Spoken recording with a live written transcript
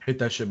Hit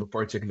that shit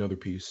before I take another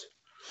piece.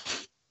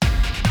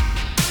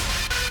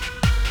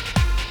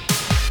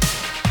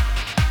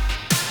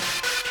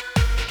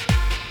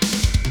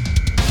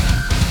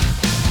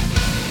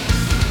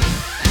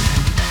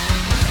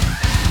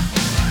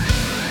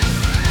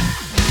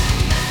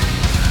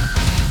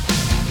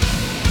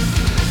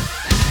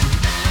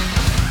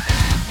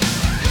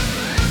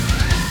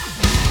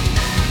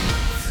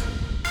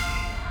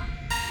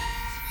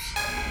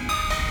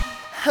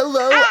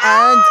 Hello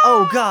and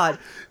oh god.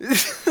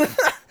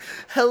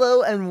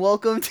 Hello and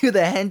welcome to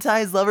the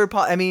Hentai's Lover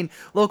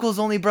Locals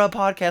Only Bruh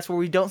podcast where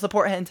we don't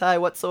support hentai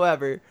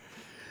whatsoever.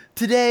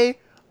 Today,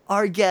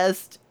 our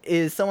guest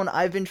is someone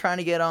I've been trying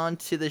to get on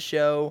to the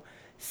show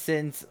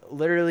since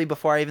literally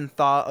before I even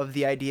thought of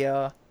the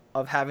idea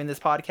of having this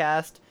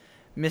podcast.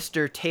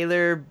 Mr.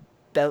 Taylor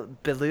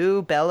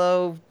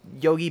Bellow,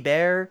 Yogi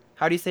Bear.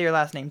 How do you say your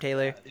last name,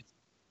 Taylor?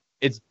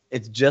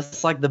 It's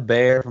just like the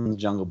bear from the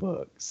Jungle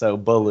Book. So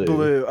Baloo.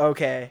 Blue,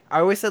 okay. I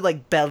always said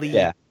like belly.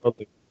 Yeah.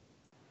 Baloo.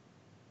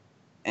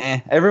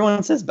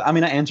 Everyone says. I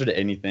mean, I answer to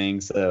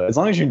anything. So as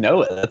long as you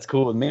know it, that's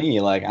cool with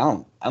me. Like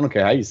I don't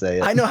care how you say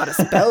it. I know how to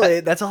spell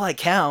it. That's all that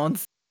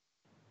counts.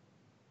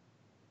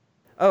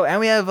 Oh, and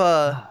we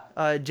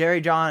have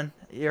Jerry John,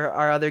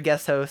 our other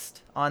guest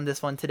host on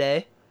this one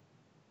today.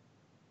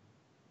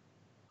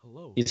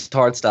 Hello. He's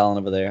hard styling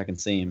over there. I can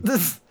see him.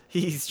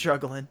 He's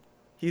struggling.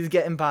 He's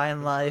getting by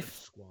in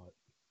life.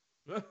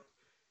 Squat.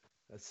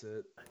 That's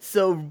it.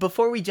 So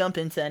before we jump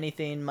into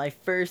anything, my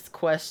first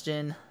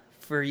question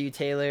for you,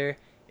 Taylor,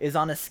 is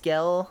on a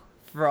scale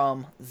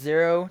from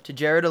 0 to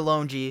Jared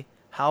Alonji,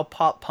 how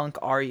pop punk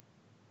are you?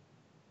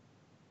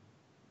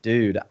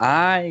 Dude,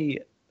 I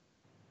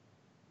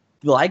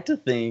like to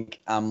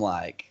think I'm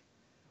like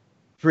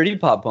pretty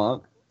pop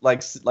punk,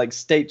 like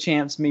State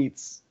Champs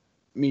meets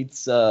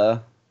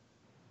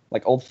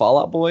like old Fall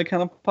Out Boy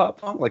kind of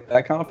pop punk, like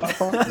that kind of pop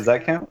punk. Does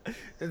that count?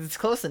 It's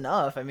close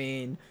enough. I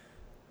mean,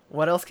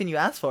 what else can you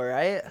ask for,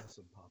 right? That's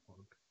some pop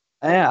punk.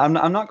 Yeah,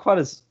 I'm not quite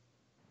as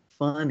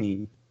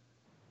funny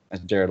as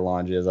Jared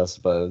Alonji is, I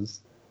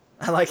suppose.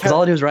 I like Because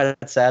all how I do is write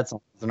sad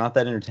songs. They're not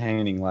that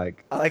entertaining.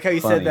 Like you funny,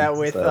 said that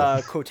with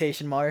so.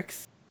 quotation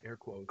marks. Air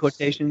quotes.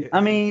 Quotation. Yeah.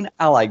 I mean,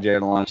 I like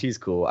Jared Alonji. He's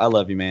cool. I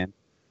love you, man.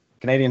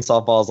 Canadian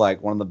Softball is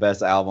like one of the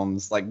best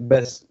albums, like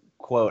best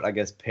quote, I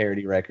guess,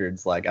 parody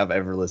records like I've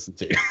ever listened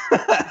to.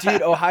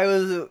 Dude,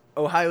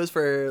 Ohio's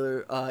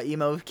for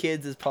emo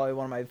kids is probably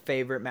one of my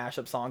favorite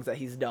mashup songs that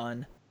he's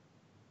done.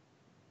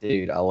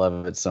 Dude, I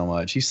love it so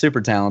much. He's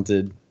super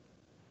talented,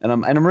 and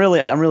I'm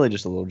really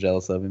just a little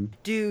jealous of him.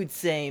 Dude,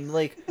 same.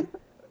 Like,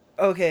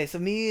 okay, so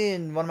me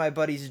and one of my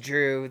buddies,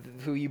 Drew,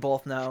 who you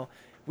both know,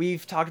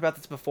 we've talked about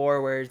this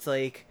before, where it's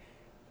like,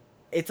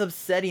 it's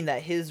upsetting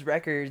that his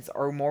records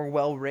are more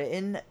well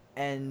written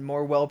and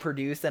more well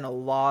produced than a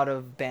lot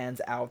of bands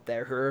out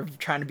there who are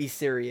trying to be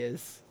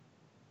serious.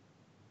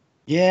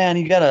 Yeah, and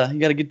you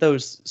gotta get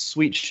those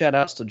sweet shout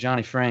outs to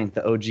Johnny Frank,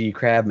 the OG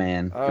Crab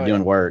Man, Oh, for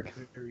doing yeah. work.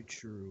 Very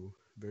true.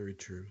 Very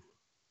true.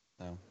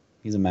 So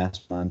he's a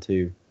mastermind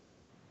too.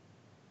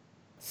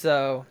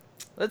 So,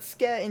 let's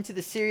get into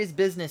the serious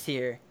business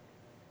here.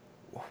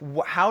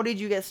 How did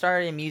you get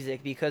started in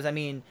music? Because, I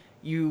mean,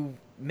 you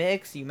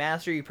mix, you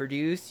master, you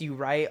produce, you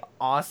write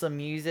awesome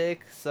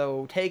music.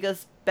 So, take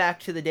us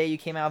back to the day you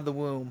came out of the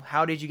womb.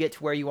 How did you get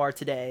to where you are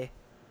today?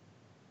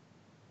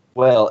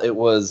 Well, it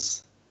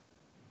was.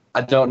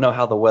 I don't know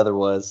how the weather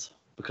was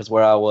because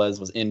where I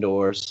was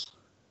indoors.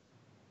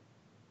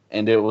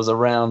 And it was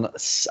around,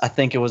 I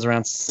think it was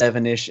around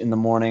 7-ish in the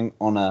morning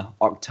on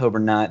October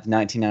 9th,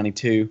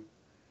 1992.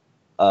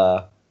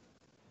 That's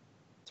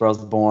where I was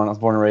born. I was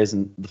born and raised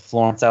in the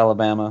Florence,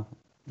 Alabama,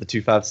 the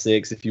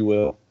 256, if you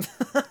will.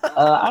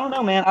 I don't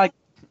know, man.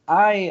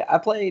 I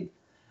played.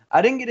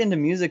 I didn't get into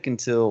music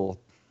until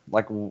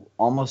like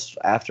almost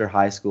after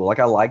high school. Like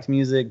I liked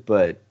music,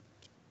 but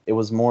it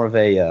was more of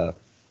a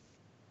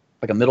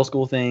like a middle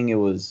school thing.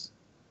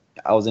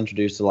 I was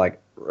introduced to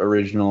like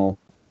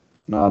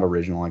not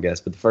original, I guess,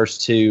 but the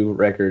first two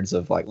records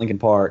of like Linkin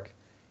Park,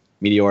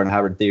 Meteor, and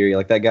Hybrid Theory.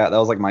 Like that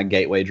was like my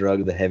gateway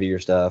drug, the heavier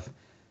stuff.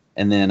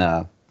 And then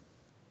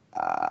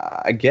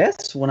I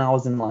guess when I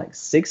was in like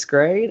 6th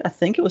grade, I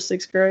think it was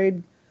 6th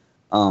grade,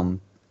 From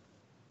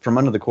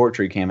Under the Court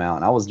Tree came out,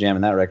 and I was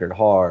jamming that record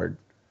hard.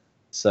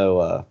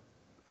 So,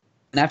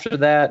 and after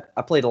that,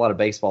 I played a lot of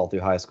baseball through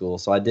high school,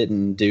 so I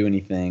didn't do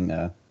anything.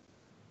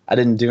 I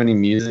didn't do any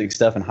music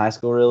stuff in high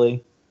school,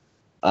 really.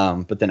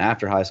 But then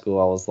after high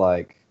school, I was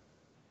like,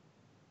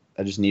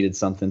 I just needed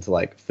something to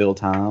like fill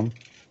time,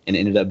 and it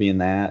ended up being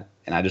that.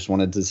 And I just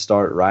wanted to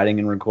start writing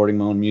and recording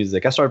my own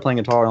music. I started playing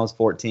guitar when I was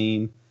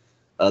 14.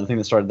 The thing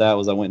that started that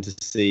was I went to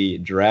see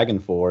Dragon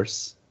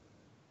Force,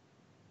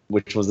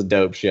 which was a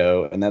dope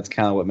show, and that's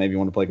kind of what made me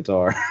want to play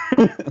guitar.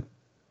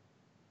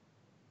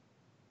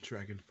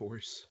 Dragon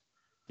Force.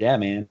 Yeah,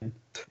 man.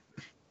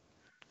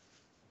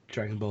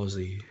 Dragon Ball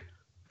Z.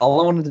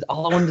 All I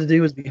wanted to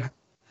do was be.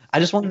 I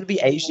just wanted to be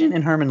Asian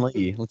and Herman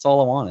Lee. That's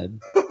all I wanted.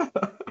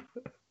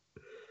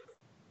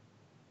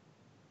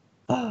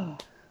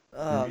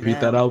 Oh, Repeat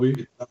that, man.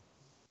 Albie.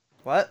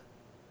 What?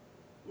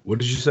 What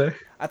did you say?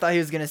 I thought he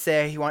was gonna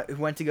say he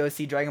went to go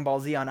see Dragon Ball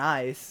Z on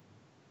ice.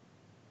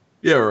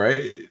 Yeah,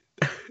 right.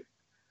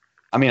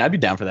 I mean, I'd be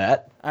down for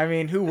that. I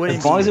mean, who wouldn't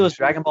As long as be? it was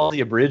Dragon Ball Z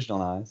abridged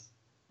on ice.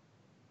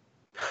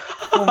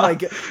 Oh my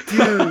god,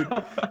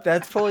 dude,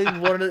 that's probably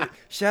one of the.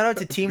 Shout out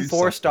to That'd Team be Four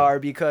something. Star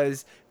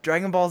because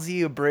Dragon Ball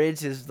Z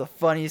Abridged is the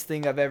funniest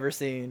thing I've ever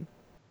seen.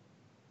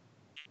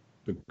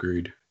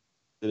 Agreed.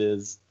 It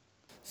is.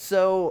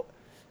 So,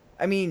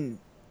 I mean,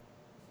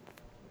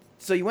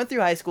 so you went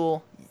through high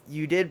school,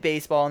 you did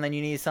baseball, and then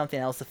you needed something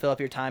else to fill up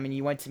your time, and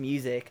you went to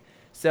music.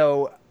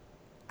 So,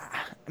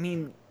 I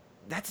mean,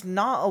 that's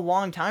not a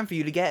long time for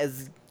you to get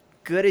as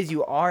good as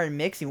you are in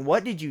mixing.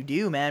 What did you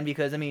do, man?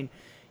 Because I mean,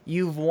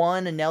 you've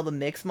won a Nail the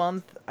Mix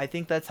month. I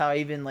think that's how I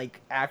even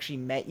like actually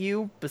met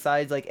you.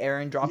 Besides like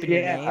Aaron dropping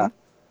your Yeah. name.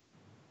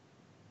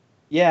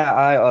 Yeah,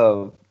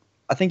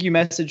 I think you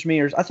messaged me,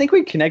 or I think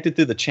we connected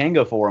through the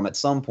Chango forum at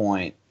some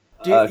point.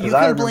 Dude, Because you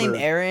I can blame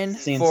remember Aaron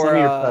seeing for some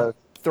of your posts.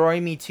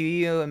 throwing me to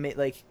you and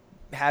like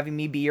having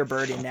me be your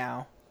burden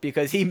now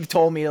because he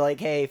told me like,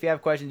 hey, if you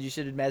have questions, you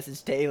should have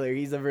messaged Taylor.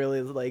 He's a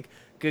really like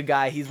good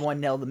guy. He's won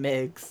Nail the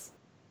Mix.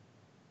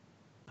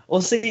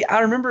 Well, see, I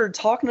remember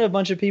talking to a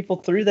bunch of people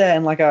through that,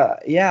 and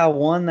I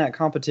won that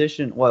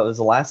competition. What, it was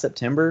the last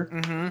September,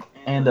 Mm-hmm.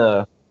 and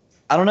I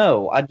don't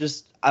know.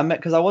 I met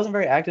because I wasn't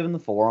very active in the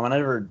forum. I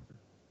never,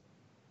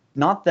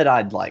 not that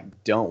I'd like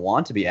don't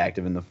want to be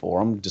active in the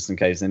forum, just in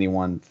case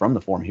anyone from the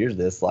forum hears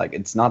this. Like,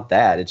 it's not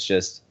that. It's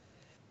just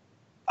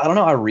I don't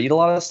know. I read a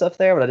lot of stuff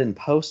there, but I didn't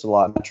post a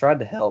lot. And I tried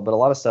to help, but a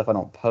lot of stuff I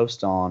don't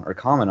post on or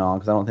comment on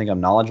because I don't think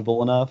I'm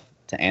knowledgeable enough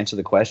to answer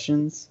the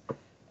questions.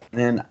 And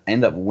then I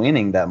end up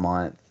winning that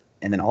month,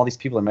 and then all these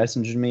people are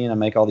messaging me, and I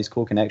make all these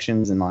cool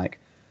connections, and like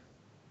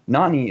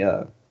not any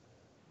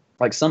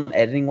like some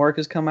editing work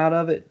has come out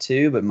of it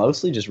too, but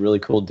mostly just really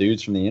cool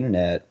dudes from the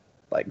internet,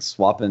 like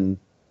swapping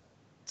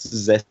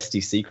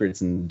zesty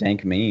secrets and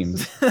dank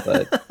memes.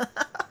 But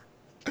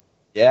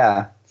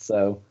yeah,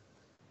 so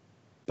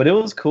but it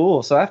was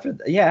cool. So after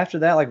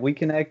that, like we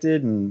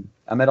connected, and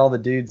I met all the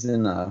dudes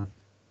in a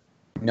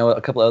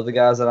couple of other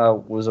guys that I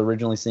was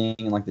originally seeing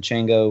in like the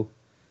Chango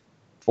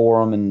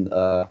forum and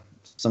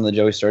some of the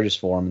Joey Sturgis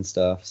forum and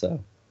stuff.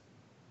 So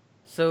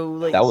So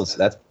like,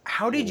 that's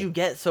how did cool. you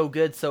get so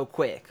good so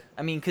quick?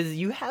 I mean, because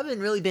you haven't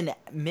really been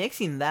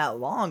mixing that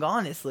long,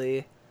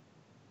 honestly.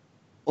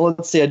 Well,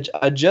 let's see.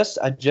 I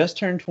just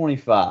turned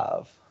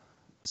 25,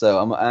 so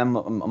I'm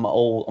an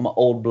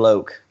old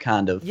bloke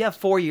kind of. You have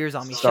 4 years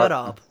on me. Shut Start,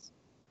 up.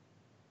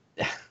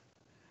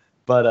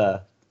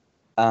 but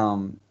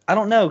I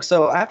don't know.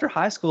 So after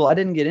high school, I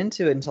didn't get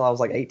into it until I was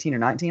like 18 or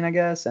 19, I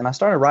guess, and I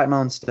started writing my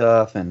own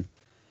stuff and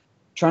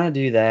trying to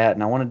do that,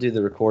 and I want to do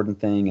the recording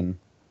thing, and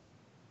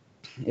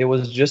it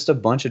was just a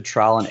bunch of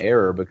trial and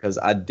error because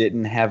I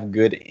didn't have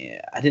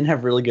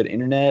really good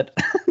internet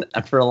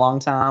for a long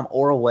time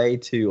or a way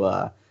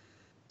to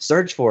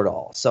search for it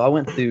all. So I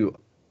went through.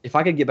 If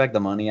I could get back the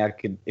money, I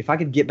could. If I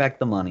could get back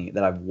the money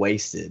that I've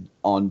wasted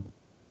on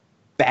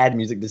bad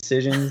music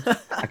decisions,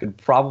 I could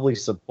probably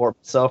support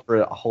myself for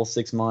a whole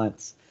 6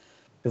 months.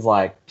 Because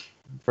like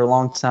for a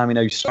long time,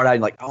 you start out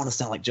and like I want to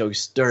sound like Joey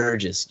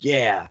Sturgis,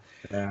 yeah,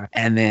 Yeah.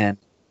 and then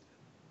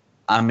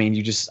I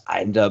mean I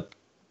end up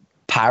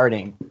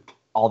pirating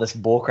all this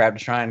bullcrap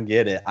to try and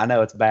get it. I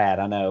know it's bad,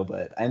 I know,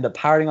 but I end up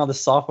pirating all this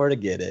software to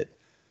get it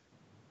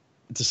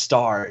to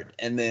start,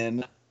 and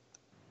then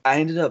I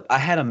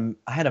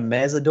had a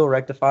Mesa dual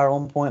rectifier at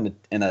one point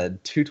in a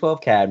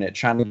 212 cabinet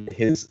trying to get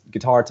his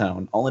guitar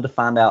tone, only to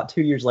find out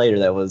 2 years later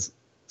that was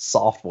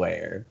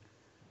software.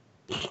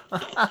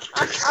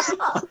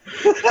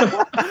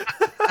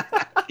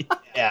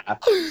 Yeah.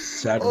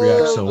 Sad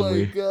reacts Oh my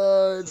only.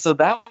 god. So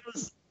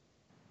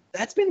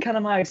that's been kind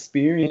of my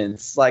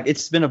experience. Like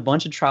it's been a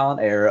bunch of trial and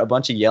error, a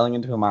bunch of yelling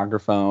into a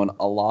microphone,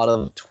 a lot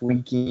of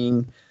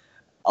tweaking,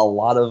 a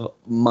lot of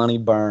money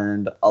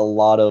burned, a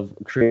lot of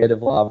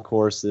creative live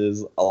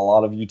courses, a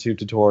lot of YouTube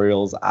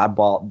tutorials. I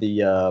bought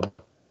the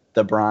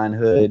Brian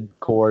Hood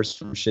course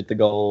from Shit to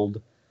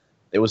Gold.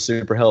 It was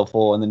super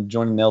helpful, and then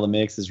joining Nail the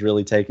Mix is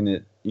really taking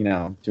it,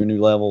 to a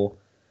new level.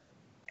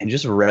 And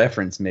just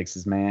reference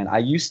mixes, man. I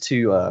used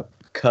to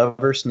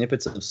cover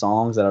snippets of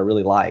songs that I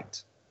really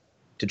liked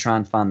to try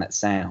and find that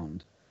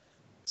sound.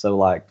 So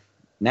like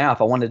now,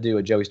 if I wanted to do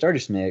a Joey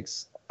Sturgis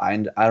mix,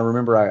 I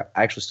remember I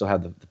actually still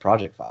have the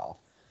project file.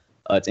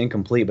 It's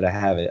incomplete, but I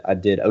have it. I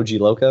did OG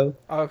Loco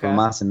from Okay.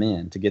 Mice and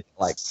Men to get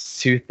like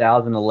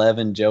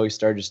 2011 Joey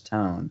Sturgis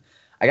tone.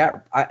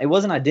 It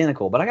wasn't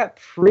identical, but I got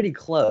pretty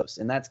close,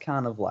 and that's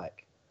kind of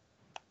like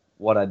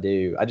what I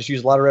do. I just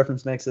use a lot of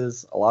reference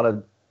mixes, a lot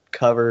of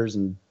covers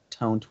and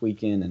tone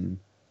tweaking, and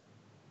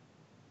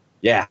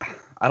yeah,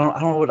 I don't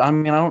know what I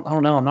mean. I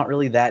don't know. I'm not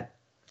really that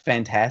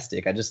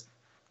fantastic. I just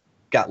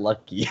got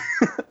lucky.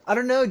 I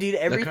don't know, dude.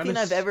 Everything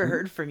kinda I've ever s-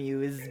 heard from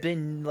you has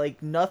been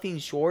like nothing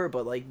short,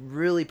 but like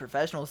really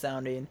professional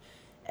sounding.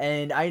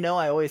 And I know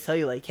I always tell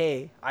you like,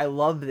 hey, I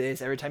love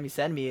this every time you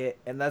send me it,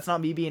 and that's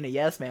not me being a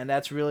yes man.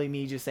 That's really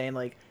me just saying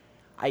like,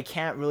 I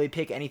can't really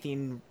pick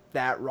anything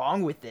that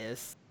wrong with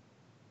this.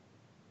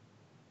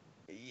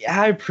 Yeah,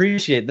 I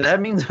appreciate that.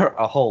 That means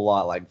a whole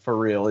lot. Like for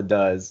real, it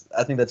does.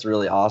 I think that's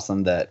really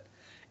awesome. That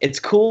it's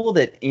cool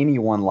that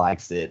anyone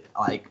likes it.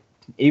 Like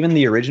even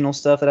the original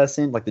stuff that I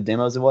sent, like the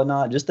demos and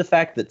whatnot. Just the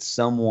fact that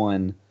some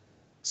one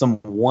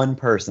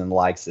person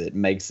likes it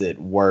makes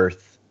it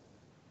worth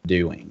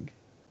doing.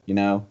 You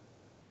know.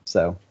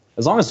 So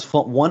as long as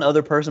one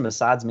other person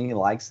besides me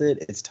likes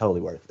it, it's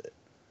totally worth it.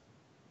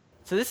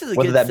 So this is a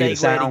Whether good that be the segue to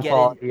sound get in.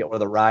 quality or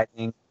the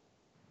writing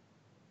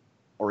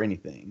or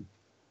anything.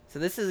 So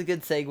this is a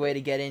good segue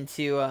to get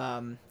into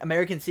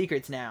American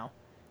Secrets now,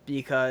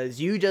 because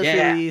you just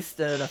Yeah. released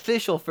an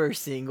official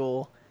first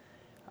single.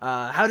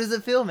 How does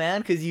it feel,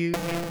 man? Because you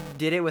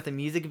did it with a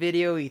music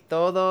video y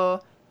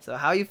todo. So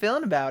how you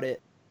feeling about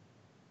it?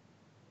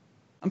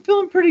 I'm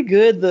feeling pretty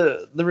good.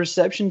 The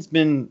reception's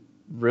been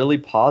really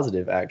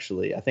positive,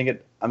 actually.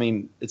 I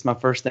mean, it's my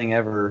first thing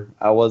ever.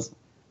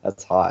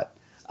 That's hot.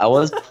 I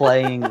was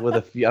playing with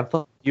I played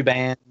a few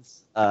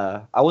bands.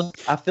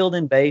 I filled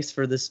in bass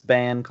for this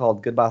band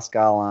called Goodbye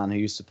Skyline, who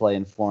used to play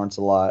in Florence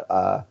a lot.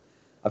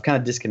 I've kind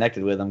of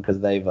disconnected with them because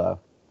of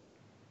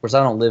course,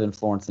 I don't live in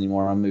Florence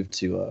anymore. I moved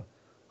to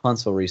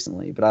Huntsville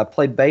recently, but I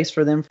played bass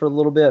for them for a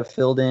little bit. I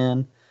filled in,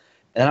 and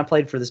then I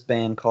played for this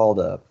band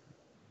called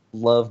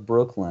Love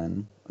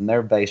Brooklyn, and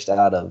they're based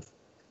out of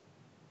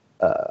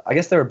I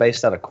guess they were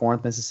based out of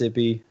Corinth,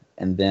 Mississippi,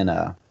 and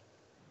then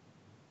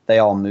they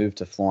all moved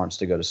to Florence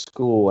to go to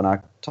school, and I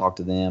talked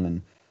to them,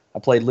 and I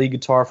played lead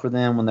guitar for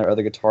them when their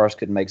other guitarists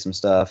couldn't make some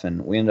stuff,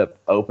 and we ended up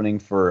opening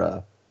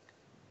for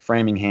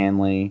Framing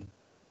Hanley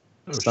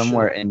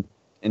somewhere in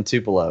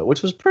Tupelo,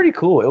 which was pretty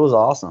cool. It was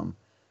awesome.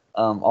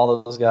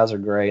 All those guys are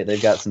great.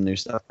 They've got some new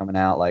stuff coming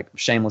out, like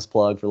shameless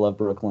plug for Love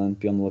Brooklyn.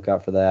 Be on the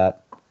lookout for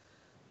that.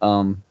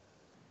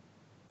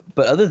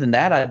 But other than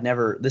that,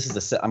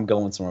 I'm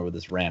going somewhere with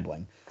this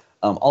rambling.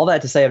 All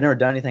that to say, I've never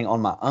done anything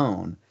on my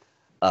own,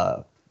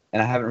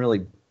 and I haven't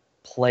really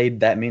played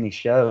that many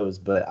shows.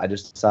 But I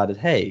just decided,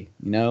 hey,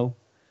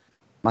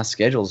 my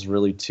schedule's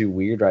really too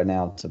weird right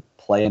now to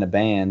play in a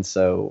band.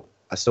 So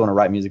I still want to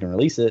write music and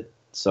release it.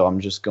 So I'm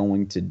just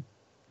going to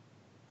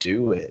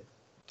do it,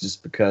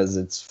 just because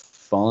it's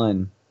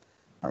fun.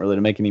 Not really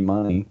to make any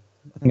money.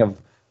 I think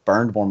I've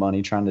burned more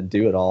money trying to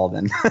do it all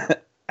than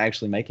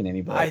actually making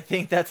any. But I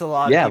think that's a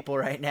lot of people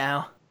right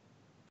now.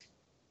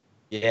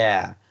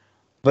 Yeah,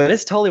 but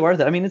it's totally worth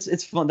it. I mean,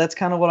 it's fun. That's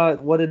kind of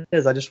what it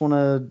is. I just want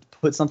to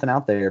put something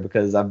out there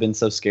because I've been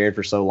so scared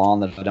for so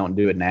long that if I don't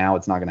do it now,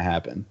 it's not going to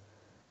happen.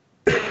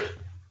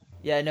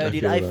 Yeah, no,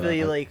 dude, I feel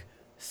you. Like,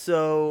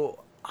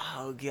 so,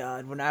 oh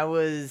god, when I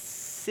was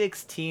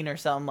 16 or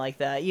something like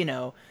that,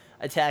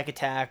 Attack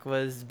Attack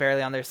was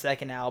barely on their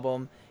second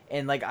album,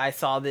 and like I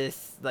saw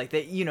this, like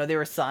they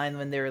were signed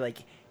when they were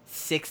like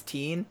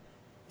 16.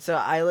 So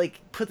I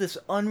like put this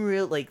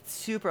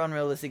super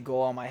unrealistic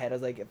goal on my head. I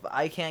was like, if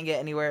I can't get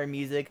anywhere in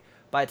music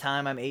by the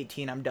time I'm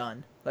 18, I'm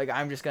done. Like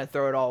I'm just gonna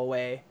throw it all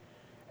away.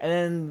 And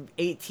then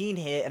 18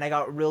 hit, and I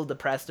got real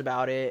depressed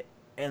about it.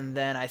 And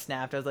then I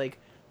snapped. I was like,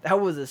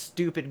 that was a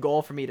stupid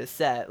goal for me to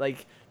set.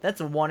 Like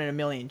that's a 1 in a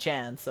million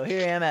chance. So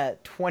here I am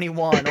at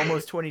 21,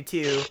 almost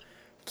 22,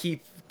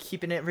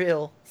 keeping it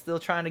real, still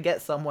trying to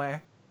get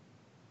somewhere.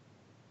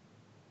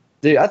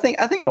 Dude, I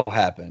think it'll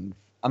happen.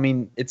 I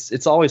mean,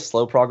 it's always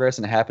slow progress,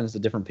 and it happens to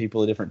different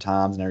people at different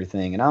times and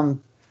everything. And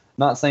I'm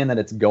not saying that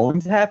it's going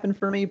to happen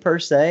for me per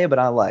se, but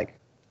I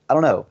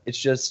don't know.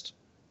 It's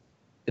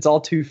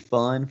all too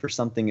fun for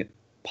something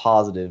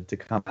positive to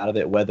come out of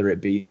it, whether it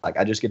be like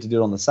I just get to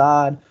do it on the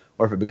side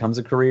or if it becomes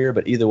a career.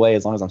 But either way,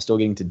 as long as I'm still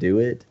getting to do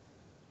it,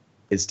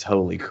 it's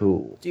totally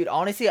cool. Dude,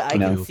 honestly, I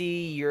can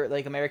see your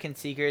like American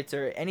Secrets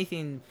or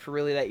anything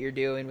really that you're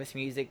doing with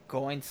music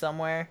going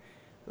somewhere.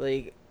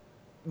 Like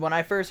when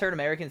I first heard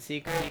American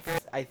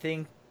Secrets, I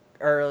think,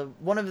 or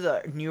one of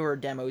the newer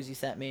demos you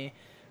sent me,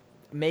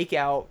 Make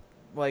Out,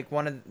 like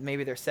one of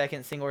maybe their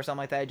second single or something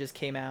like that, just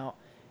came out,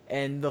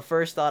 and the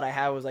first thought I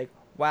had was like,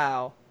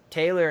 wow,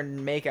 Taylor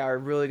and Make Out are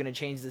really gonna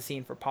change the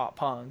scene for pop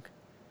punk,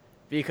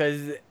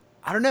 because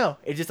I don't know,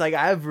 it's just like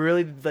I have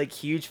really like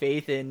huge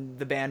faith in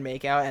the band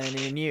Make Out and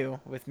in you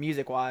with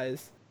music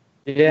wise.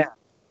 Yeah,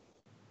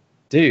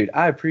 dude,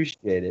 I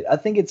appreciate it. I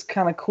think it's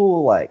kind of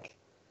cool, like,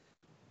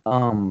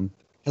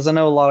 because I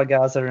know a lot of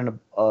guys that are in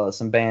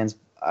some bands.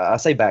 I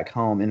say back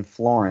home in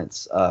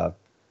Florence,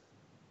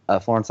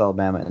 Florence,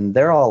 Alabama, and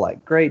they're all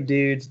like great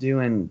dudes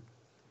doing.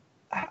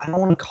 I don't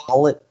want to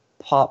call it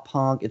pop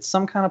punk. It's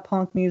some kind of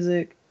punk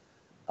music.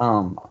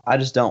 I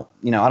just don't,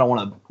 I don't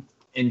want to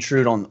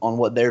intrude on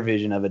what their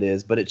vision of it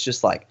is, but it's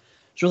just like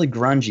it's really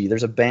grungy.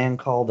 There's a band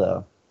called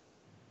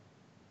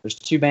there's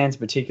two bands in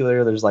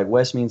particular. There's like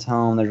West Means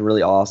Home. They're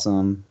really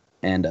awesome,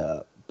 and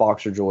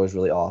Boxer Joy is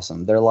really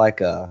awesome. They're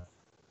like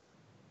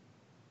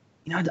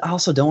I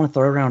also don't want to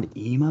throw around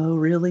emo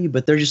really,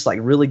 but they're just like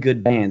really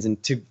good bands. And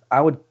I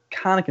would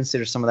kind of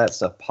consider some of that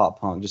stuff pop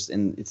punk, it's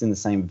in the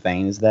same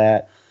vein as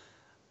that.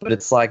 But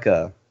it's like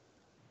all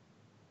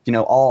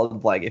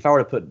like if I were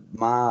to put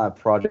my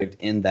project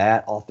in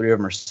that, all three of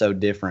them are so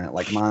different.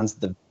 Like mine's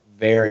the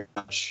very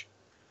much,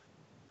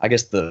 I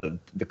guess the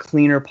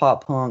cleaner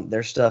pop punk,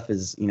 their stuff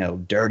is,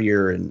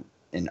 dirtier and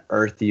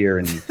earthier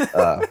and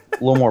a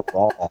little more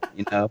raw,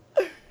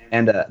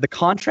 And the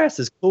contrast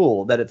is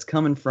cool that it's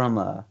coming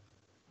from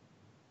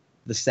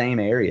the same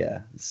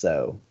area.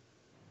 So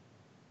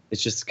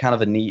it's just kind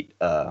of a neat,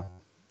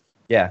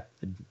 yeah,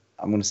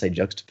 I'm going to say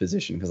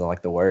juxtaposition because I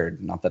like the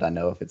word. Not that I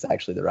know if it's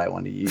actually the right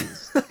one to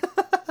use.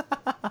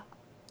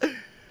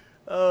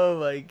 Oh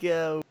my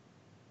god.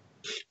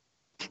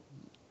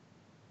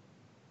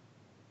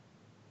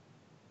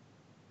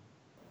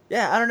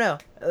 Yeah, I don't know.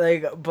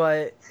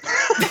 But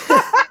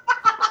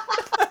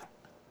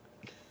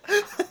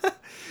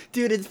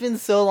dude, it's been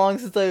so long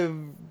since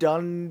I've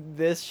done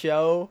this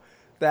show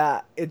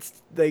that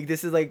it's like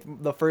this is like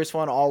the first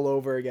one all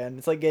over again.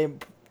 It's like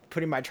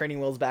putting my training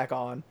wheels back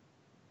on.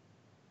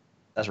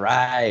 That's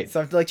right.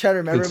 So I'm like trying to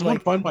remember. Can someone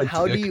find my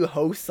how do dick? you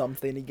host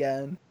something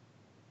again?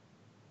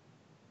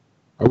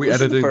 Are we This is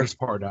the editing first- this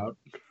part out?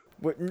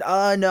 No,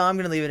 I'm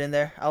gonna leave it in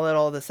there. I'll let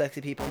all the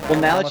sexy people know.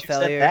 Well, now I'm that a you said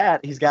failure.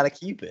 that, he's got to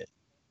keep it.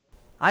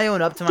 I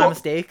own up to my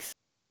mistakes.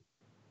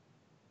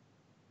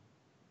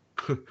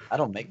 I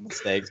don't make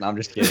mistakes. No, I'm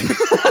just kidding.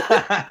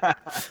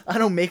 I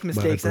don't make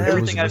mistakes. Maverick,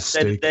 Everything I've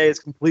said mistake. today is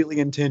completely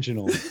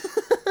intentional.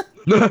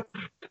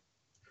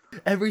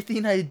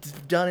 Everything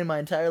I've done in my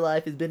entire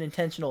life has been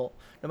intentional.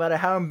 No matter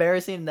how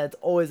embarrassing, that's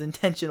always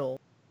intentional.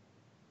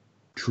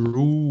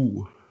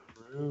 True.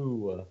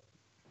 True.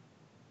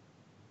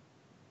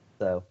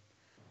 So,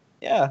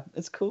 yeah,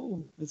 it's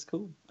cool. It's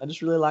cool. I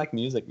just really like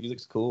music.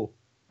 Music's cool.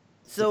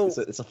 So,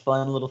 It's a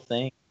fun little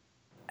thing.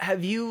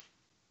 have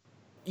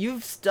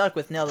you've stuck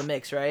with Nail the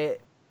Mix, right?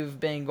 You've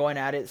been going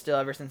at it still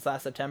ever since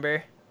last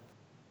September.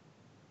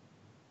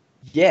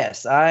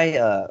 Yes,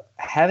 I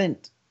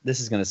haven't. This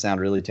is going to sound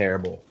really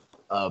terrible,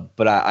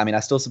 but I mean, I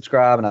still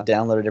subscribe and I've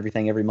downloaded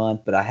everything every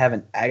month, but I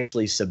haven't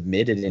actually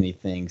submitted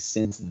anything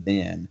since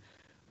then,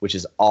 which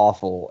is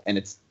awful. And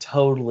it's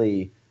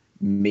totally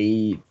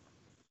me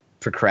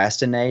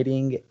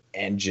procrastinating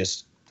and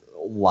just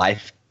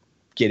life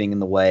getting in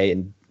the way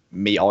and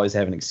me always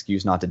having an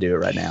excuse not to do it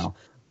right now.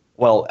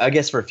 Well, I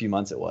guess for a few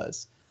months it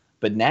was,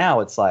 but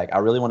now it's like I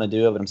really want to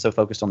do it, but I'm so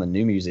focused on the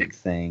new music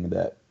thing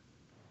that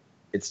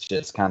it's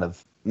just kind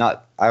of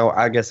not.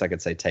 I guess I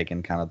could say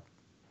taken kind of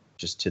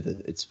just to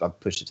the. I've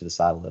pushed it to the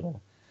side a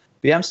little.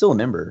 But yeah, I'm still a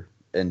member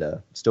and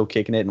still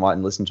kicking it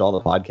and listening to all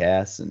the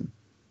podcasts and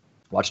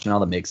watching all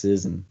the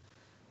mixes and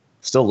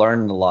still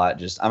learning a lot.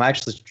 Just I'm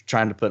actually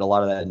trying to put a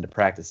lot of that into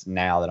practice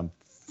now that I'm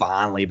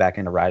finally back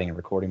into writing and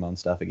recording my own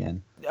stuff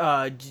again.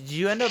 Did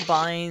you end up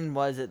buying,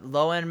 was it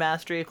low end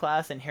mastery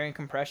class and hearing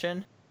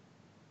compression?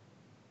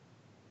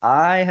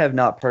 I have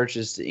not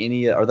purchased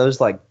any. Are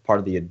those like part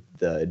of the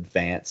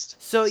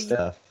advanced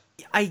stuff?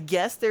 I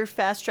guess they're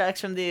fast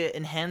tracks from the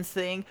enhanced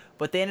thing,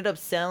 but they ended up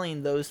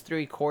selling those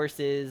 3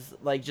 courses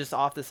like just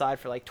off the side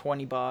for like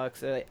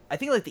 $20. I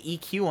think like the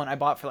EQ one I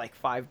bought for like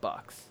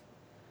 $5,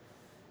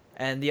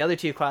 and the other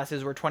 2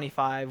 classes were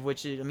 25,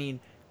 which is, I mean,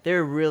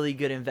 they're really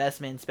good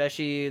investment,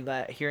 especially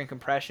that hearing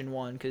compression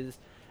one, because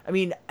I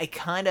mean, I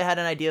kind of had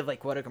an idea of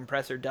like what a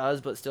compressor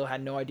does, but still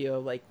had no idea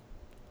of like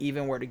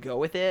even where to go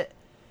with it.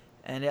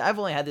 And I've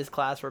only had this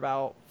class for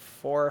about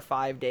 4 or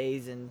 5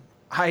 days, and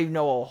I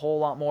know a whole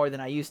lot more than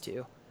I used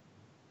to.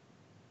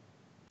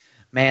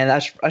 Man,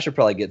 I should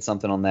probably get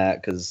something on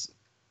that because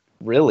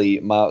really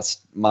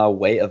my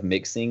way of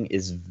mixing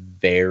is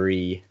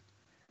very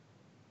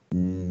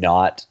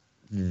not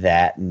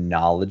that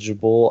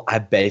knowledgeable. I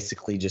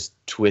basically just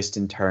twist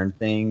and turn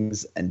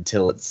things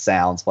until it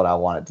sounds what I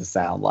want it to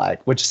sound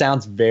like, which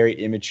sounds very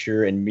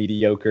immature and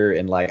mediocre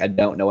and like I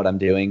don't know what I'm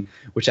doing,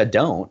 which I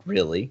don't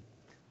really.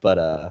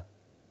 But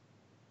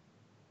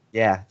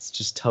yeah, it's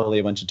just totally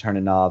a bunch of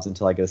turning knobs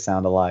until I get a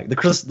sound alike. The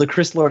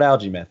Chris Lord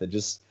algae method.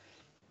 Just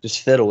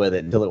fiddle with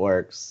it until it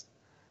works.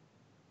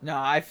 No,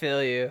 I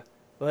feel you.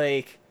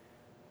 Like,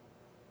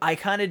 I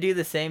kind of do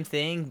the same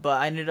thing,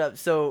 but I ended up.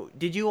 So,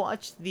 did you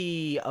watch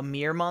the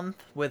Amir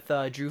month with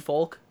Drew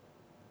Folk?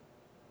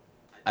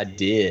 I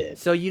did.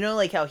 So you know,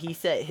 like how he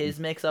set his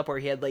mix up, where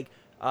he had like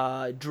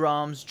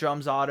drums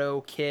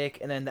auto, kick,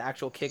 and then the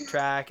actual kick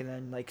track, and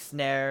then like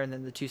snare, and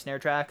then the 2 snare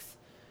tracks.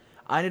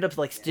 I ended up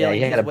like stealing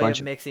he had his a way bunch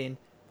of of- mixing.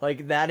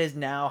 Like that is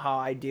now how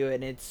I do it,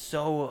 and it's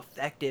so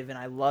effective, and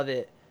I love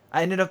it.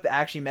 I ended up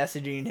actually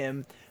messaging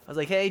him. I was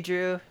like, "Hey,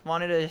 Drew,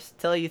 wanted to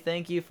tell you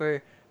thank you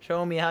for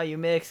showing me how you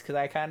mix, because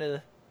I kind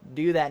of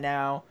do that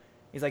now."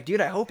 He's like,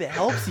 "Dude, I hope it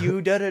helps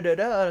you." Da da da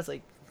da. I was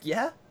like,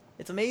 "Yeah,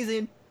 it's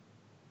amazing."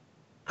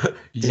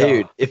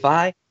 Dude,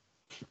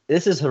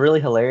 this is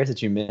really hilarious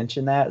that you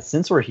mentioned that.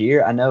 Since we're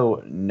here, I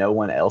know no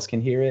one else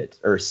can hear it,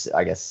 or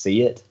I guess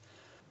see it,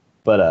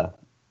 but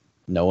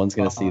no one's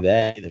gonna see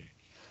that either.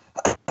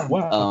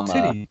 Wow,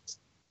 titties.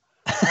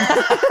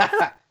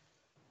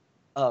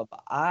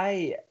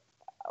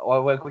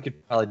 Well, we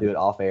could probably do it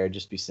off air,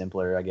 just be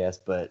simpler, I guess.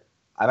 But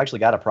I've actually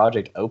got a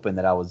project open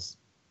that I was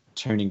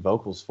tuning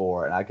vocals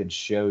for, and I could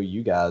show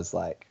you guys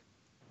like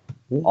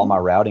all my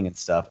routing and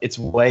stuff. It's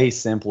way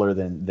simpler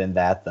than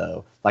that,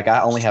 though. Like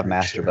I only have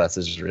master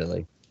buses,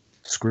 really.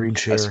 Screen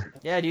share.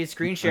 Yeah, dude,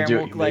 screen share, Do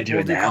and it- you ready to do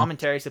we'll it do now?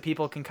 commentary so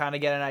people can kind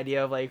of get an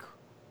idea of like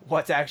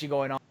what's actually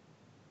going on.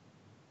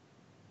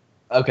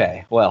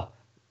 Okay, well,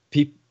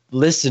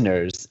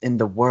 listeners in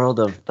the world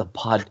of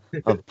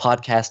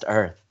podcast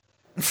Earth,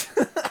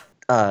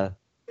 uh,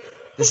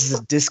 this is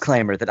a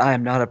disclaimer that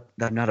I'm not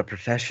a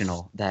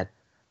professional. That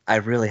I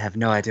really have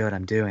no idea what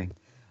I'm doing.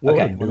 What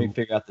Okay, a let me noob.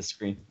 figure out the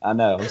screen. I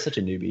know I'm such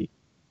a newbie.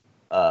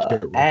 Share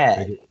it,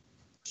 Add make it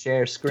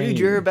share screen. Dude,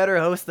 you're a better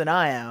host than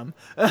I am.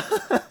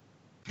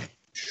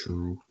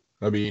 true.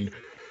 I mean,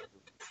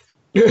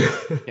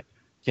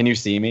 Can you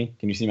see me?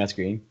 Can you see my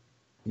screen?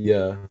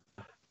 yeah.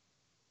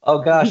 Oh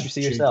gosh, you Just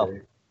see change yourself.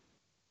 it.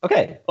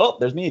 Okay. Oh,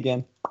 there's me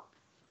again.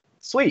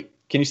 Sweet.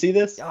 Can you see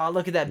this? Oh,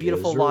 look at that Yes,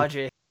 beautiful sir.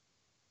 logic.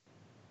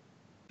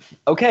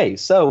 Okay,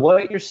 so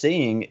what you're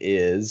seeing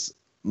is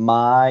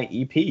my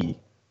EP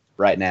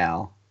right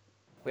now.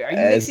 Wait, are you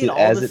As mixing it, all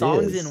as the it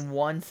songs is. in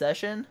one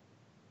session?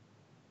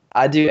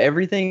 I do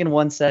everything in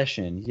one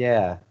session.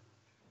 Yeah.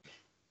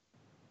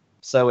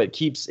 So it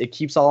keeps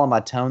all of my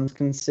tones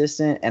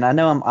consistent, and I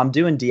know I'm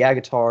doing DI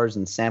guitars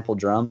and sample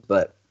drums,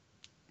 but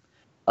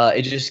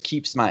it just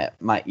keeps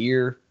my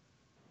ear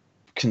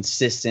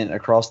consistent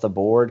across the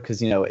board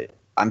because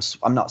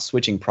I'm not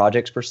switching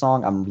projects per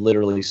song. I'm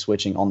literally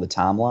switching on the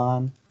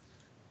timeline.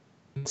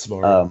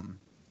 Smart.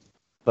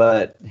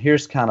 But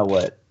here's kind of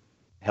what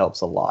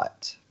helps a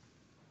lot.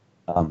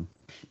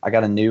 I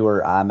got a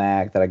newer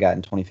iMac that I got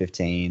in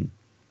 2015.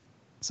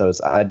 So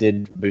I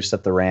did boost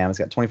up the RAM. It's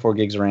got 24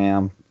 gigs of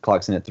RAM,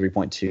 clocks in at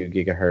 3.2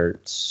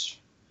 gigahertz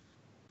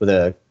with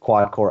a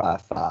quad-core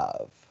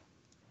i5.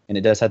 And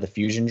it does have the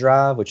Fusion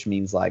drive, which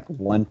means like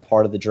one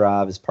part of the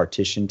drive is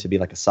partitioned to be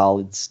like a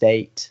solid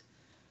state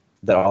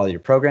that all your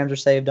programs are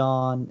saved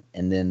on,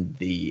 and then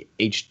the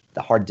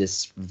hard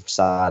disk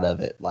side of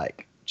it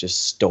like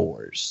just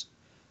stores.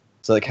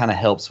 So it kind of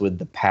helps with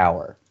the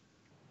power.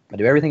 I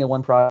do everything in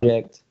one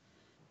project.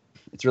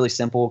 It's really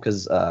simple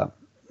because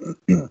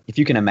if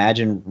you can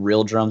imagine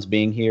real drums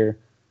being here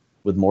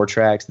with more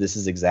tracks, this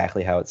is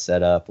exactly how it's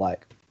set up.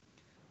 Like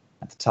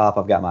at the top,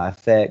 I've got my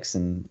effects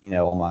and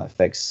all my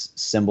effects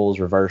symbols,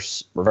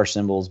 reverse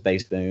cymbals,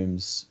 bass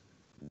booms,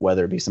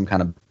 whether it be some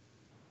kind of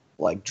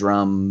like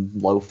drum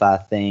lo-fi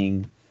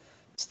thing.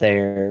 It's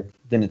there.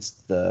 Then it's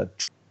the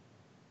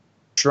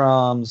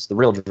drums, the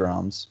real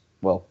drums.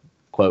 Well,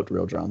 quote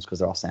real drums because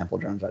they're all sample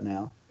drums right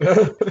now.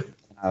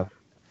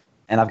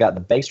 And I've got the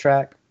bass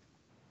track,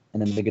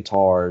 and then the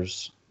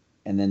guitars,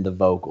 and then the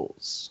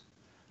vocals.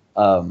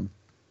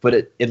 But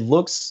it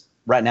looks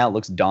right now it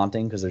looks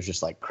daunting because there's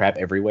just like crap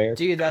everywhere.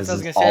 Dude, that's what I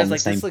was 'cause gonna it's say. all I in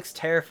was the like, this same. looks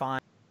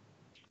terrifying.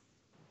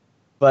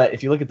 But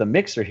if you look at the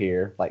mixer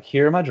here, like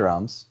here are my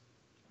drums.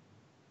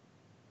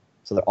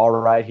 So they're all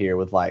right here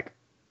with like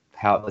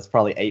it's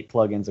probably 8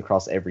 plugins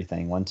across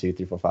everything. 1, 2,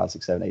 3, 4, 5,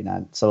 6, 7, 8,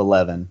 9. So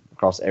 11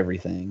 across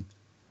everything.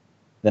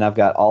 Then I've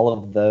got all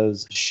of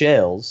those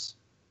shells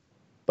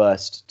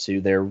bust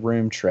to their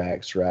room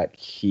tracks right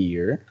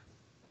here.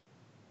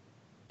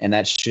 And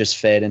that's just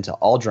fed into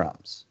all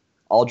drums.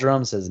 All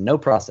drums has no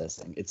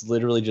processing. It's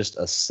literally just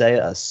a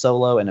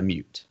solo and a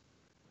mute.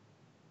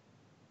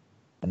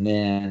 And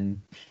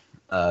then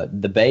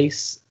the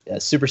bass,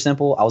 super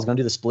simple. I was gonna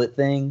do the split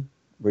thing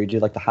where you do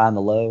like the high and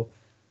the low,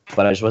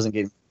 but I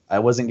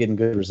wasn't getting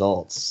good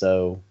results.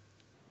 So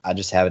I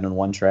just have it in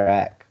one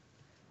track,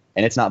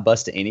 and it's not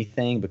bust to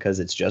anything because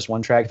it's just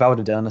one track. If I would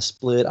have done a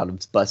split, I'd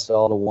have busted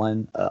all to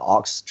one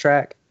aux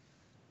track.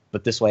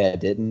 But this way I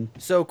didn't.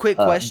 So, quick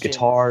question.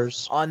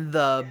 Guitars. On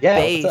the Yeah,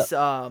 what's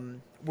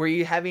bass, were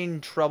you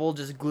having trouble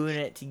just gluing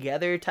it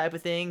together type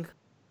of thing?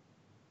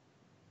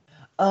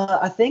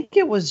 I think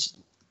it was,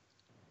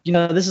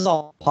 this is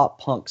all pop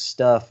punk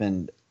stuff,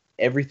 and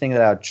everything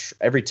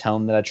every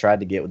tone that I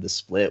tried to get with the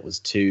split was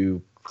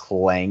too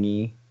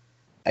clangy,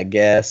 I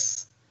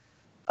guess.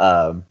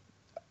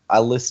 I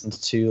listened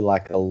to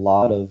like a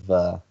lot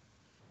of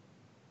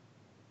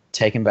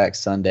Taking Back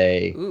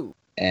Sunday Ooh.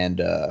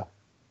 and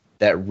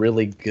that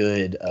really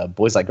good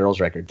Boys Like Girls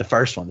record, the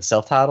first one, the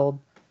self-titled,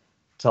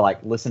 to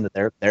like listen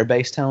to their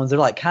bass tones. They're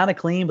like kind of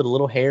clean but a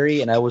little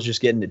hairy, and I was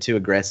just getting it too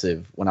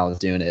aggressive when I was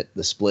doing it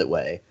the split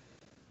way.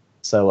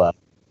 So I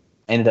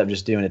ended up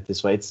just doing it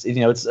this way. It's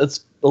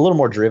it's a little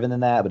more driven than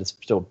that, but it's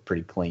still a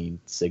pretty clean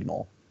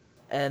signal.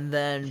 And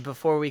then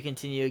before we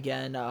continue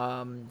again,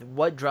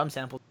 what drum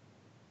sample?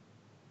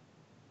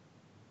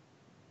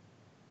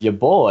 Your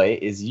boy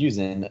is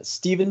using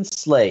Steven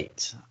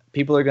Slate.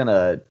 People are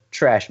gonna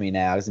trash me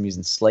now because I'm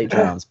using Slate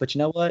drums, but you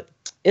know what?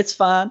 It's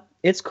fine.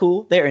 It's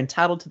cool. They're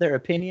entitled to their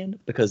opinion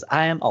because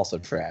I am also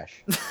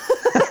trash.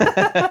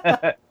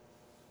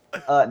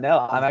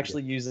 No, I'm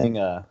actually using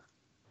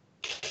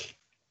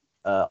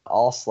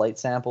all Slate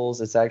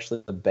samples. It's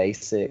actually the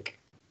basic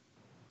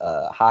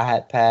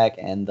hi-hat pack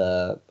and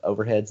the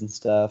overheads and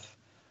stuff.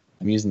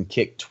 I'm using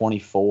Kick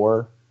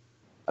 24.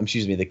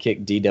 The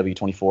Kick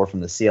DW24 from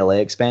the CLA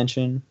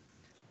expansion.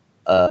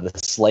 The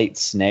Slate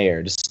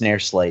snare, just snare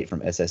Slate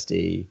from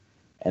SSD,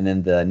 and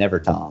then the Never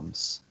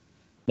Toms.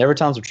 Never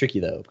Toms are tricky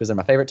though because they're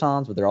my favorite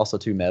toms, but they're also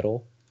too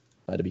metal.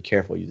 I had to be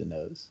careful using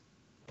those.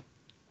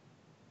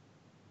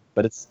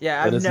 but it's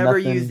I've it's never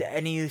nothing. used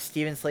any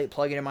Steven Slate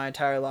plugin in my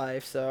entire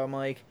life, so I'm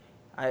like,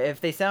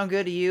 if they sound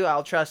good to you,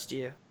 I'll trust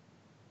you.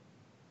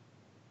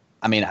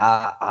 I mean,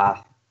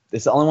 I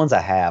it's the only ones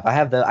I have. I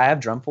have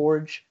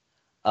DrumForge.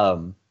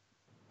 Um,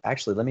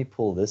 actually, let me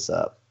pull this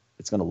up.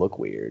 It's gonna look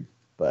weird,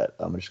 but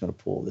I'm just gonna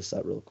pull this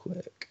up real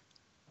quick.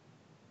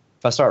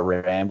 If I start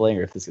rambling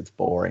or if this gets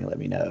boring, let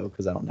me know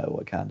because I don't know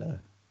what kind of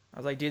I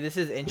was like, dude, this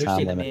is interesting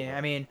time to limit. me.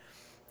 I mean,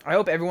 I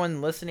hope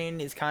everyone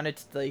listening is kind of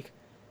like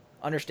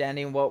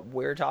understanding what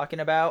we're talking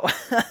about.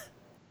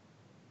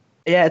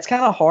 Yeah, it's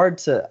kind of hard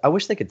to. I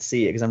wish they could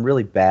see it because I'm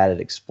really bad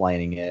at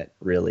explaining it.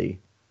 Really.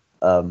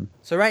 So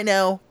right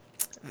now,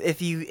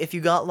 if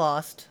you got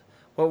lost,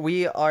 what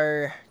we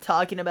are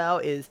talking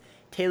about is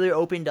Taylor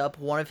opened up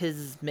one of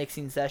his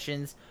mixing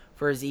sessions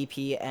for his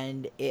EP,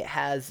 and it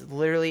has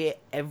literally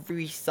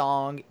every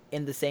song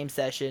in the same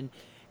session,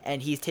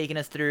 and he's taken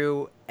us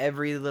through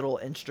every little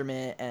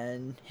instrument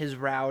and his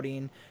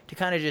routing to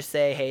kind of just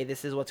say, hey,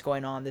 this is what's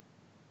going on.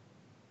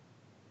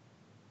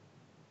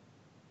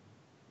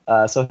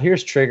 So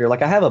here's Trigger.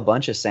 Like I have a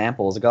bunch of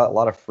samples. I got a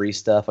lot of free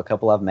stuff. A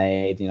couple I've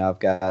made. You know, I've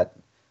got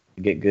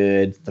Get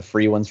Good, the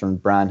free ones from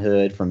Brian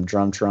Hood, from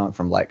Drum Trunk,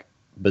 from like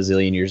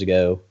bazillion years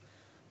ago.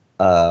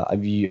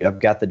 I've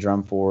got the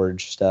Drum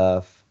Forge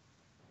stuff.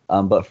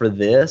 But for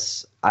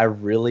this, I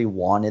really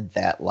wanted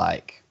that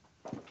like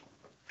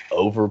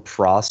over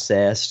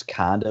processed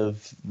kind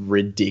of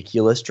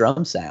ridiculous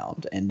drum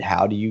sound. And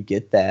how do you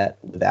get that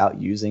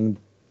without using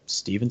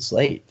Steven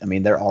Slate? I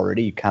mean, they're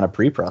already kind of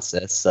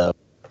pre-processed, so.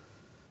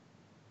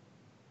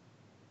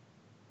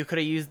 You could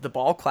have used the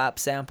ball clap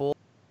sample.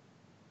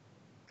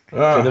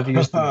 Could have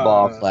used the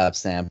ball clap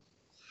sample.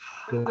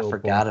 Good I old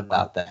forgot ball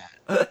about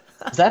that.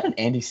 Is that an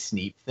Andy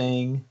Sneap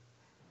thing?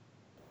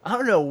 I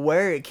don't know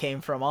where it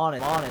came from,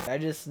 honest. I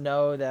just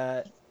know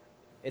that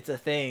it's a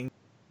thing.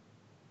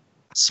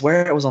 I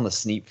swear it was on the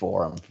Sneap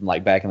forum from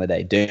like back in the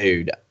day.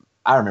 Dude,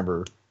 I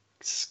remember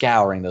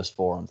scouring those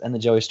forums and the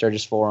Joey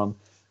Sturgis forum,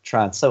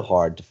 trying so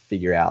hard to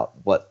figure out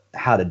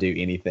how to do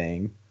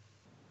anything.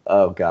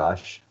 Oh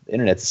gosh, the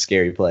internet's a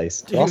scary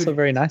place, Dude, but also a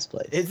very nice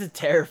place. It's a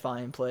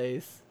terrifying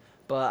place,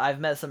 but I've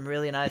met some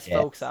really nice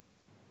folks out.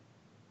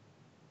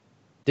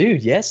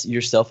 Dude, yes,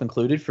 yourself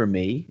included for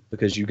me,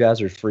 because you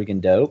guys are freaking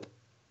dope.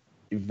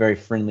 You're very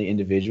friendly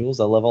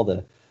individuals. I love all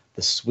the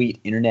sweet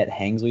internet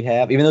hangs we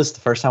have, even though it's the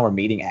first time we're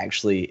meeting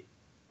actually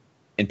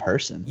in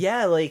person.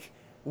 Yeah, like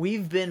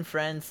we've been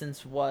friends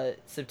since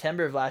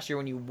September of last year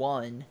when you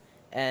won,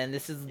 and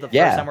this is the first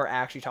time we're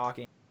actually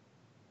talking.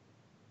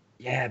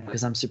 Yeah,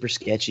 because I'm super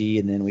sketchy,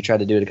 and then we tried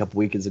to do it a couple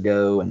weekends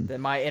ago, and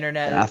then my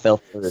internet. And I fell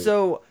for it.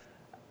 So,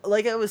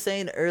 like I was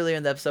saying earlier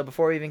in the episode,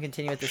 before we even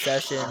continue with the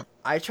session,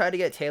 I tried to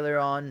get Taylor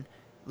on.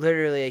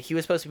 Literally, like, he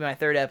was supposed to be my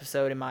third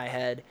episode in my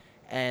head,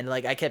 and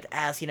like I kept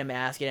asking him,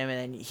 and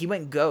then he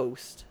went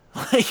ghost.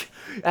 Like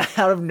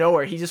out of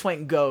nowhere, he just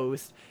went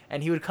ghost,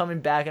 and he would come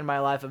back in my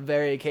life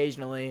very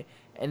occasionally,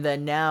 and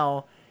then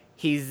now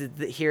he's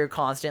here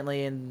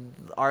constantly in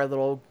our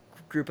little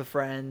group of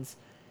friends,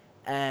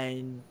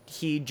 and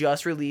he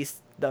just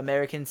released the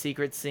American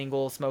Secret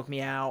single "Smoke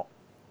Me Out,"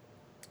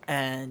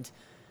 and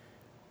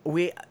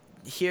we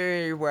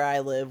here where I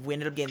live, we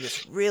ended up getting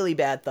this really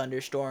bad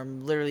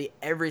thunderstorm literally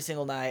every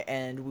single night,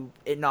 and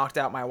it knocked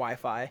out my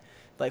Wi-Fi.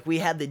 Like, we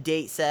had the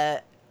date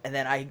set, and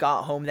then I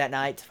got home that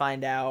night to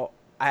find out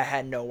I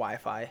had no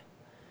Wi-Fi.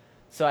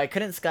 So I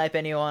couldn't Skype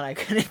anyone, I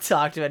couldn't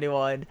talk to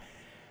anyone,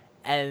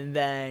 and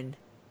then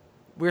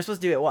we were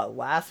supposed to do it,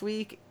 last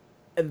week?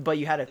 But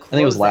you had to close I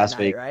think it was last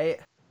night, week, right?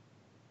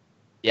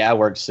 Yeah, I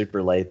worked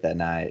super late that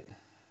night.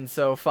 And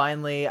so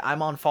finally,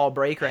 I'm on fall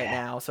break right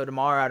now, so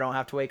tomorrow I don't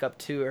have to wake up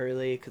too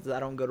early because I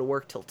don't go to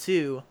work till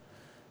 2.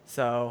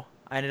 So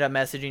I ended up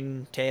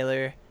messaging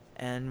Taylor,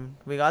 and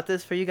we got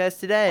this for you guys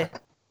today. It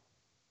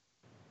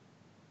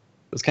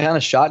was kind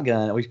of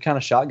shotgun. We kind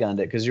of shotgunned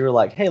it because you were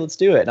like, "Hey, let's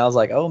do it," and I was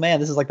like, "Oh man,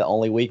 this is like the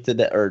only week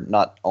or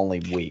not only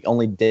week,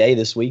 only day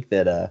this week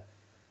that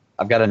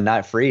I've got a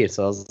night free."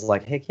 So I was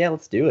like, "Heck yeah,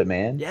 let's do it,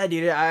 man." Yeah,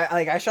 dude.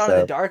 I shot in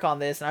the dark on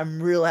this, and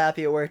I'm real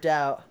happy it worked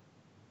out.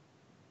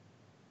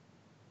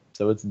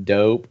 So it's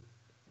dope.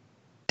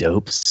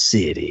 Dope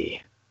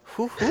City.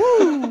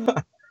 Woo-hoo.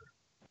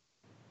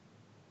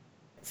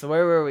 So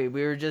where were we?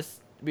 We were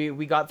just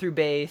we got through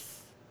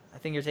bass. I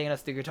think you're taking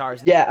us through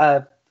guitars.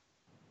 Yeah.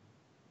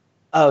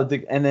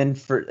 And then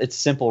it's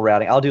simple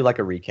routing. I'll do like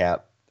a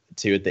recap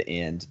too at the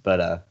end.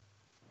 But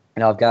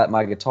I've got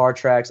my guitar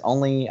tracks.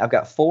 I've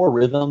got 4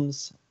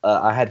 rhythms.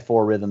 I had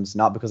 4 rhythms,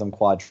 not because I'm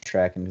quad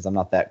tracking, because I'm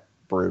not that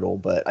brutal,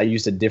 but I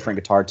used a different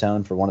guitar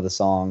tone for one of the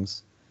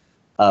songs.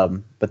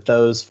 But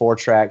those 4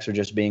 tracks are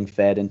just being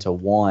fed into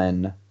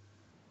one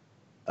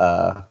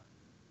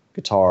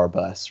guitar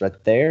bus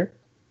right there.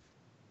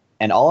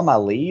 And all of my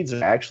leads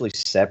are actually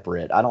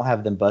separate. I don't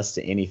have them bust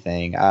to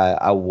anything.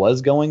 I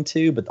was going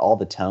to, but all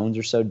the tones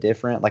are so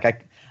different.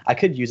 Like I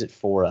could use it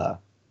for I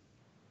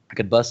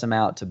could bust them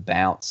out to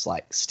bounce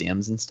like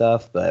stems and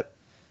stuff, but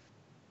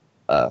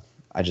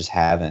I just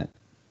haven't.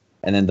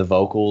 And then the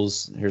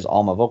vocals, here's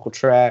all my vocal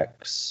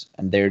tracks,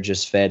 and they're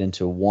just fed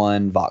into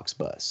one Vox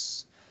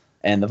bus.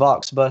 And the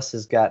Vox bus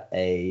has got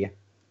a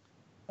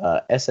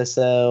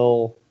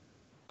SSL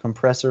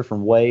compressor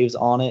from Waves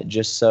on it,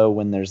 just so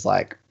when there's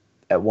like,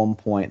 at one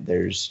point,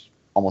 there's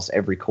almost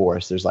every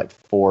chorus, there's like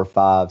 4,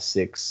 5,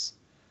 6,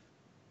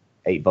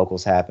 8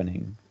 vocals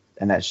happening.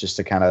 And that's just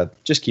to kind of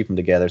just keep them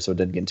together so it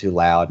doesn't get too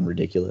loud and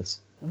ridiculous.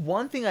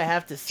 One thing I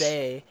have to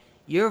say,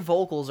 your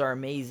vocals are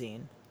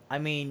amazing. I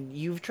mean,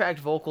 you've tracked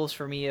vocals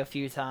for me a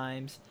few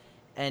times,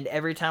 and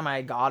every time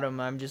I got them,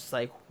 I'm just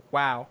like,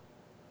 wow,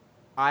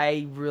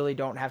 I really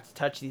don't have to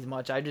touch these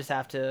much. I just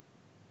have to.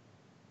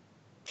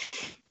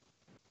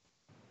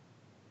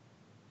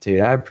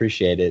 Dude, I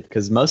appreciate it,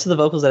 because most of the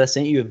vocals that I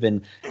sent you have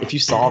been, if you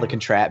saw the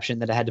contraption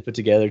that I had to put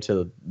together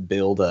to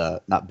build,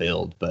 not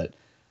build, but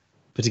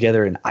put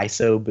together an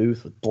ISO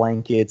booth with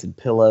blankets and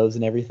pillows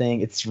and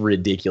everything, it's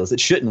ridiculous. It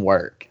shouldn't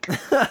work.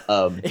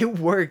 It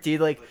worked, dude.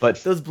 Like,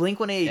 but those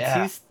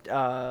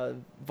Blink-182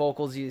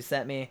 vocals you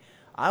sent me,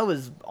 I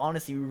was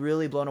honestly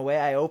really blown away.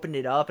 I opened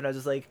it up and I was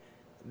just like,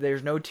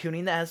 there's no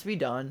tuning that has to be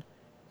done.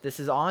 This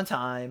is on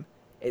time.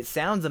 It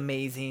sounds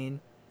amazing.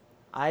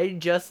 I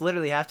just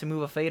literally have to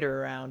move a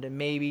fader around and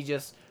maybe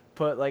just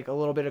put like a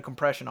little bit of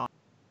compression on.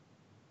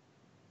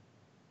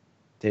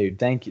 Dude,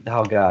 thank you.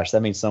 Oh gosh,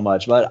 that means so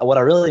much. But what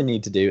I really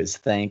need to do is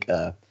thank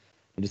From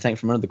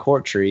Under the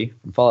Cork Tree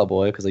from Fall Out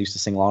Boy, because I used to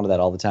sing along to that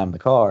all the time in the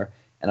car.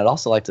 And I'd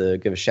also like to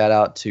give a shout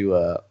out to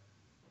the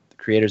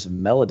creators of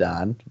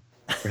Melodyne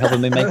for helping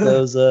me make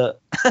those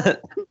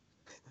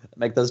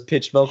make those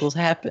pitched vocals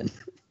happen.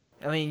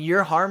 I mean,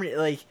 your harmony,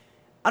 like,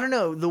 I don't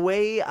know, the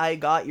way I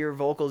got your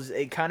vocals,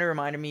 it kind of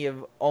reminded me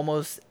of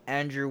almost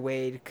Andrew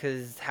Wade,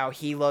 because how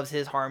he loves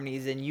his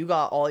harmonies, and you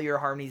got all your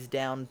harmonies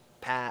down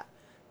pat.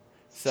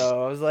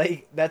 So I was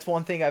like, that's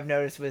one thing I've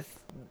noticed with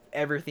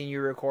everything you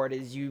record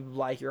is you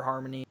like your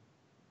harmony.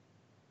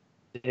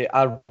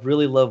 I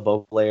really love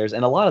vocal layers,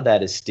 and a lot of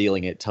that is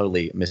stealing it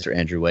totally, Mr.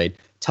 Andrew Wade.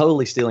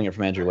 Totally stealing it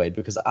from Andrew Wade,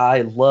 because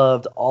I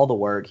loved all the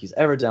work he's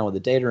ever done with A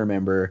Day to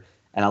Remember,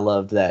 and I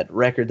loved that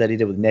record that he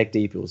did with Neck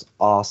Deep. It was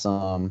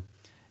awesome.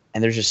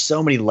 And there's just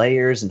so many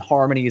layers and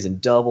harmonies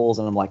and doubles,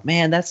 and I'm like,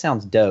 man, that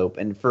sounds dope.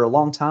 And for a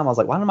long time, I was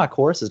like, why do my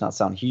choruses not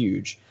sound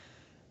huge?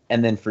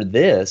 And then for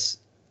this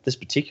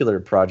particular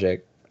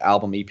project,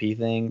 album EP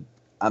thing,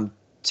 I'm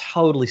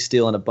totally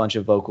stealing a bunch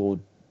of vocal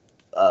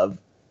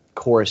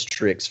chorus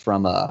tricks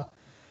from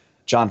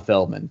John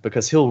Feldman,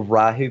 because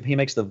he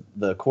makes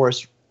the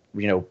chorus,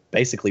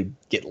 basically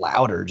get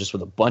louder just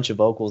with a bunch of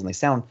vocals, and they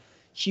sound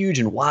huge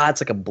and wide.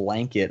 It's like a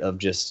blanket of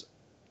just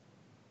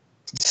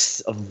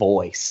a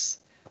voice,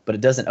 but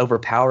it doesn't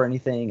overpower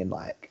anything, and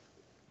like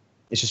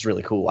it's just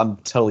really cool. I'm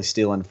totally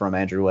stealing from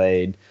Andrew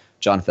Wade,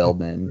 John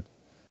Feldman,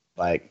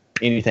 like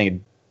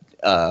anything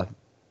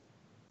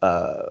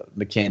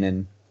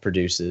McKinnon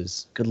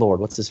produces. Good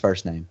Lord, what's his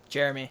first name?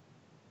 Jeremy.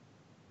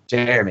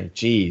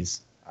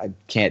 Jeez, I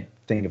can't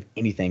think of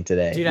anything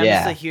today. Dude, I'm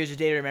just a huge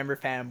Day to Remember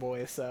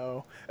fanboy,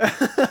 so.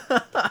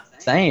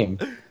 Same.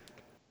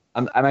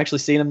 I'm actually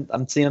seeing him.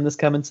 I'm seeing him this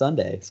coming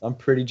Sunday, so I'm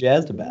pretty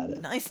jazzed about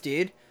it. Nice,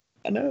 dude.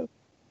 I know.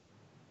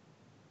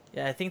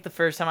 Yeah, I think the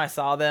first time I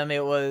saw them,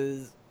 it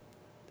was.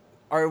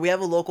 We have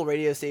a local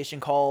radio station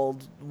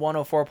called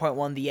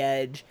 104.1 The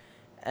Edge,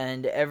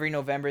 and every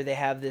November they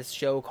have this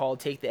show called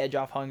Take the Edge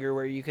Off Hunger,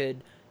 where you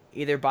could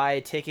either buy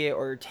a ticket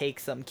or take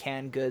some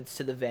canned goods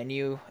to the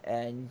venue,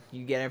 and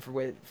you get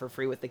in for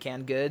free with the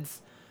canned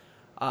goods.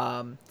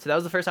 So that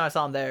was the first time I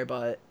saw them there,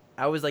 but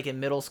I was like in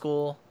middle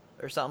school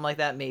or something like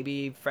that,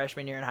 maybe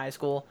freshman year in high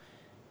school,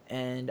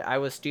 and I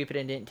was stupid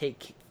and didn't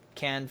take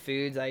canned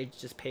foods. I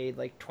just paid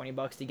like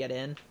 $20 to get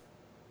in.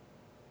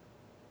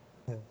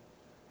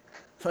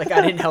 Like,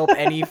 I didn't help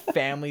any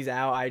families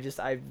out.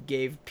 I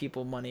gave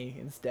people money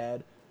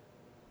instead.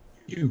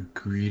 You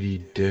greedy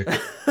dick.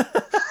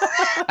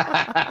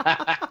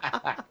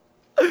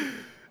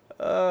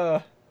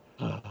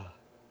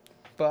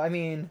 But I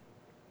mean,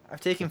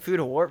 I've taken food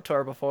to Warped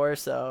Tour before,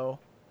 so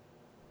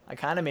I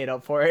kind of made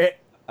up for it.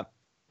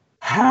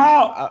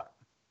 How?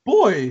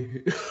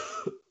 Boy.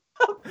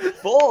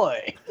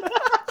 Boy.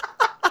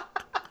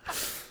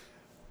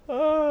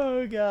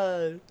 Oh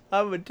god,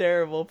 I'm a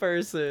terrible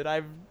person.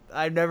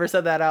 I've never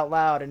said that out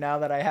loud, and now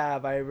that I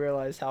have, I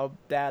realize how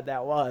bad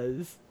that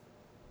was.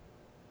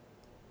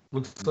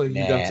 Looks like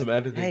you got some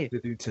editing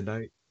to do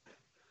tonight.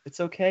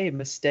 It's okay.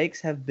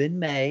 Mistakes have been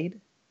made,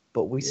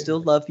 but we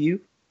still love you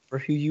for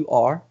who you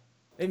are.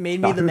 It made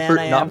me the man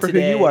I am not for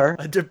today. who you were.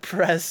 A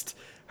depressed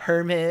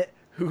hermit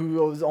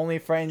whose only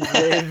friends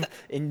live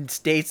in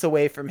states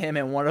away from him,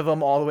 and one of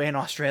them all the way in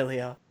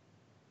Australia.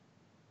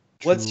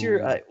 What's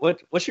your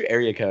what's your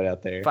area code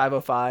out there?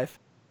 505.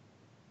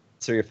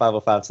 So you're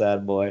 505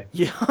 sad boy.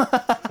 Yeah.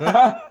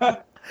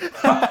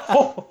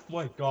 Oh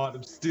my god,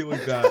 I'm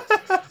stealing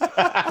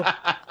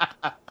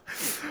that.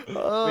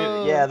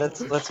 Oh. Yeah,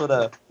 that's what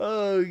a.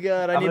 Oh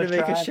god, I need to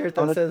make a shirt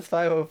that says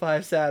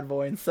 505 sad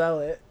boy and sell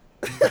it.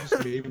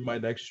 Just maybe my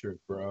next shirt,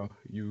 bro.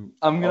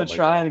 I'm gonna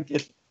try and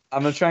get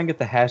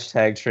the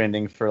hashtag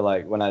trending for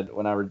like when I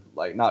were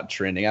like not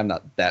trending. I'm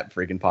not that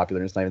freaking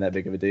popular. It's not even that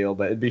big of a deal.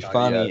 But it'd be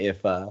funny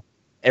if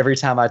every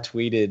time I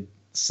tweeted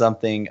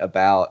something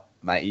about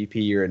my EP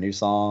or a new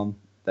song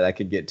that I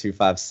could get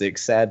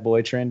 256 Sad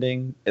Boy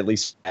trending, at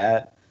least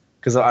that.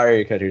 Because our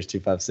area code here is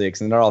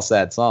 256, and they're all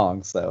sad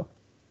songs, so.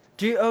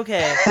 Dude,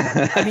 okay.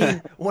 I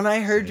mean, when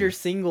I heard your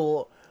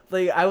single,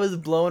 like, I was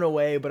blown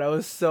away, but I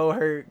was so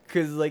hurt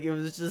because, like, it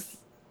was just,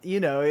 you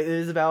know, it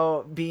was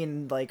about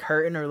being, like,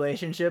 hurt in a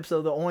relationship.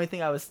 So the only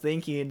thing I was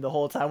thinking the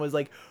whole time was,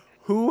 like,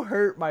 who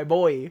hurt my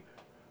boy?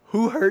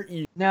 Who hurt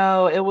you?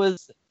 No,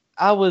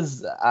 I was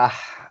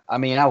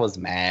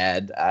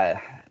mad.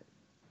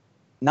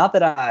 Not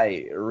that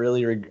I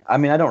really, I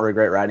mean, I don't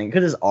regret writing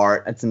because it's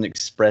art. It's an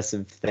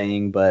expressive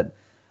thing, but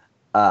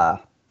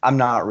I'm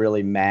not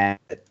really mad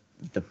at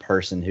the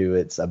person who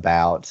it's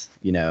about.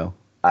 You know,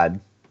 I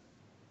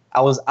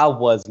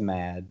was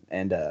mad,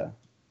 and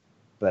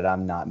but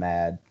I'm not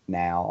mad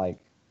now. Like,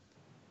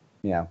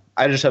 you know,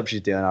 I just hope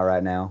she's doing all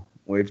right now.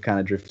 We've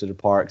kind of drifted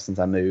apart since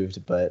I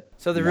moved, but.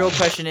 So the real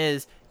question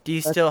is, do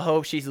you still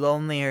hope she's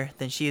lonelier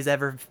than she's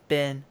ever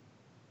been?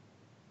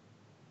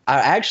 I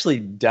actually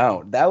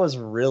don't. That was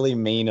really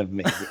mean of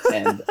me.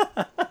 And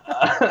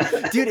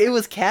dude, it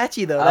was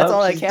catchy though. That's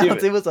all that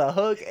counts. It was a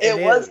hook.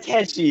 It was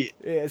catchy.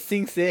 Yeah, it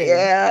sinks in.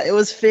 Yeah, it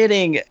was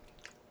fitting.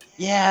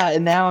 Yeah,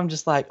 and now I'm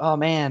just like, oh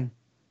man.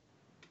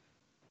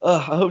 I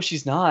hope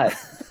she's not,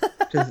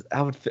 because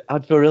I would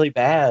feel really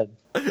bad.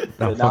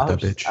 No, fuck that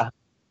bitch.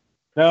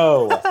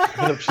 No, I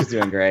hope she's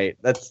doing great.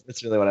 That's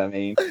really what I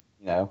mean.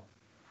 You know.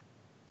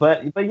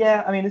 But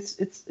yeah, I mean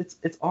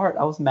it's art.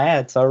 I was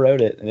mad, so I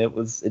wrote it, and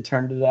it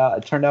turned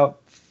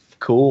out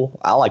cool.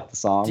 I like the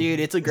song. Dude,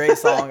 it's a great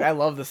song. I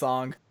love the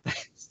song.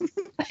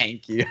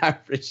 Thank you. I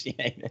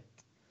appreciate it.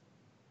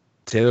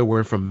 Taylor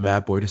went from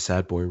mad boy to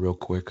sad boy real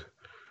quick.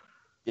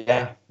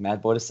 Yeah,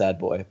 mad boy to sad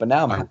boy. But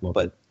now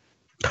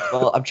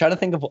I'm trying to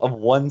think of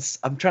one.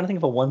 I'm trying to think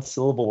of a one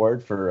syllable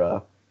word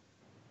for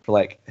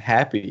like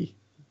happy.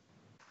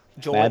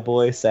 Joy. Mad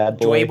boy, sad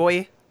boy. Joy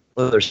boy.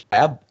 Well, there's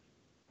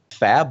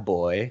fab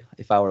boy.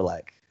 If I were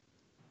like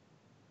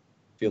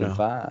feeling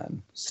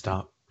fine.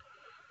 Stop.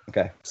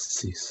 Okay.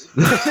 Cease.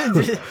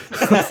 Cease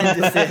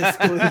and desist,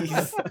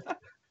 please.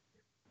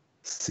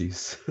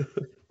 Cease.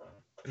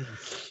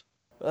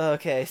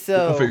 Okay,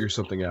 so we'll figure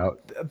something out.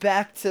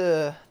 Back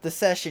to the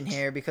session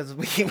here, because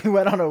we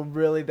went on a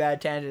really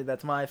bad tangent.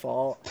 That's my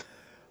fault.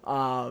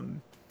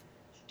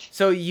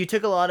 So you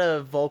took a lot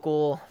of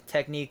vocal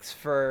techniques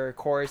for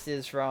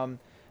choruses from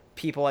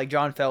people like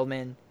John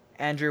Feldman,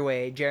 Andrew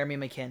Wade, Jeremy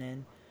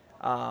McKinnon.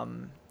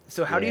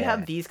 So how do you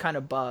have these kind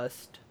of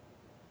bust?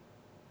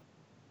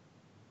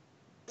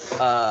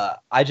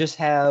 I just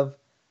have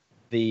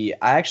I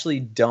actually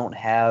don't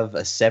have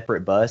a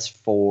separate bus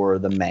for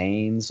the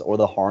mains or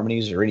the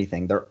harmonies or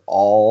anything. They're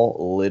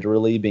all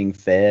literally being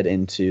fed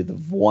into the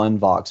one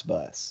Vox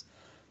bus.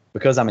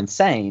 Because I'm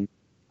insane,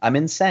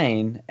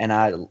 and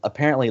I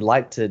apparently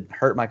like to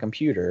hurt my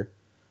computer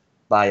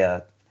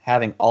by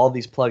having all of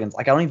these plugins.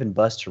 Like, I don't even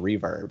bust to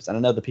reverbs. And I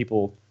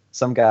know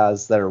some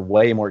guys that are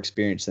way more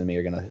experienced than me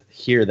are going to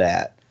hear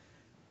that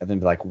and then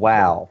be like,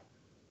 wow,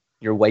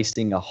 you're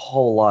wasting a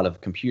whole lot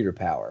of computer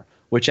power.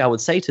 Which I would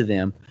say to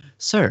them,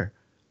 sir,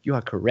 you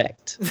are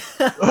correct.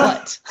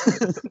 But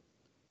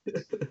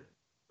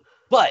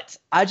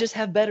I just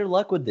have better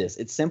luck with this.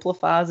 It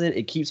simplifies it.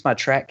 It keeps my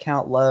track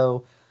count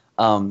low.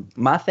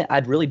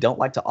 I really don't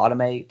like to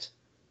automate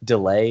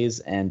delays,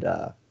 and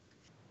I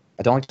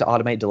don't like to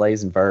automate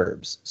delays and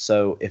verbs.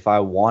 So if I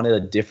wanted a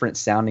different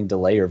sounding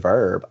delay or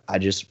verb, I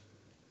just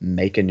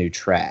make a new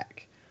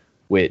track,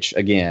 which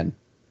again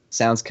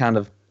sounds kind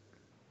of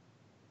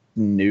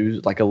new,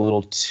 like a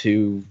little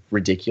too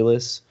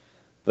ridiculous.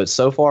 But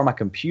so far, my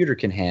computer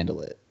can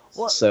handle it.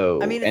 Well,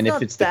 so, I mean, and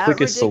if it's the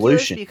quickest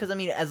solution, because I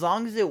mean, as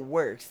long as it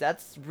works,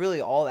 that's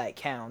really all that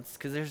counts.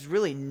 Because there's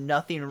really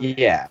nothing.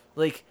 Yeah.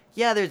 Like,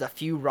 yeah, there's a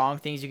few wrong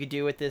things you could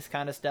do with this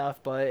kind of stuff,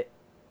 but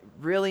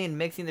really in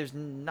mixing, there's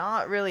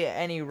not really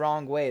any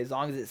wrong way as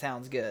long as it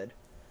sounds good.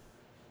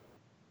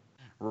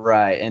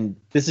 Right, and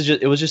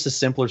it was just a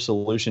simpler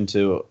solution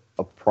to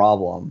a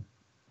problem,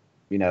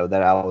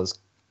 that I was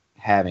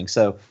having.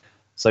 So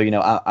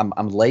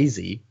I'm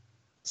lazy.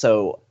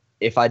 So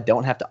if I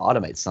don't have to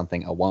automate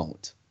something, I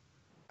won't.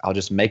 I'll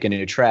just make a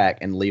new track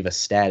and leave a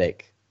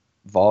static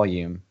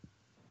volume.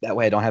 That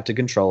way I don't have to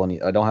control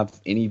I don't have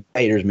any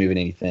faders moving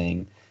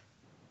anything.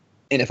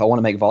 And if I want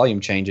to make volume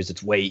changes,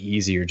 it's way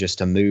easier just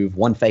to move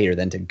one fader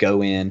than to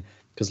go in,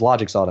 because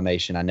Logic's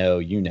automation, I know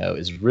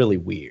is really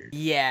weird.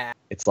 Yeah.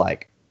 It's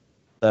like,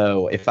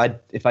 so if I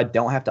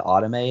don't have to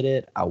automate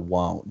it, I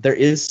won't. There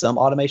is some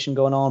automation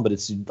going on, but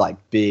it's like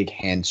big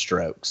hand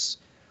strokes,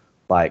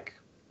 like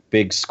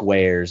big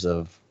squares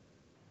of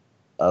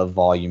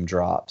volume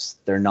drops.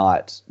 They're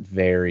not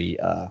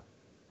very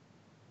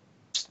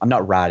I'm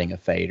not riding a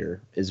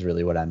fader is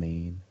really what I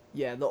mean.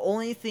 Yeah, the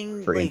only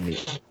thing for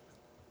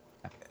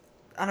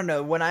I don't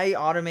know, when I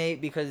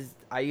automate, because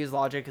I use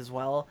Logic as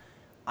well,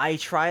 I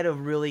try to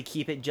really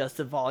keep it just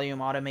a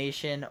volume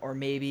automation, or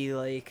maybe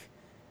like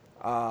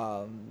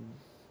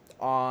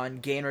on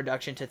gain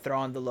reduction to throw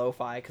on the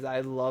lo-fi, because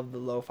I love the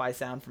lo-fi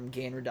sound from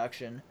gain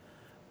reduction.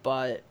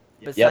 But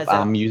Yep, Besides that,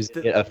 I'm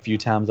using it a few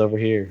times over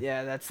here.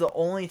 yeah, that's the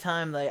only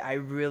time that I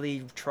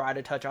really try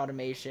to touch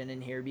automation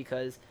in here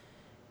because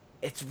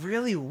it's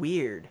really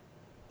weird.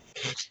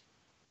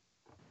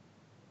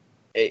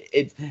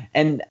 It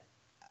and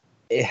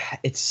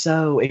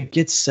it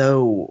gets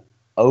so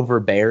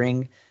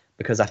overbearing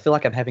because I feel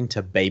like I'm having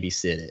to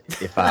babysit it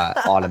if I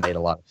automate a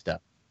lot of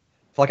stuff.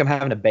 I feel like I'm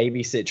having to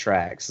babysit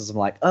tracks. So I'm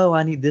like, oh,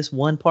 I need this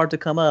one part to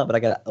come up, but I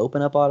gotta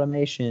open up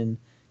automation,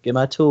 get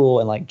my tool,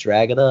 and like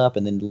drag it up,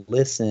 and then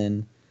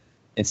listen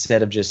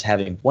instead of just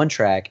having one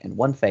track and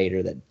one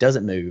fader that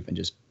doesn't move and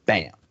just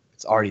bam,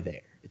 it's already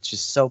there. It's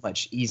just so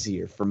much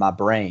easier for my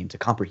brain to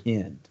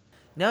comprehend.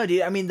 No,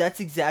 dude. I mean, that's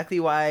exactly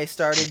why I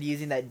started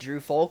using that Drew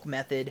Folk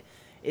method,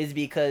 is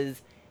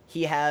because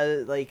he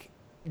has like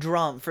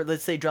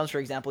let's say drums for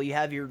example. You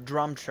have your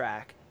drum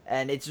track,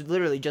 and it's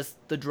literally just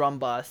the drum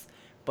bus,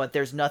 but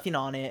there's nothing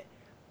on it.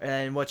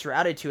 And what's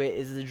routed to it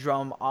is the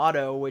drum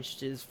auto,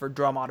 which is for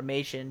drum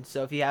automation.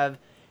 So if you have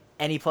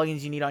any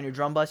plugins you need on your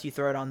drum bus, you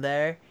throw it on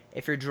there.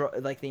 If your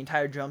like the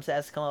entire drum set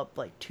has to come up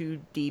like 2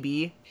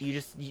 dB,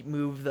 you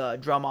move the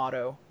drum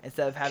auto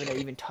instead of having to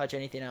even touch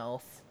anything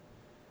else.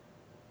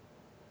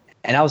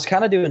 And I was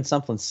kind of doing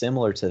something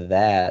similar to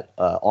that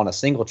on a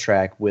single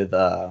track with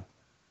I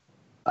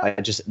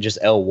just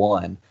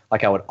L1.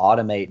 Like I would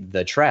automate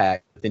the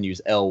track, then use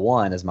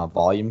L1 as my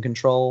volume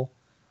control.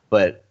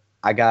 But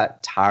I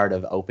got tired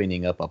of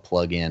opening up a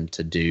plugin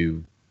to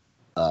do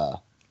uh,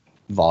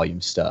 volume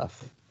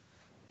stuff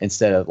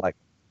instead of like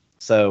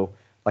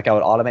I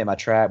would automate my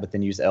track, but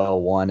then use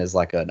L1 as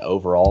like an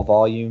overall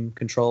volume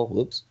control.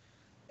 Whoops,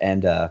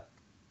 and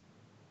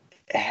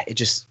it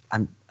just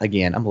I'm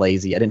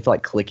lazy. I didn't feel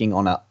like clicking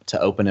on to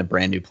open a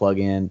brand new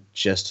plugin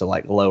just to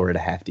like lower it a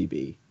half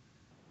dB.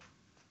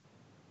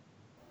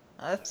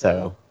 That's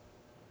So cool.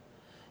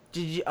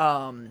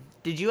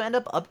 Did you end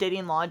up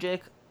updating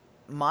Logic?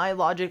 My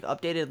Logic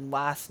updated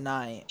last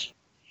night.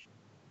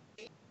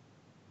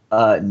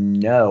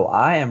 no,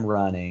 I am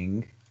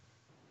running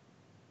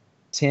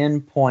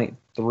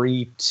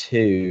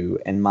 10.32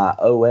 and my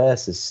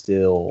OS is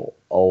still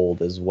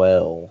old as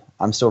well.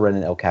 I'm still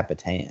running El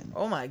Capitan.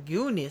 Oh my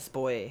goodness,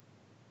 boy.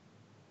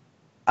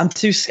 I'm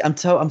so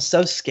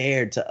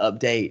scared to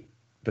update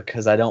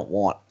because I don't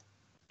want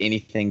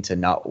anything to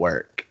not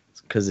work.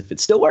 Because if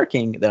it's still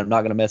working, then I'm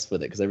not gonna mess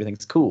with it because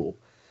everything's cool.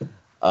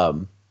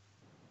 Um,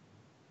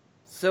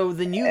 So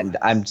and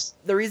I'm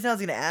the reason I was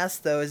gonna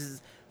ask though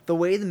is the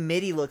way the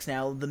MIDI looks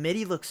now. The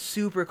MIDI looks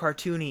super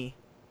cartoony.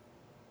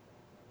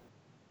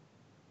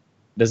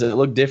 does it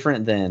look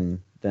different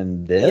than Yeah,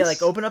 like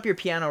this? open up your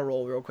piano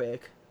roll real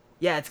quick.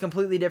 Yeah, it's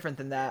completely different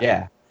than that.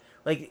 Yeah.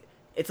 Like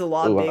it's a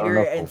lot Ooh, I don't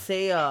bigger. And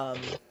know.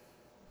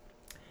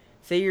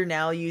 say you're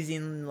now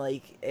using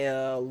like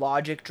a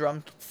Logic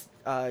drum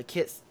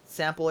kit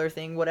sampler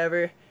thing,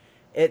 whatever.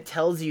 It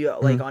tells you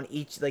like Mhm. on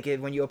each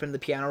when you open the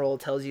piano roll, it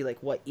tells you like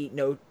what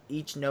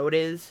each note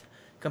is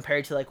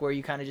compared to like where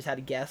you kind of just had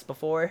to guess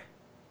before.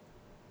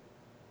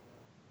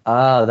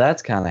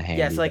 That's kind of Yeah,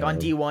 handy so like on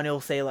though. D1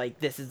 it'll say like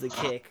this is the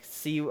kick,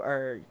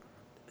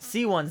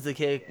 C1's the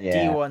kick,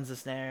 Yeah. D1's the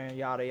snare,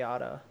 yada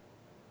yada.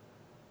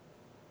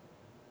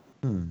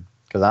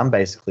 Because I'm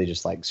basically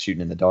just like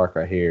shooting in the dark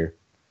right here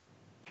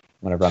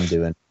whenever I'm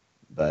doing.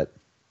 But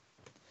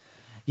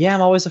yeah,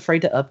 I'm always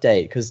afraid to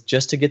update because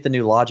just to get the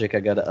new Logic, I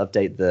got to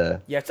update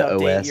You have to the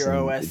update OS your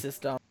and OS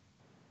system.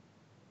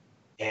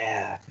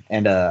 yeah,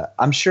 and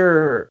I'm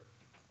sure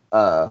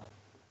uh,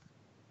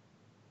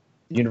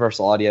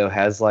 Universal Audio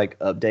has like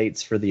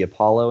updates for the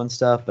Apollo and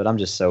stuff, but I'm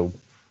just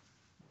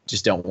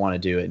don't want to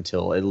do it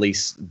until at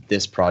least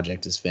this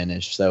project is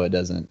finished, so it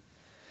doesn't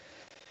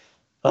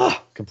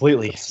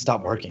completely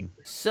stop working.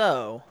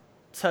 So,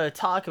 to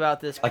talk about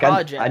this Like I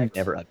project,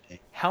 never update.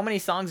 how many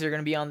songs are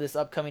going to be on this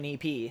upcoming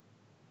EP?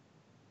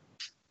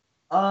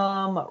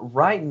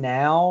 Right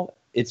now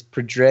it's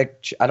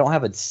project. I don't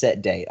have a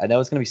set date. I know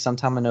it's gonna be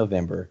sometime in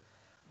November.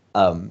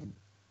 Um,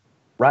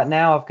 right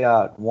now I've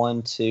got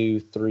one, two,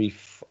 three.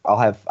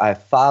 I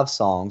have 5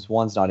 songs.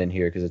 One's not in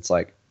here because it's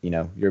like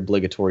your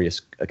obligatory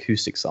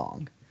acoustic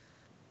song.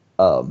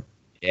 Um,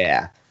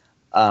 yeah.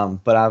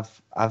 But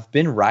I've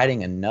been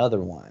writing another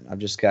one. I've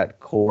just got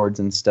chords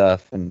and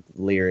stuff and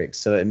lyrics,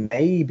 so it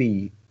may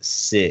be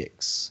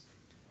 6.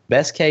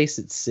 Best case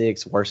it's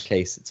 6. Worst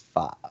case it's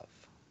 5.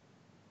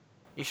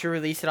 You should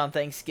release it on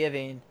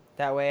Thanksgiving.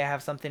 That way I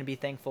have something to be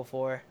thankful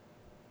for.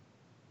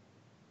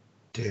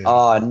 Damn.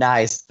 Oh,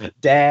 nice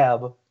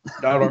dab.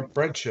 Not our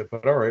friendship,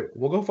 but all right.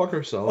 We'll go fuck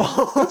ourselves.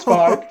 It's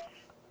fine.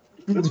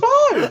 It's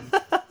fine.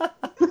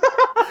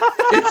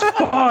 It's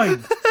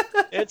fine.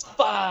 It's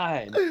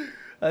fine.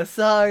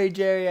 Sorry,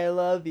 Jerry, I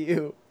love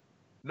you.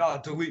 Nah,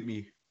 delete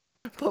me.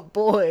 But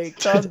boy,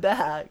 come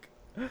back.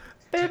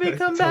 Baby,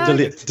 come Tell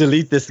me back.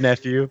 Delete this,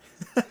 nephew.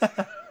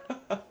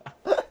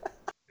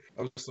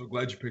 I'm so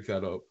glad you picked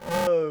that up.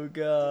 Oh,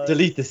 God.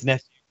 Delete this,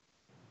 nephew.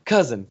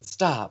 Cousin,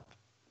 stop.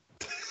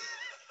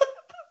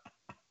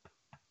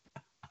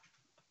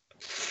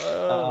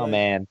 Oh Oh,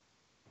 man.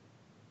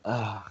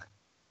 Oh,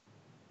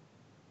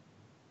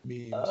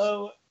 Memes.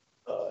 oh,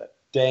 God.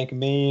 dank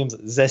memes,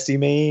 zesty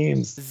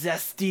memes,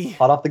 Zesty.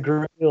 hot off the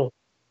grill.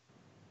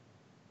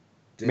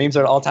 Memes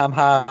are at all-time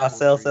high.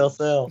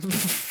 Sell.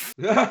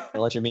 Yeah.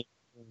 I'll let you meme.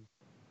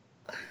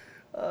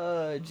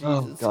 Oh,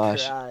 Jesus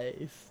gosh.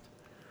 Christ.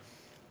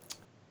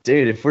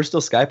 Dude, if we're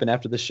still Skyping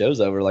after the show's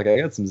over, like I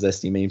got some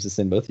zesty memes to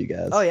send both you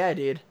guys. Oh, yeah,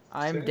 dude.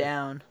 I'm Same.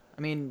 down.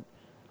 I mean,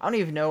 I don't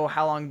even know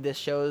how long this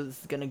show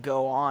is going to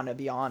go on, to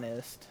be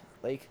honest.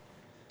 Like,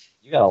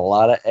 You got a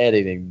lot of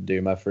editing to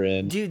do, my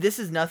friend. dude, this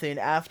is nothing.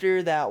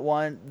 After that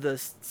one, the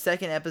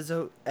second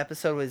episode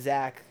with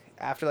Zach,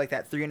 after like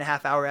that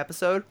 3.5 hour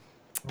episode,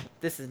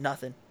 this is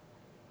nothing.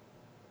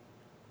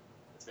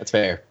 That's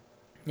fair.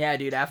 Yeah,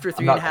 dude. After I'm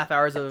 3.5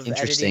 hours of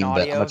interesting, editing but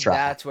I'm audio, gonna try.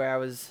 that's where I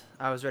was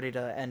ready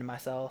to end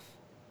myself.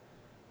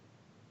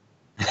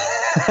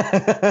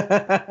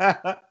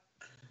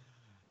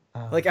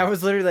 Like I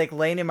was literally like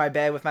laying in my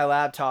bed with my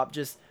laptop,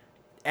 just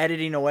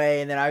editing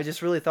away, and then I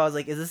just really thought, I was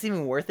like, is this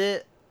even worth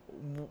it?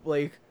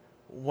 Like,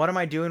 what am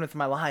I doing with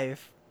my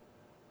life?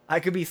 I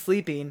could be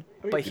sleeping,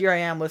 but here I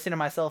am listening to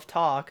myself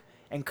talk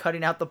and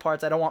cutting out the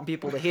parts I don't want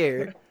people to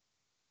hear.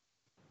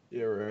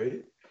 Yeah,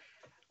 right.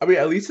 I mean,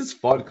 at least it's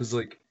fun because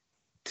like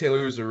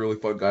Taylor is a really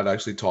fun guy to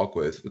actually talk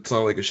with. It's not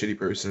like a shitty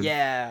person.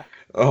 Yeah.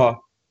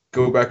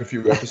 Go back a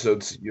few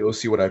episodes, you'll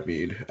see what I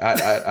mean.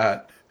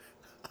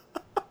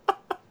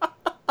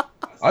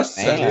 I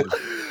said Man. it.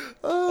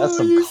 Oh, That's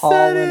some you said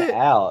calling it.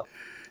 out.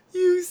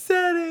 You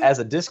said it. As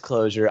a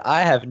disclosure,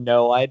 I have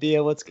no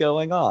idea what's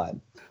going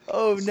on.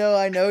 Oh no,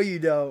 I know you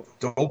don't.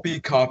 Don't be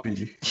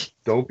cocky.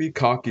 Don't be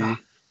cocky.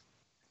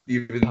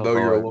 Even Oh, though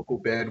you're a Lord. local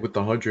band with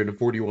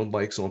 141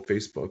 likes on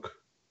Facebook.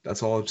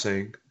 That's all I'm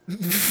saying.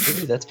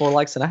 Dude, that's more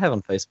likes than I have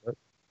on Facebook.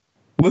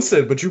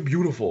 Listen, but you're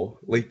beautiful.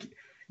 Like,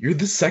 you're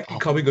the second Oh.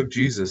 coming of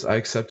Jesus. I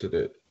accepted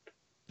it.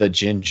 The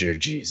Ginger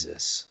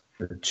Jesus.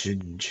 The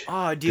ginge.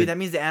 Oh, dude, that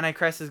means the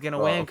Antichrist is gonna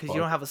win because you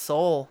fuck. don't have a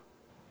soul.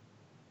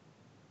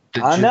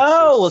 The I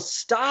know. Jesus.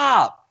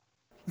 Stop.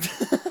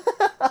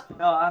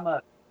 No, I'm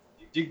a.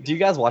 Do you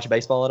guys watch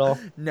baseball at all?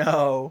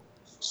 No.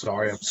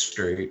 Sorry, I'm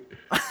straight.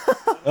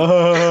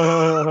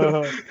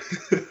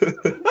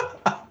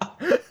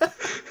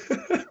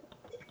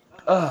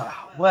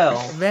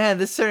 Well, Man,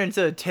 this turned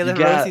into a Taylor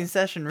got- roasting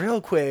session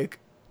real quick.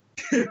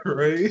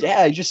 Right?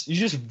 yeah, you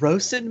just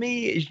roasted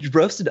me. You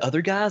roasted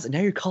other guys, and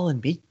now you're calling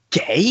me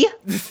gay.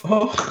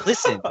 Oh.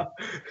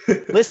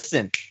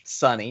 Listen,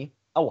 Sonny.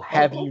 I will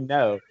have you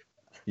know.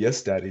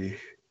 Yes, Daddy.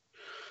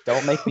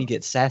 Don't make me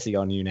get sassy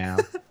on you now.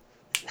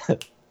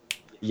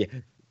 Yeah.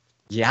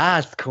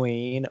 Yes,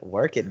 queen.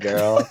 Work it,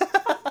 girl.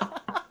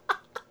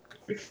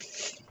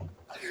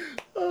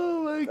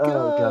 Oh my Oh,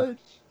 god. God.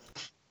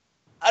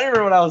 I don't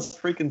remember what I was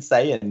freaking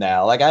saying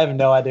now. Like, I have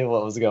no idea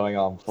what was going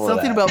on before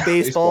Something that. about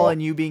baseball, Baseball.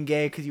 and you being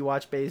gay because you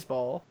watch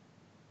baseball.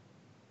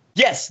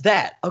 Yes,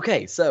 that.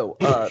 Okay, so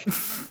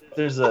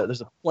there's a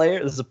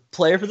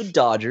player for the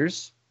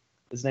Dodgers.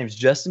 His name's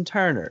Justin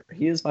Turner.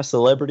 He is my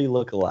celebrity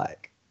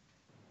lookalike.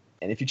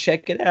 And if you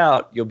check it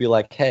out, you'll be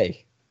like,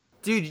 "Hey,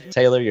 Dude,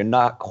 Taylor, you're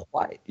not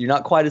quite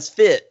as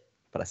fit,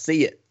 but I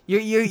see it."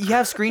 you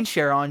have screen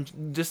share on.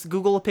 Just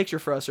Google a picture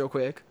for us real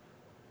quick.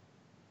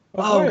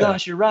 Oh yeah.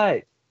 gosh, you're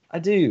right. I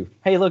do.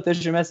 Hey, look,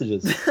 there's your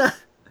messages.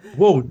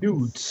 Whoa,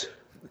 dudes.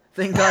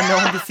 Thank God no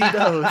one can see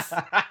those.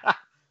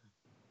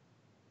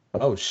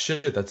 Oh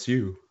shit, that's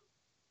you.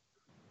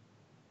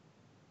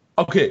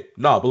 Okay,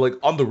 nah, but like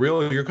on the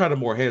real, you're kind of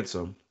more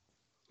handsome.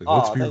 Like,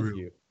 let's Oh, be thank real.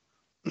 you.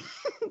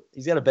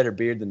 He's got a better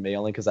beard than me,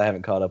 only because I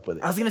haven't caught up with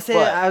it. I was gonna say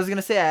But-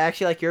 I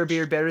actually like your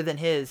beard better than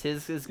his.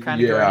 His is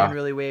kind of growing Yeah. in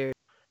really weird.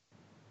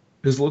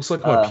 His looks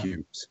like my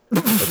pubes.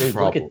 That's the Dude,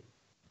 look problem. at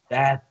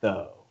that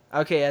though.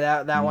 Okay,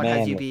 yeah, that one has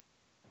Man. you beat.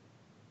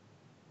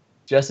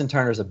 Justin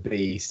Turner's a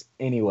beast.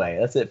 Anyway,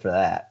 that's it for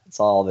that. That's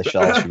all the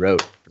all she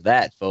wrote for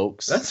that,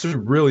 folks. That's a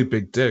really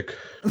big dick.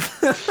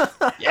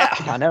 Yeah,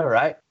 I know,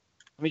 right?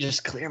 Let me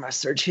just clear my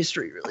search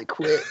history really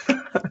quick.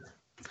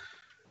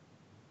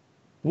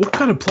 What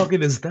kind of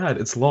plugin is that?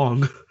 It's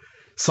long.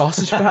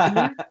 Sausage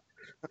fattener?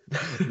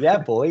 Yeah,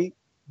 boy.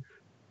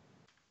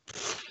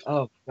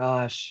 Oh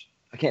gosh,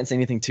 I can't say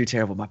anything too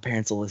terrible. My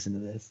parents will listen to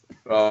this.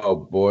 Oh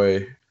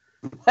boy.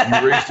 You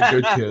raised a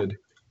good kid.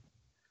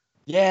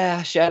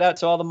 Yeah, shout out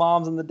to all the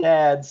moms and the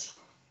dads.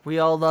 We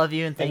all love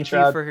you and thank Making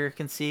you sure for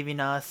conceiving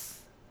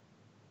us.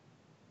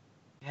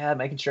 Yeah,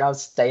 making sure I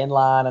stay in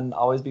line and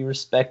always be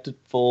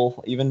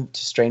respectful, even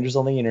to strangers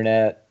on the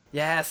internet.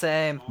 Yeah,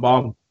 same.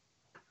 Mom,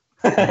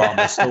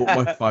 I stole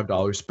my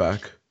 $5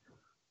 back.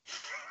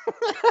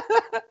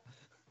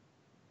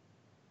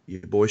 Yeah,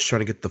 boys trying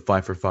to get the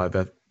 5 for 5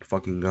 at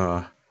fucking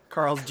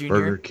Carl's Jr.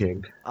 Burger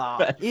King.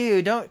 Aw,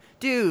 ew, don't,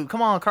 dude,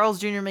 come on. Carl's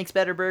Jr. makes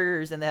better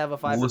burgers and they have a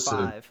 5 Listen.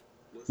 for 5.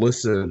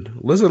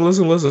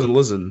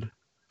 Listen.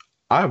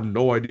 I have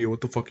no idea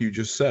what the fuck you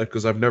just said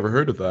because I've never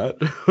heard of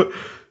that.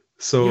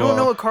 So You don't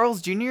know what Carl's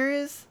Jr.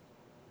 is?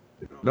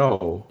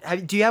 No.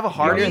 Do you have a Here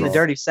Hardee's? in the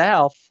dirty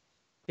South,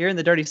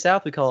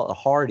 we call it a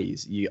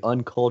Hardee's. You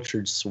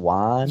uncultured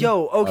swine.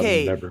 Yo,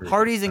 okay, never heard of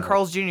Hardee's and that.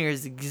 Carl's Jr.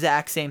 is the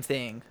exact same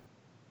thing.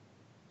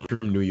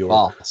 from New York.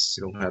 False.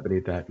 We don't have any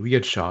of that. We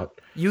get shot.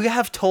 You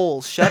have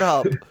tolls. Shut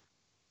up.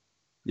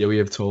 Yeah, we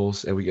have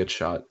tolls and we get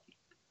shot.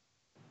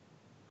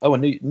 Oh,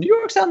 and New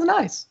York sounds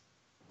nice.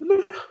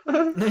 New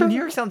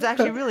York sounds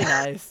actually really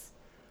nice.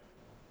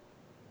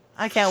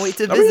 I can't wait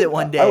to visit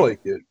one day. I like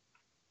it.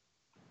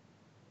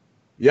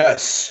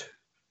 Yes.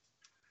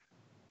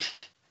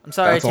 I'm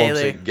sorry, That's all I'm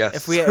Taylor. saying, yes.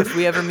 If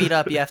we ever meet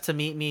up, you have to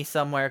meet me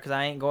somewhere because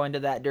I ain't going to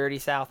that dirty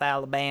South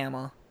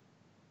Alabama.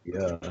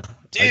 Yeah.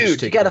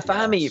 Dude, you gotta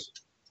find me.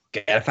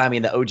 Gotta find me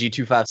in the OG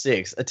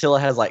 256. Attila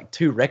has like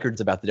 2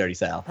 records about the Dirty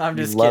South. I'm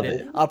just Love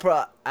kidding.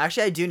 it.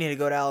 Actually, I do need to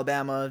go to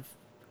Alabama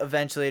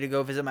eventually to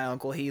go visit my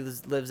uncle. He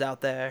lives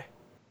out there.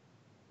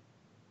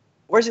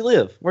 Where's he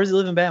live? Where's he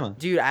live in Bama?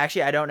 Dude,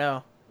 actually, I don't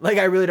know. Like,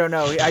 I really don't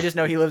know. I just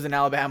know he lives in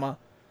Alabama.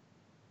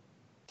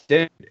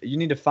 Dude, you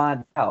need to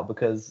find out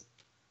because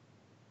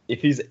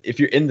if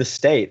you're in the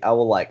state, I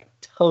will like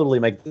totally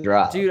make the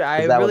drive. Dude, I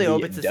 'cause that would really be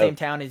hope it's the dope. same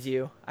town as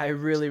you. I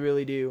really,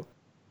 really do.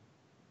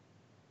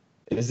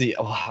 Is he?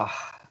 Oh,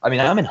 I mean,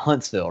 I'm in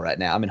Huntsville right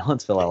now. I'm in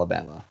Huntsville,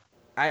 Alabama.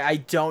 I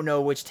don't know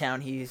which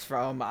town he's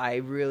from. I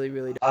really,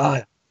 really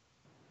don't.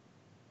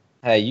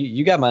 Hey,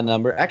 you got my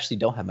number. Actually,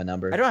 don't have my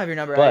number. I don't have your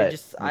number. but-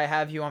 I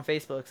have you on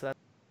Facebook. So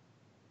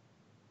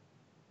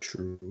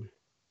True.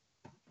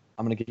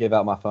 I'm gonna give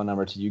out my phone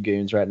number to you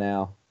goons right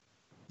now.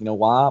 You know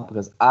why?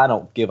 Because I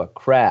don't give a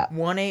crap.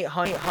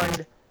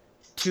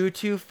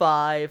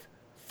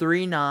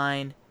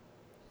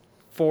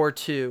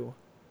 1-800-225-3942.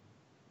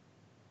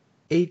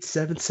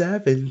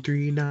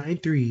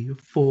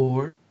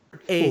 877-393-4.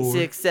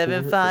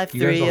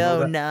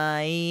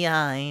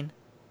 8675309.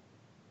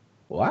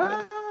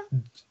 What?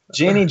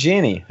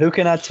 Jenny, who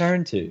can I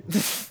turn to?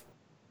 Dude,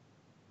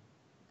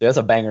 that's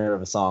a banger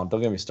of a song.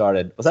 Don't get me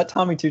started. Was that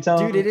Tommy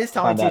Two-Tone? Dude, it is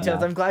Tommy Find out Two Tones.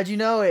 now. I'm glad you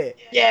know it.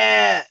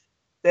 Yeah!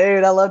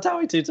 Dude, I love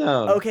Tommy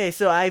Two-Tone. Okay,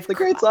 so It's a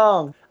great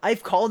song.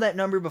 I've called that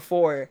number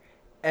before,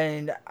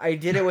 and I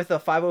did it with a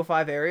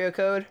 505 area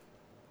code,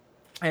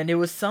 and it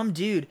was some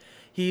dude.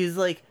 He's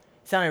like,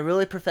 sounded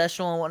really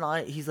professional and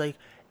whatnot. He's like,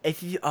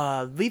 if you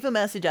leave a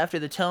message after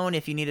the tone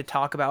if you need to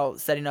talk about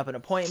setting up an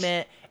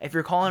appointment. If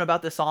you're calling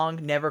about the song,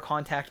 never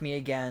contact me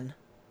again.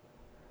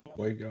 Oh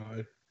my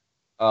god.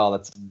 Oh,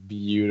 that's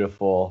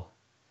beautiful.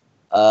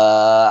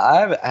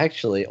 I've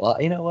actually,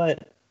 well, you know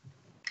what?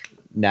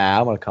 Nah,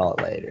 I'm gonna call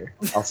it later.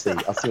 I'll see.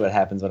 I'll see what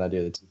happens when I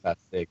do the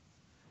 256.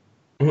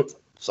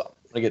 So I'm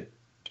gonna get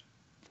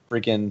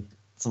freaking.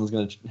 Someone's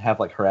gonna have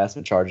like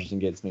harassment charges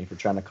against me for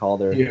trying to call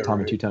their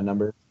Tommy Two-Tone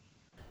number.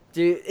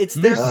 Dude, it's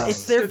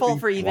their fault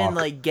for even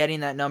like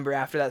getting that number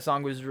after that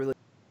song was released.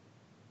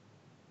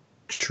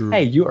 True.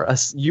 Hey, you are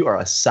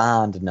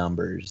assigned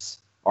numbers,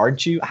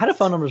 aren't you? How do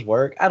phone numbers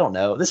work? I don't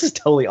know. This is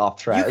totally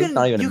off track. You It's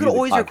not even a can music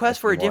always podcast request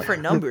for a anymore.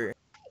 different number.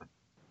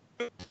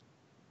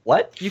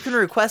 What? You can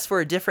request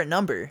for a different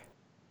number.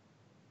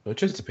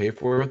 Don't you have to pay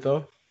for it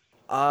though?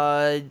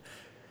 I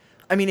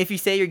mean, if you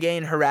say you're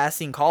getting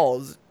harassing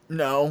calls,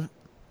 no.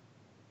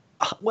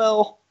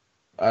 Well,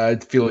 I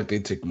feel like they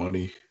take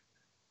money.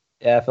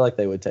 yeah, I feel like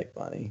they would take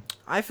money.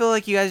 I feel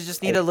like you guys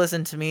just need to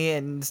listen to me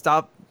and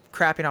stop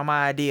crapping on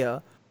my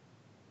idea.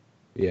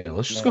 Yeah,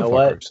 let's just You go know fuck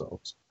what?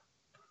 ourselves.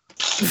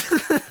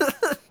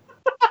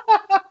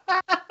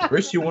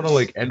 First, you want to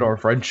like end our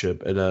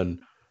friendship, and then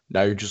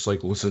now you're just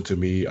like, listen to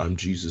me, I'm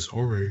Jesus.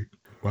 All right.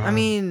 Wow. I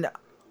mean,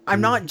 I'm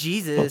not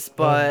Jesus,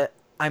 but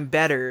I'm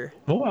better.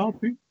 No,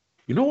 Albie.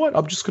 You know what?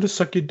 I'm just gonna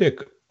suck your dick.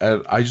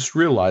 And I just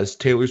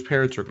realized Taylor's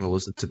parents are gonna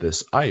listen to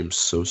this. I am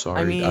so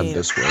sorry. I mean, I'm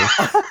this way.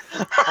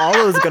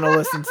 Alla's gonna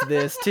listen to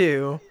this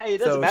too. Hey, it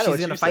doesn't So matter she's what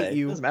gonna you fight say.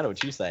 you. It doesn't matter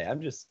what you say.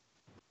 I'm just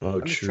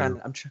True.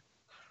 trying to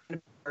be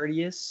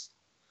courteous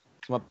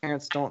so my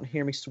parents don't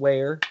hear me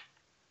swear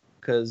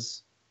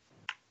because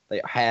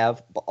they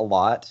have a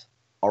lot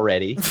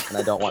already, and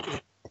I don't want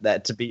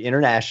that to be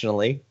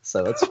internationally,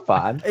 so it's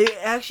fine.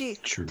 Actually,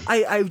 True.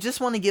 I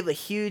just want to give a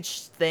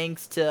huge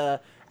thanks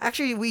to.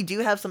 Actually, we do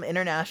have some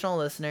international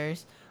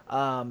listeners.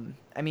 I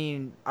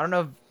mean, I don't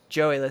know if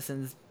Joey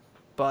listens,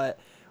 but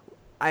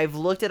I've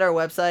looked at our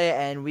website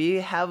and we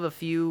have a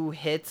few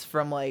hits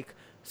from like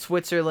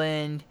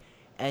Switzerland,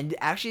 and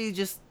actually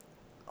just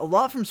a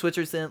lot from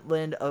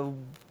Switzerland,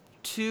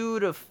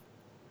 2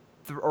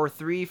 or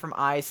 3 from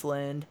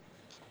Iceland,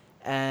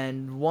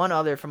 and 1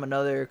 other from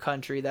another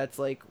country that's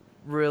like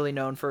really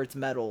known for its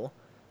metal.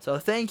 So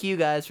thank you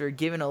guys for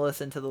giving a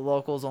listen to the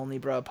Locals Only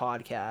Bruh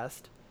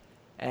podcast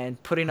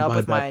and putting up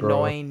with my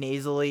annoying,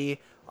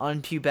 nasally,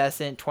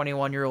 unpubescent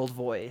 21-year-old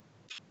voice.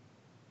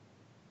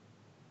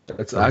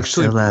 It's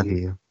actually love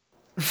you.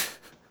 It's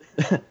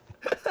You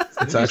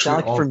actually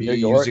sound all from me New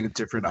York. using a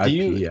different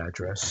IP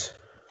address.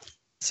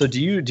 So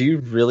do you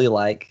really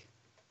like?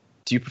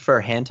 Do you prefer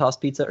hand tossed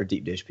pizza or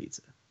deep dish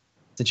pizza?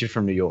 Since you're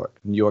from New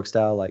York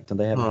style, like don't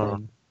they have a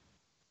thing?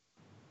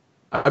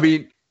 I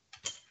mean,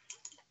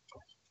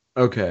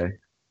 okay.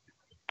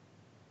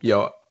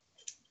 Yo,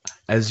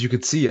 as you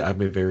can see,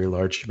 I'm a very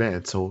large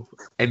man, so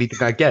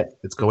anything I get,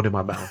 it's going in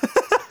my mouth.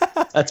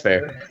 That's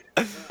fair.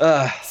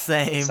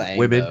 Same.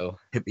 Women, though.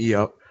 hit me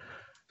up.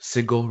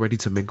 Single, ready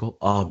to mingle.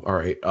 All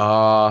right.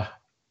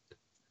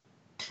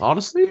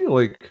 Honestly,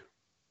 like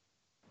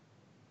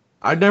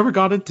I never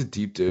got into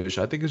deep dish.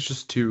 I think it's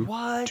just too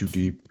What?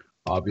 deep,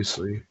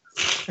 obviously.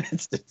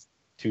 It's just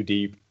too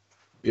deep.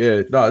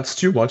 Yeah, no, it's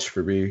too much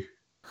for me.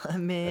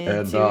 I'm in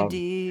And too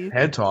deep.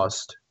 hand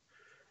tossed.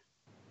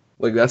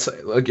 Like that's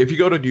like if you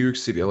go to New York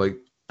City, like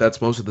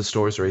that's most of the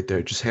stores right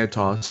there, just hand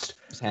tossed.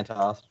 Just hand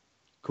tossed.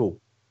 Cool.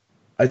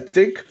 I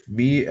think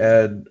me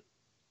and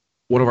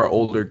one of our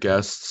older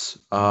guests,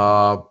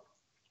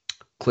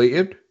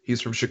 Clayton,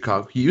 he's from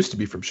Chicago. He used to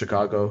be from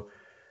Chicago.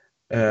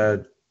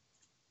 And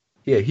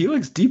yeah, he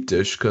likes deep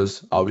dish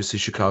because obviously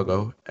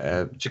Chicago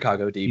and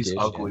Chicago deep he's dish.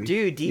 ugly.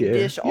 Dude, deep Yeah,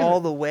 dish yeah. all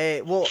the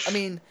way. Well, I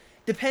mean,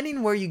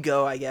 depending where you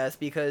go, I guess,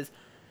 because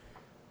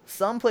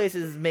some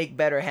places make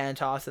better hand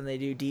toss than they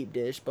do deep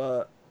dish,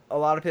 but a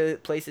lot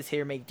of places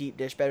here make deep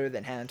dish better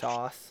than hand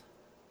toss.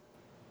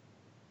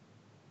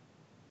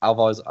 I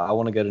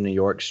want to go to New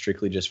York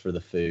strictly just for the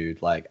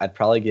food. Like I'd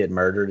probably get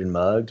murdered and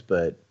mugged,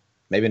 but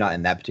maybe not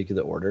in that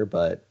particular order.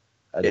 But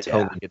I'd Yeah.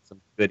 totally get some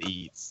good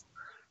eats.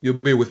 You'll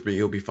be with me.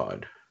 You'll be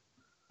fine.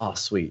 Oh,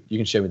 sweet! You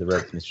can show me the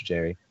ropes, Mr.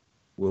 Jerry.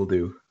 Will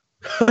do.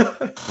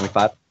 Can we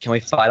fight? Can we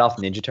fight off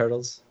Ninja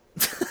Turtles?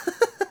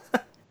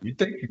 You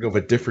thinking of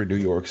a different New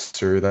York,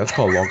 sir? That's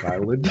called Long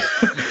Island.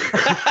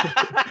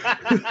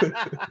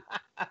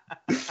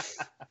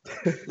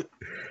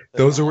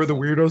 Those are where the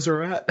weirdos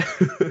are at.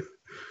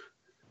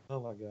 Oh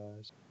my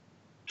gosh.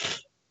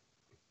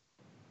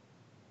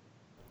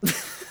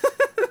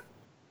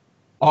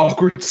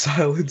 Awkward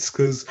silence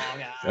because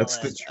that's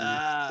the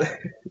truth.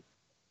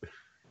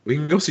 We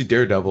can go see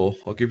Daredevil.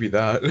 I'll give you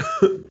that.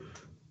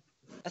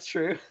 That's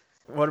true.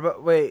 What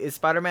about, wait, is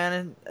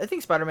Spider-Man, I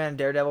think Spider-Man and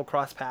Daredevil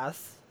cross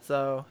paths,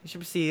 so you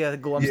should see a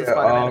glimpse of Yeah,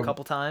 Spider-Man a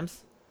couple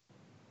times.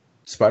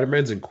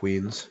 Spider-Man's in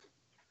Queens.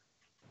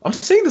 I'm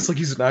saying this like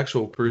he's an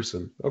actual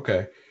person.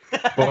 Okay.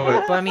 But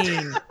But I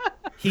mean,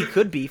 he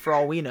could be for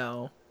all we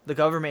know. The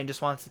government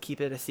just wants to keep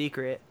it a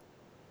secret.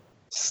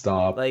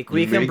 stop. Like, You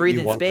we can make breathe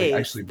me in want to, like, space,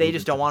 actually they move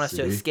just into don't want the us to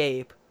city.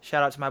 escape.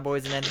 Shout out to my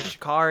boys in Enter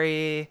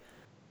Shikari.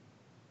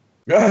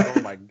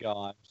 Oh my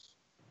gosh.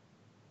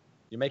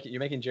 You're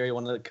making Jerry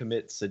want to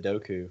commit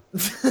Sudoku.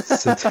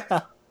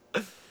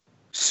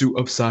 Suit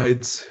of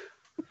sides.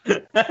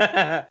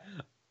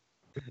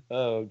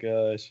 Oh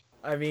gosh.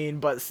 I mean,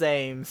 but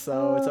same,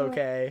 so it's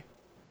okay.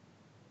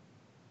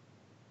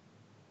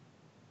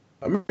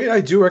 I mean, I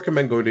do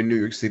recommend going to New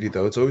York City,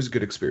 though. It's always a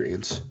good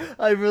experience.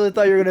 I really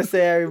thought you were gonna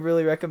say I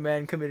really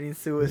recommend committing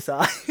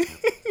suicide.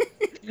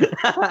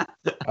 I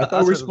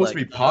thought we were supposed to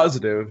be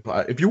positive.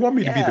 If you want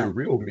me to be Yeah. the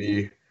real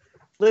me,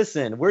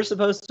 Listen, we're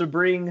supposed to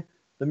bring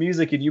the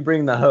music and you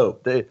bring the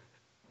hope.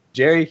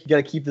 Jerry, you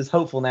gotta keep this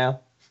hopeful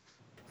now.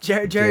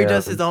 Jerry Yeah.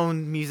 does his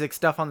own music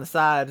stuff on the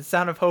side.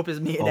 Sound of Hope is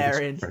me and all this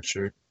Aaron.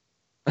 pressure.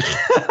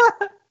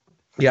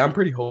 Yeah, I'm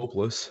pretty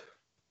hopeless.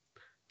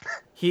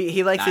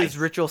 He likes Nice. his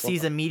Ritual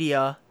Season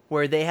Media,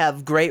 where they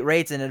have great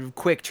rates and a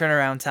quick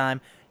turnaround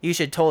time. You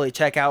should totally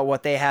check out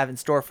what they have in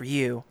store for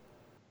you.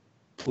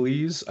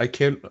 Please, I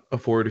can't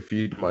afford to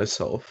feed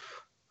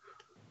myself.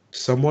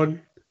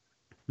 Someone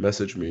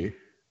message me.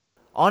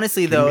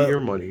 Honestly, Give me your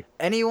though, money.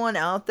 anyone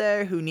out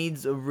there who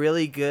needs a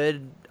really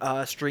good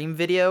stream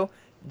video,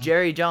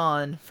 Jerry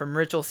John from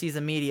Ritual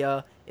Season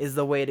Media is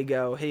the way to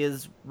go.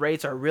 His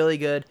rates are really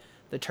good.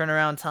 The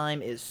turnaround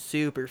time is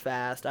super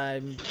fast.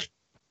 I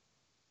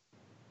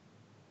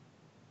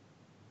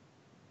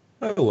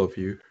love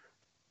you.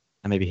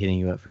 I may be hitting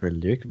you up for a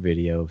lyric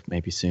video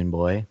maybe soon,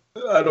 boy.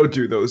 I don't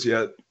do those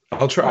yet.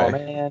 I'll try. Oh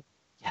man.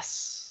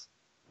 Yes.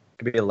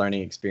 Could be a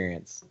learning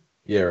experience.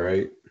 Yeah,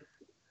 right.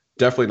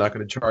 Definitely not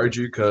going to charge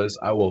you because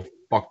I will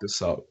fuck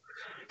this up.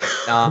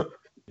 Nah,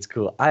 it's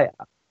cool.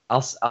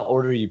 I'll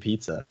order you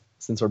pizza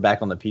since we're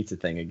back on the pizza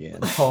thing again.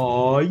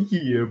 Oh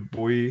yeah,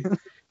 boy.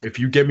 If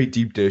you get me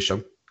deep dish,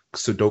 I'm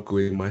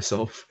Sudokuing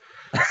myself.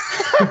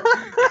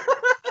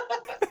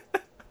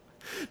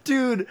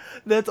 Dude,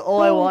 that's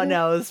all I want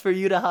now is for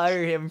you to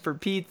hire him for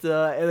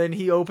pizza, and then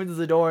he opens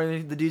the door,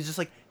 and the dude's just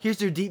like, "Here's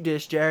your deep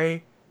dish,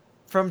 Jerry,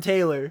 from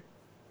Taylor."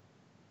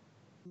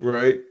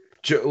 Right?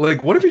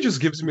 Like, what if he just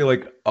gives me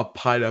like a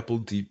pineapple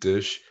deep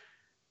dish?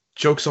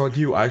 Joke's on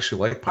you. I actually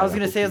like pineapple. I was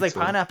gonna say it's like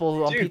pizza.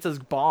 pineapple on Dude. pizza's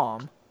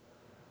bomb.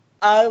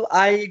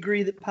 I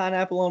agree that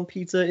pineapple on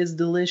pizza is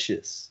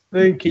delicious.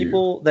 Thank you.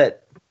 People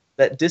that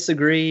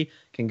disagree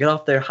can get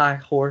off their high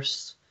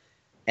horse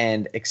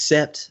and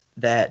accept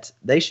that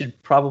they should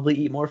probably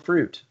eat more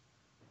fruit.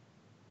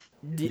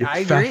 You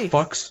I fat agree.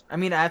 fucks. I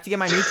mean, I have to get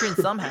my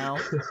nutrients somehow.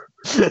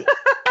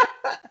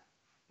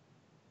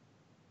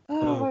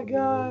 Oh my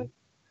god.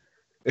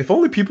 If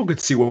only people could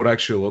see what it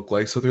actually look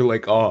like, so they're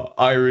like, "Oh,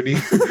 irony."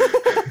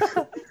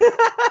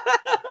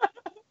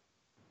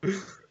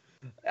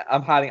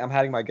 I'm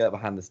hiding my gut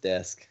behind this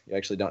desk. You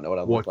actually don't know what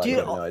I look What like. Dude, You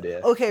have no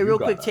idea. Okay, You real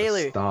quick, gotta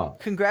Taylor. stop.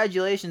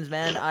 Congratulations,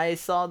 man. I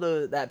saw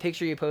that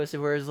picture you posted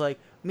where it's like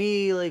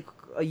me like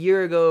a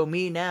year ago,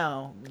 me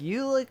now.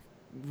 You look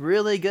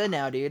really good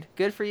now, dude.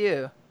 Good for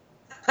you.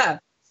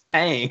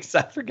 Thanks.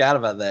 I forgot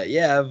about that.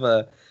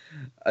 Yeah,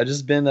 I've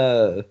just been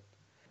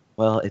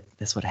well,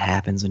 that's what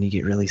happens when you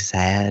get really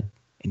sad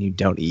and you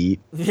don't eat?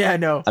 Yeah,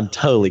 no. I'm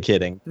totally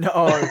kidding. No,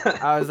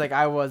 I was like,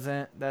 I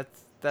wasn't.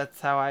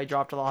 That's how I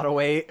dropped a lot of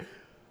weight.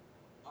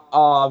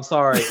 Oh, I'm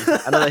sorry.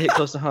 I know that hit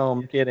close to home.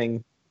 I'm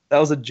kidding. That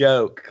was a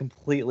joke.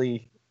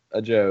 Completely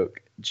a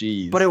joke.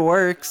 Jeez. But it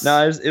works.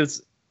 No, it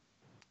was.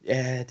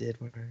 Yeah, it did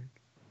work.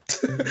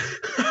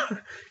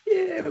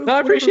 Yeah. No, I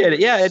appreciate it.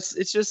 Yeah, it's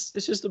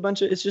just a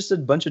bunch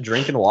of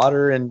drinking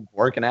water and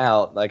working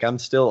out. Like I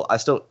still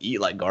eat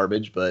like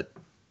garbage, but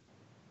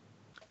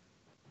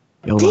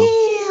YOLO.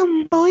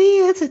 Damn,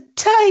 boy, that's a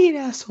tight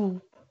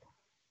asshole.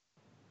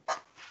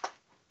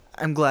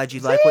 I'm glad you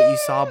like what you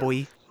saw,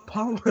 boy.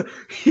 Paul,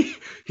 he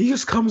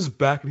just comes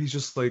back and he's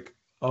just like,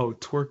 oh,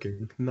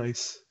 twerking,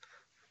 nice.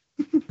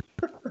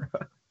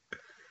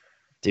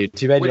 Dude,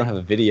 too bad Wait. you don't have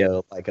a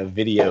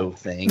video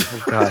thing.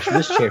 Oh gosh,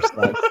 this chair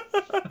sucks.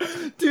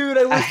 Dude,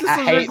 I wish this I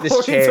was hate this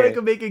recording so I chair.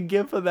 could make a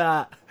gif of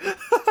that.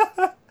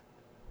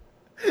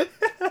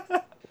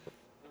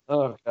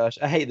 Oh gosh,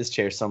 I hate this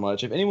chair so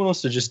much. If anyone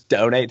wants to just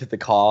donate to the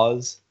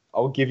cause,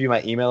 I'll give you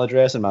my email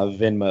address and my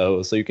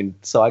Venmo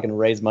so I can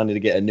raise money to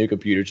get a new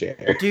computer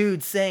chair.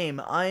 Dude, same.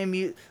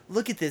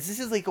 Look at this. This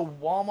is like a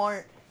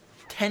Walmart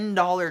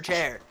 $10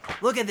 chair.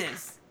 Look at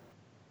this.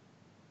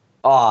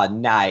 Aw,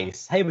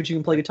 nice. Hey, but you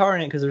can play guitar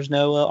in it because there's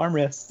no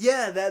armrests.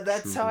 Yeah,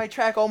 that's how I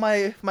track all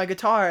my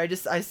guitar.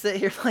 I sit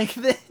here like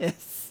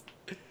this.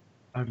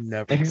 I've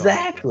never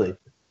Exactly.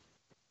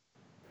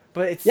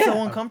 But it's Yeah.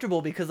 so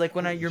uncomfortable because like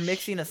when you're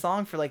mixing a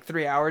song for like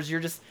 3 hours, you're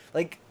just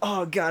like,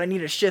 oh god, I need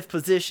to shift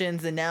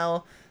positions, and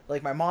now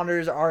like my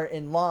monitors aren't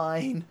in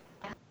line.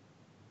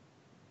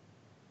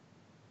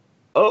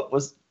 Oh,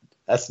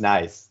 that's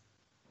nice.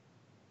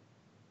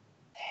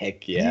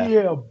 Heck yeah.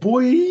 Yeah,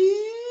 boy.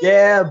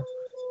 Yeah.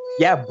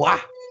 Yeah, boy.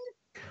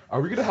 Are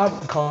we gonna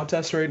have a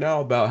contest right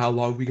now about how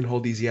long we can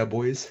hold these yeah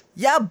boys?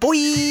 Yeah, boy.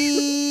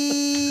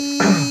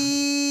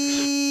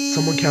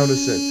 Someone count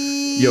us in.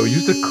 Yo,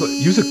 use a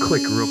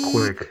click real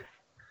quick.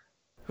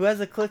 Who has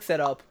a click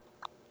set up?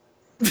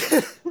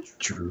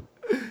 Drew.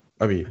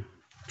 I mean,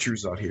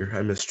 Drew's not here.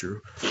 I miss Drew.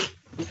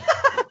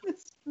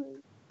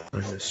 I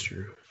miss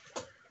Drew.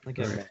 Look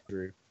at that,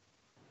 Drew.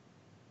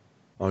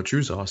 Oh,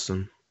 Drew's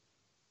awesome.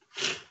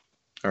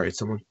 All right,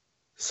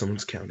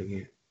 someone's counting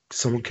it.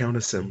 Someone count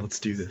us in. Let's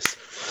do this.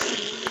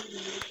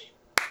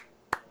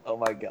 Oh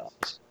my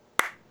gosh.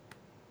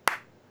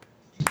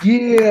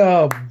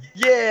 Yeah,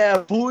 Yeah,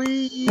 boy.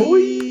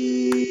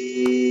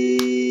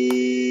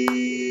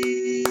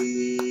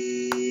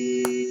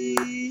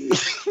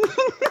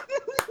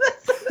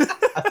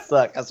 I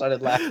suck. I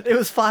started laughing. It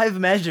was 5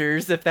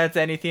 measures, if that's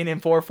anything, in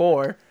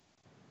 4/4.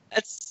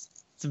 It's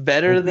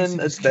better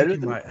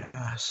than my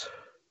ass.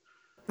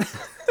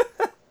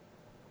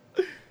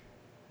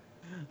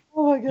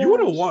 Oh my god. You would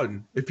have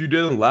won if you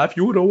didn't laugh.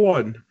 You would have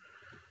won.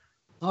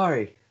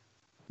 Sorry.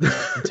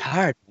 I'm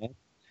tired, man.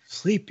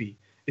 Sleepy.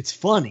 It's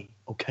funny,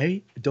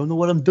 okay? I don't know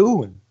what I'm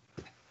doing.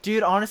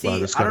 Dude, honestly, Wow,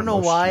 this I got don't know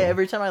why. emotional.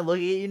 Every time I look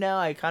at you now,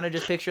 I kind of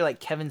just picture like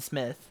Kevin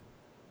Smith.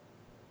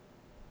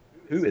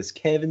 Who is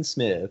Kevin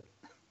Smith?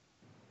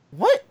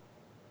 What?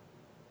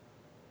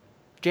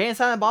 Jay and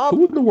Silent Bob?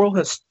 Who in the world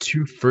has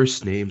 2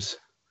 first names?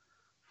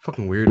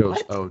 Fucking weirdos.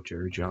 What? Oh,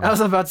 Jerry John. I was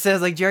about to say, I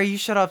was like, Jerry, you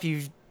shut up,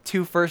 you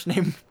 2 first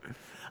name.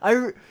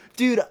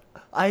 Dude,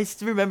 I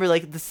still remember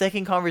like the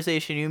second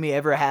conversation you and me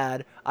ever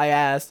had. I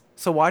asked,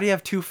 so why do you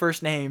have 2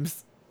 first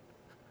names?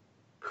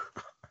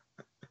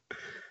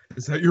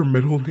 Is that your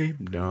middle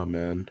name? Nah,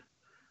 man.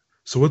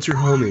 So what's your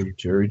whole name?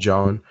 Jerry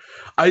John.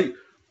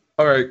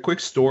 Alright, quick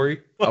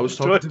story. I was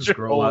talking to What's this your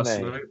girl whole last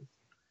name? night.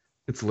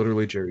 It's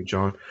literally Jerry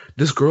John.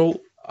 This girl,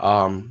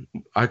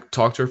 I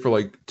talked to her for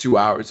like 2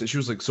 hours and she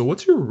was like, so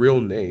what's your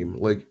real name?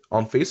 Like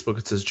on Facebook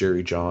it says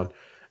Jerry John.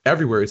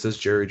 Everywhere it says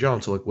Jerry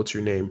John. So like, what's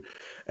your name?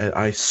 And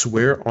I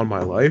swear on my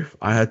life,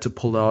 I had to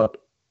pull out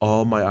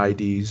all my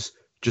IDs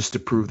just to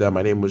prove that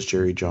my name was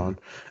Jerry John.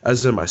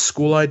 As in my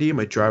school ID,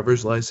 my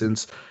driver's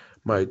license,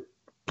 my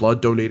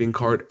blood donating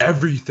card,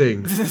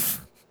 everything.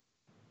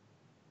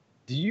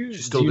 Do you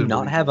She still do you didn't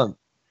not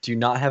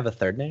believe have a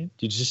third name?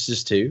 Do you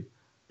just 2?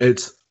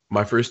 It's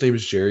my first name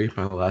is Jerry,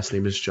 my last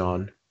name is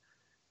John.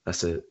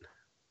 That's it.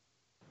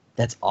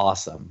 That's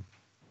awesome.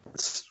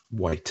 It's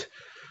white.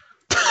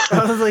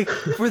 I was like,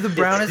 for the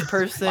brownest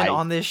person white.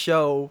 on this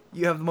show,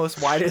 you have the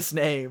most whitest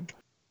name.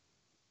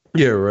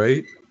 Yeah,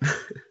 right?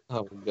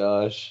 Oh my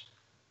gosh.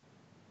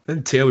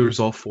 And Taylor's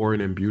all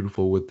foreign and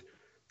beautiful with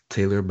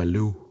Taylor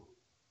Belew.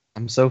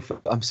 I'm so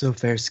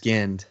fair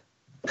skinned.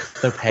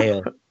 So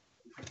pale.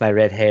 With my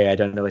red hair, I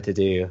don't know what to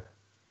do.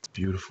 It's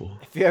beautiful.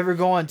 If you ever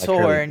go on My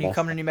tour curly and you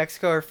come to mustache. New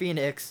Mexico or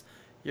Phoenix,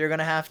 you're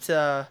gonna have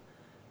to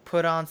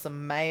put on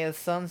some Maya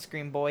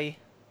sunscreen, boy.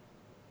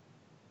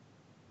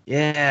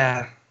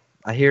 Yeah.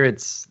 I hear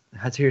it's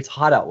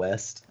hot out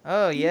west.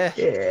 Oh yeah,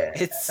 Yeah.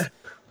 it's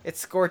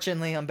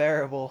scorchingly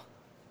unbearable.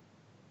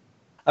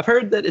 I've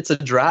heard that it's a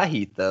dry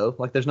heat though.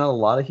 Like there's not a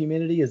lot of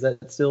humidity. Is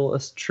that still a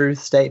true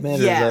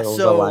statement? Yeah, or was I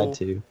so- lied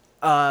to?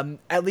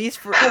 At least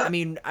for, I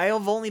mean,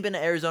 I've only been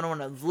to Arizona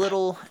when I was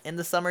little in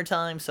the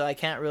summertime, so I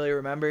can't really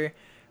remember.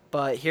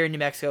 But here in New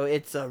Mexico,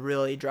 it's a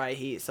really dry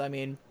heat. So I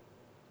mean,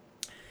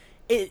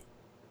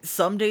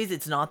 Some days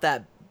it's not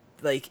that,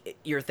 like,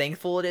 you're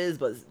thankful it is,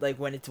 but like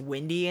when it's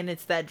windy and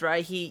it's that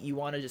dry heat, you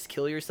want to just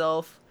kill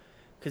yourself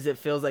because it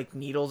feels like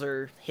needles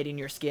are hitting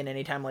your skin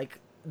anytime like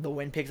the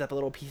wind picks up a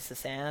little piece of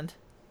sand.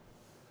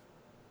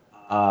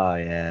 Oh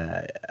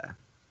yeah, yeah.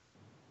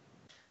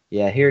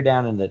 Yeah, here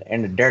down in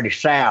the dirty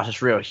south,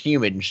 it's real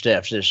humid and stuff.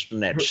 It's just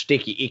that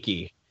sticky, icky.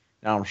 You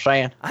know what I'm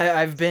saying?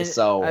 I've been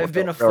So I've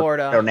been to real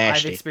Florida. I've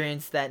nasty.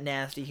 experienced that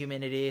nasty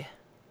humidity.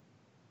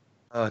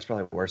 Oh, it's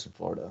probably worse in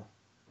Florida.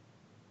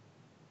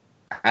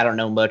 I don't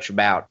know much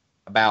about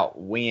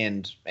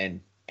wind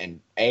and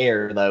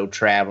air though.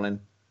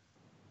 Traveling,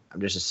 I'm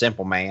just a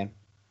simple man.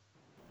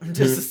 I'm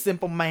just a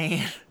simple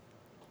man.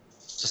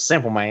 Just a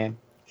simple man.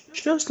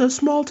 Just a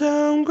small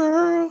town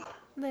girl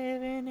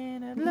Living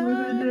in a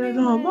living in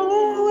a lonely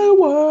lonely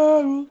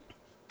world.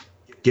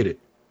 Get it?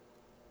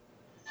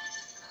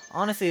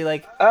 Honestly,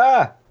 like,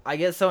 Ah, I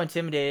get so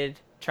intimidated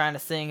trying to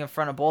sing in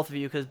front of both of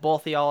you because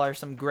both of y'all are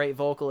some great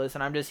vocalists,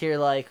 and I'm just here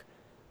like,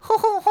 ho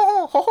ho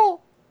ho ho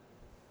ho.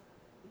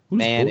 Who's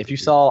man! both If you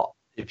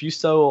of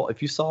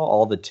you? saw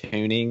all the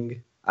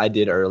tuning I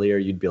did earlier,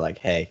 you'd be like,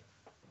 "Hey,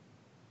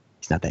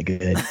 he's not that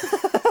good."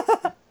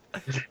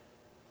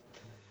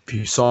 If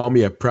you saw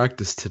me at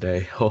practice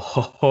today,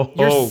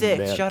 You're sick.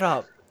 man. Shut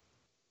up.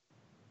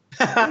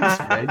 Thanks,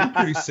 man. You're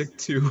pretty sick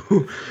too.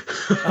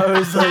 I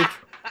was like,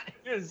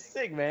 You're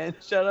sick, man.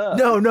 Shut up.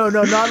 no,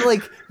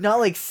 not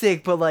like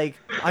sick, but like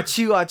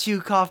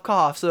achoo, cough,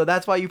 cough. So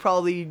that's why you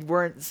probably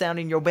weren't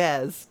sounding your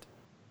best.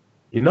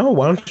 You know,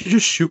 why don't you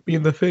just shoot me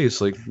in the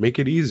face? Like, make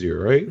it easier,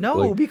 right? No,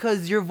 Like,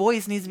 because your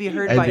voice needs to be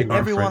heard by ending our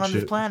everyone on this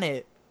friendship.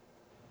 planet.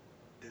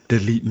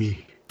 delete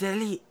me.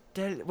 Delete.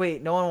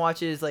 Wait, no one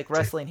watches like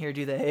wrestling here,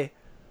 do they?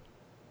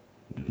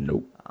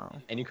 Nope. Oh.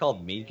 And you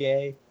called me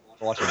gay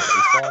for watching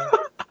baseball?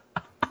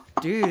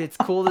 Dude, it's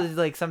cool to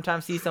like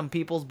sometimes see some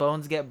people's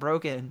bones get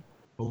broken.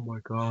 Oh my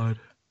god.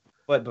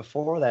 But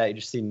before that, you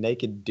just see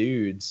naked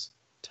dudes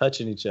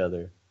touching each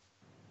other.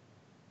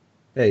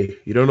 Hey,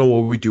 you don't know what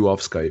we do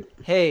off Skype.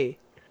 Hey,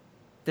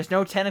 there's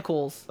no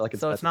tentacles, Like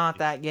it's so it's about not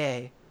that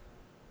gay.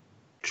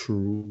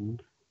 True.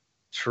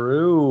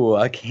 True.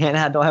 I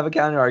don't have a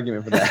counter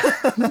argument for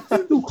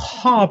that. You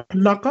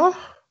hobknocker.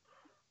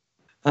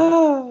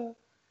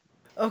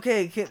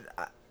 Okay,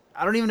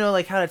 I don't even know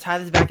like how to tie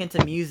this back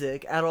into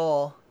music at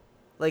all,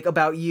 like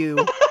about you,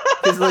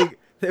 because like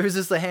there was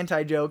just a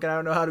hentai joke and I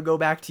don't know how to go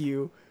back to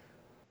you.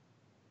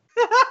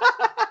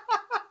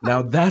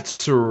 Now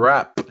that's a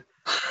wrap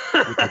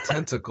with a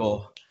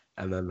tentacle,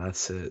 and then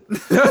that's it.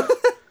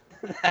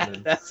 And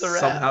then That's a wrap.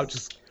 somehow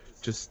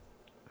just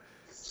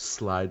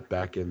slide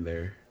back in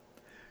there.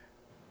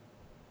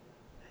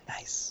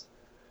 Nice.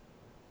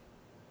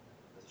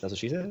 That's what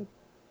she said?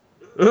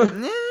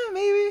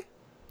 Maybe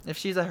if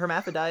she's a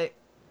hermaphrodite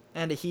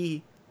and a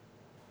he.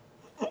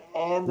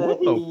 And What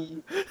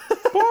the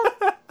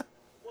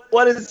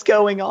What is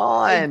going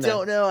on? I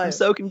don't know. I'm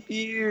so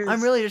confused.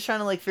 I'm really just trying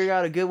to like figure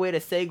out a good way to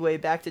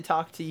segue back to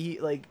talk to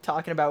you, like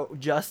talking about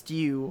just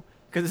you,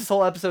 because this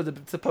whole episode is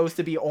supposed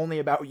to be only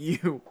about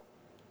you.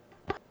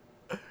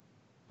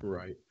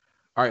 Right.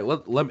 All right.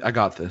 Let me. I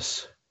got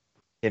this.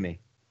 Hit me.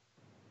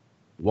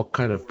 What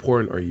kind of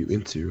porn are you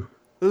into?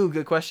 Ooh,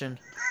 good question.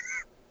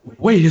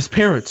 Wait, his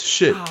parents.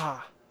 Shit.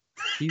 Ah,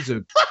 He's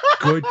a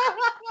good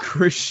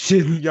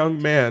Christian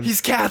young man. he's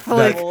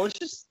Catholic. Well, it's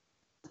just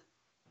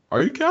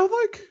Are you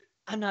Catholic?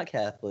 I'm not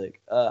Catholic.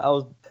 I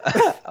was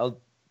I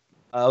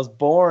was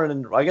born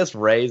and I guess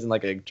raised in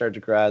like a Church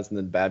of Christ and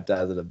then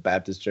baptized at a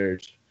Baptist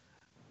church,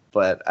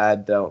 but I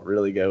don't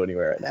really go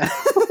anywhere right now.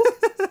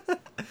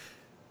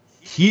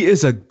 He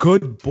is a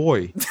good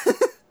boy.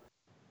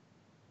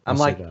 I'm I'll say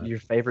like that. your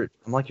favorite.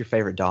 I'm like your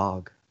favorite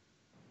dog.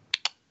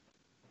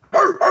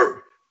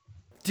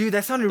 Dude,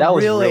 that sounded That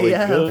was real really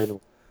AF. good.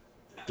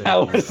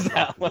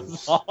 That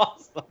was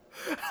awesome.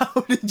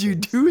 How did you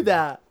do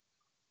that?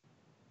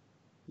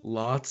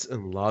 Lots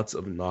and lots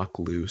of knock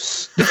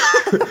loose.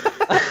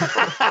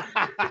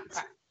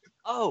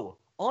 Oh,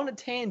 on a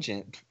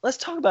tangent. Let's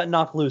talk about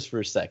Knock Loose for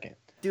a second.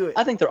 Do it.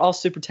 I think they're all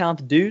super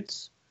talented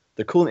dudes.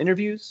 They're cool in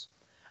interviews.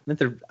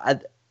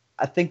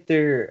 I think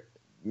their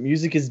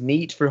music is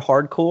neat for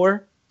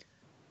hardcore.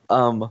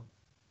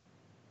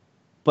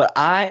 But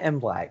I am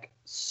like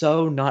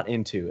so not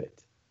into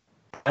it.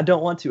 I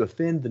don't want to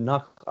offend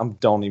the I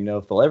don't even know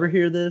if they'll ever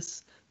hear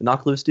this. The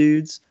Knock Loose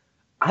dudes.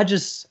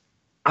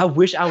 I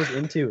wish I was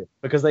into it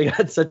because they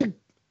got such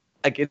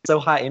like it's so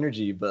high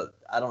energy, but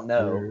I don't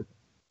know.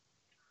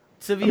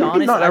 To be I mean,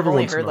 honest, not I've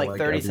only everyone's heard gonna like like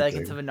 30 everything.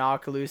 seconds of a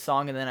Knock Loose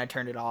song and then I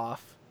turned it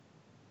off.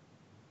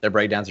 Their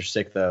breakdowns are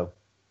sick though.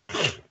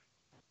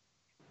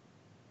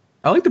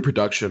 I like the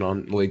production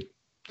on like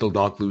the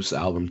Knock Loose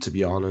album, to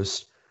be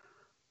honest.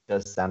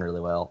 Does sound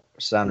really well.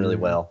 Sound really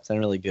well. Sound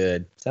really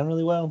good. Sound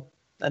really well.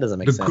 That doesn't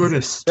make The sense.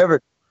 goodest.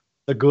 Trevor,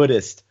 the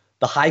goodest,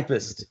 the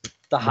hypest,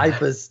 the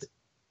hypest.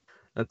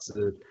 That's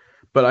it.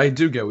 But I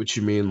do get what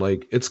you mean.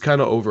 Like, it's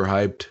kind of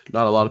overhyped.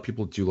 Not a lot of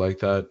people do like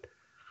that.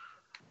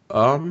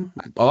 A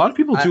lot of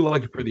people do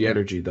like it for the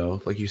energy,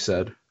 though, like you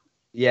said.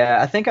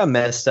 Yeah, I think I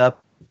messed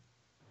up.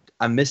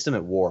 I missed them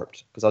at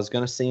Warped because I was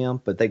gonna see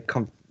them, but they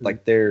come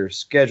like their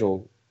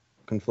schedule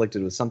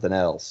conflicted with something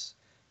else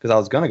because I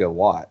was gonna go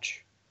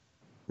watch.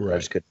 But I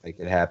just couldn't make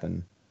it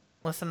happen.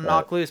 Listen to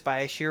Knock Loose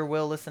by sheer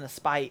will. Listen to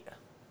Spite.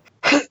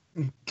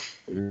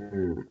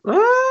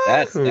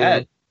 That's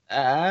that.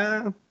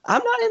 I'm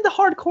not into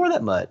hardcore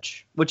that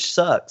much, which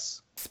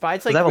sucks.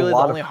 Spite's 'Cause like I have a really the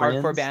lot of only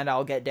hardcore friends- band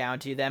I'll get down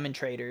to. Them and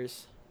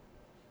Traders.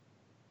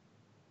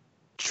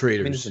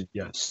 Traders, I mean,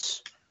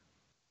 yes.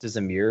 Does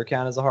Amir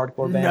count as a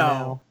hardcore band No.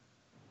 now?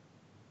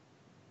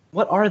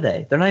 What are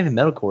they? They're not even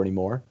metalcore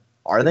anymore.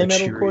 Are they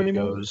metalcore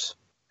anymore? Cheerios.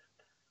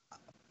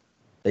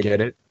 They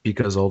get it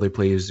because all they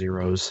play is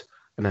zeros,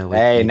 and I like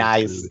Hey, eating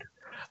nice. food.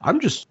 I'm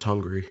just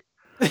hungry.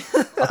 I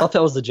thought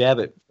that was the jab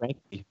at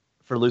Frankie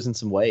for losing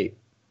some weight.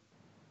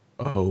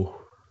 Oh,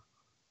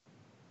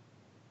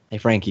 Hey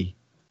Frankie,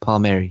 Paul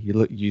Mary, you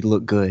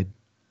look good.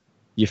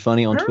 You're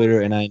funny on Twitter,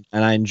 and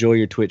I enjoy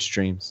your Twitch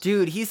streams.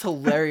 Dude, he's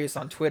hilarious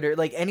on Twitter.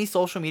 Like any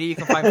social media you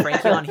can find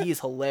Frankie on, he's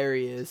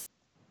hilarious.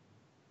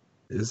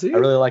 is he? I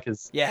really like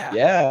his. Yeah.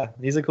 Yeah,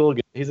 he's a cool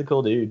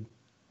dude.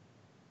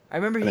 I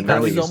remember he And got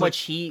apparently so he's much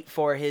heat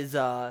for his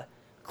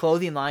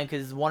clothing line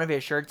because one of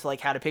his shirts like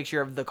had a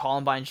picture of the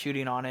Columbine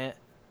shooting on it.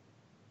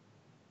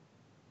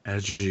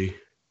 Edgy.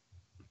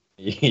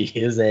 He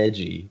is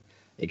edgy.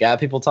 It got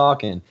people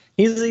talking.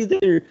 He's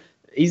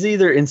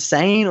either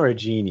insane or a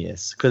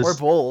genius. Or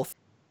both.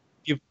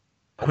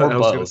 Or I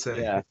was gonna both,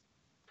 say. yeah.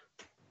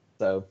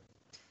 So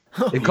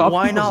It caught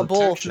Why people's not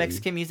both? attention.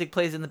 Mexican music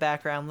plays in the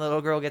background.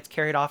 Little girl gets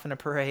carried off in a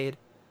parade.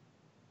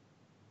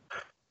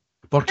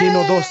 ¿Por qué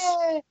no dos?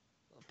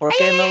 ¿Por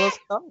qué no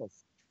los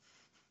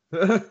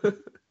dos?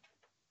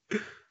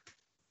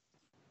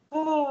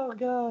 Oh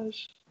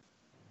gosh.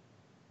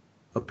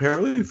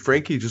 Apparently,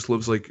 Frankie just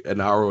lives like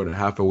an hour and a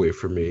half away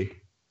from me.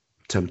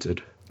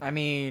 Tempted. I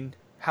mean,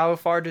 how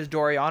far does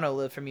Doriano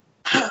live from you?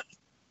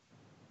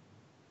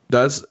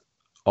 That's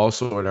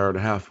also an hour and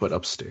a half, but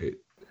upstate.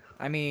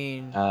 I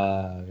mean,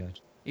 Gotcha.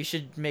 you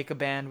should make a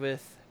band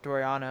with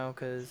Doriano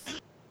because,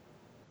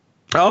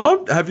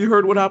 Oh, have you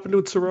heard what happened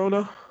with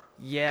Torona?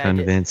 yeah. I did.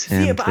 Convince See,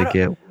 him but I to don't-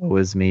 get What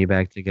Was Me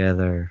back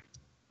together.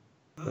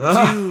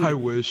 I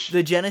wish.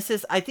 The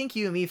Genesis, I think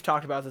you and me have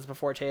talked about this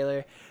before,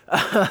 Taylor.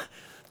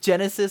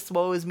 Genesis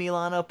What Was Me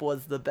lineup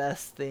was the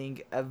best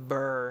thing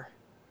ever.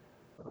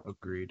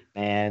 Agreed.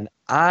 And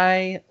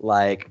I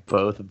like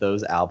both of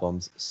those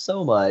albums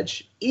so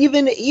much.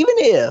 Even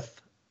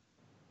if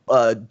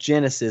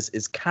Genesis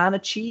is kind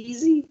of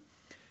cheesy,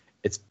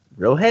 it's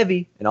real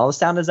heavy, and all the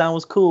sound design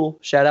was cool.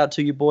 Shout out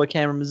to your boy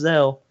Cameron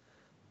Mazel.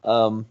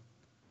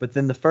 But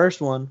then the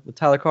first one with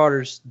Tyler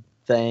Carter's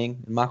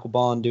thing and Michael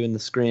Bond doing the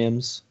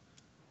scrims,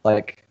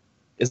 like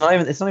it's not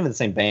even the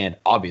same band,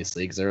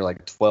 obviously, because there are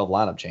like 12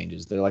 lineup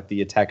changes. They're like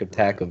the attack of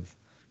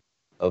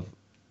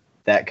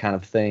that kind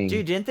of thing.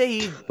 Dude, didn't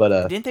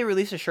they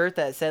release a shirt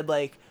that said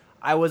like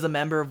I was a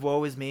member of Woe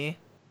Was Me?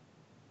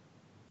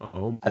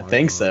 Oh, I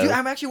think so. Dude,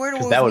 I'm actually wearing a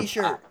 'Cause Woe that Was Me would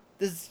shirt. pop.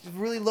 This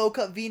really low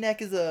cut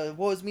V-neck is a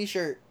Woe Was Me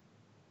shirt.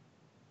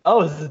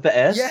 Oh, is it the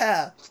S?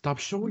 Yeah. Stop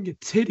showing your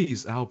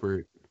titties,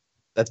 Albert.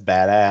 That's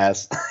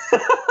badass.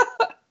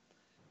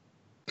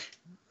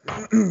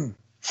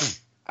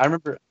 I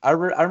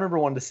remember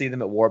wanting to see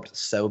them at Warped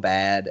so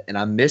bad, and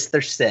I missed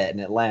their set in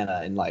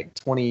Atlanta in like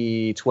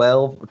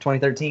 2012 or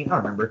 2013. I don't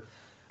remember,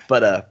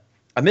 but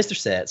I missed their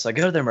set, so I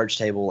go to their merch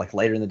table like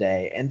later in the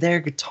day, and their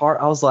guitar.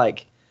 I was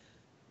like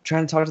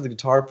trying to talk to the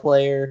guitar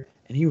player,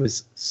 and he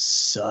was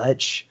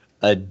such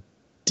a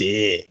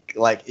dick.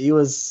 Like he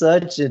was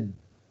such a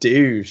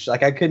douche.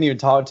 Like I couldn't even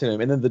talk to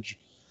him. And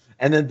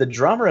then the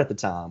drummer at the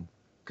time,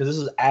 because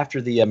this was after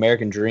the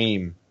American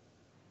Dream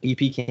EP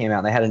came out,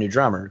 and they had a new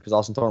drummer because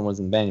Austin Thorne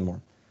wasn't in the band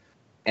anymore.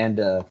 And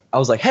I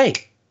was like, "Hey,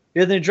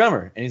 you're the new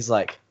drummer," and he's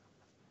like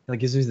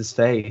gives me this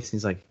face.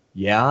 He's like,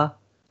 "Yeah,"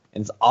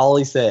 and it's all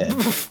he said.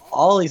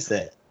 All he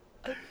said.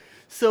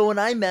 So when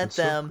I met That's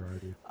so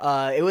them,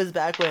 cruddy. it was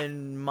back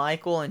when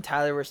Michael and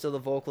Tyler were still the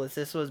vocalists.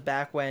 This was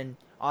back when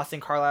Austin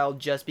Carlisle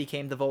just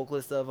became the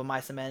vocalist of A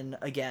Mice and Men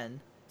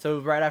again. So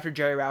right after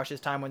Jerry Roush's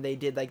time when they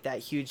did like that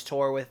huge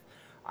tour with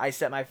I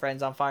Set My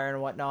Friends on Fire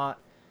and whatnot.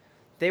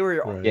 They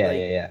were Right.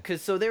 Yeah.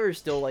 Cause so they were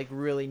still like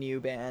really new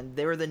band.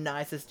 They were the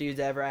nicest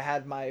dudes ever. I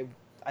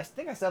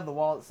think I still have the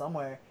wallet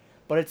somewhere,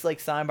 but it's like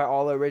signed by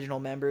all the original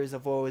members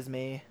of Woe Is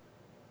Me.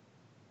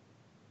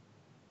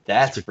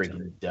 That's That's pretty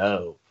freaking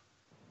dope.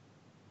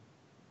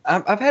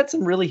 I've had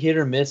some really hit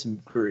or miss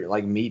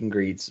like meet and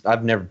greets.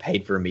 I've never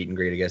paid for a meet and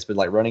greet, I guess, but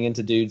like running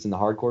into dudes in the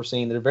hardcore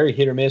scene, they're very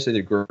hit or miss. They're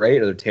either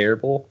great or they're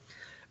terrible.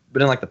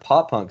 But in like the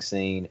pop punk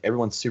scene,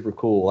 everyone's super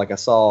cool. Like I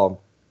saw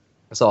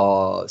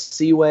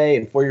Seaway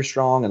and 4 Year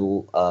Strong and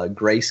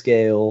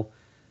Grayscale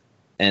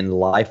and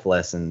Life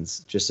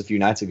Lessons just a few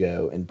nights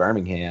ago in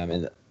Birmingham,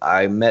 and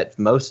I met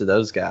most of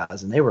those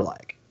guys, and they were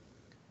like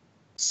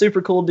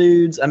super cool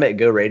dudes. I met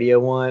Go Radio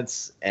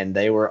once, and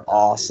they were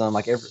awesome.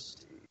 Like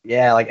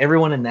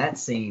everyone in that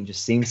scene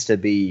just seems to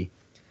be.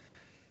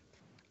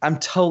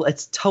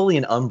 It's totally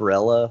an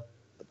umbrella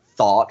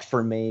thought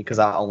for me because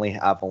I've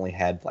only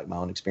had like my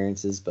own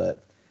experiences,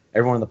 but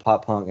everyone in the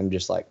pop punk and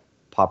just like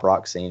pop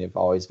rock scene have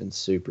always been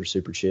super,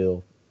 super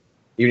chill.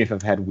 Even if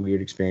I've had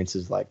weird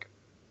experiences like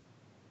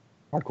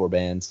hardcore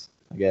bands,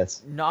 I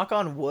guess. Knock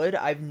on wood,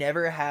 I've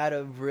never had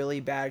a really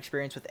bad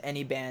experience with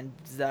any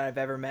bands that I've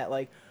ever met.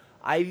 Like,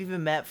 I've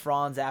even met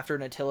Franz after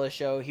an Attila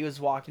show. He was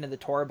walking to the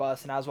tour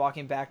bus, and I was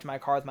walking back to my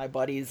car with my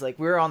buddies. Like,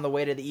 we were on the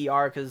way to the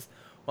ER because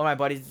one of my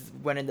buddies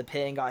went in the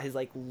pit and got his,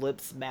 like,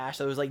 lip smashed.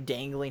 So it was, like,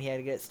 dangling. He had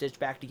to get it stitched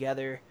back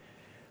together.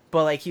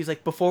 But, like, he was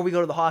like, before we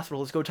go to the hospital,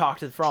 let's go talk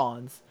to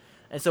Franz.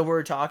 And so we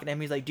were talking to him.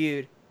 He's like,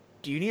 dude,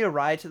 do you need a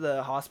ride to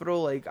the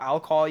hospital? Like, I'll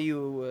call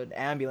you an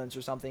ambulance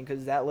or something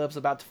because that lip's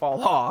about to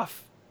fall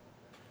off.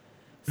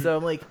 So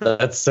I'm like,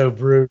 That's so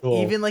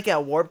brutal. even like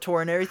at Warped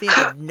Tour and everything,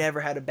 I've never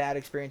had a bad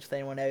experience with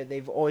anyone.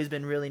 They've always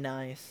been really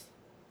nice.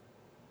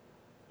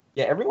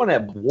 Yeah, everyone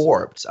at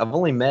Warped. I've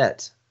only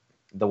met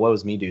the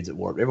Woe's Me dudes at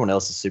Warped. Everyone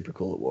else is super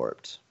cool at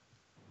Warped.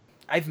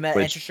 I've met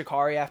Which- Enter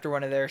Shikari after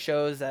one of their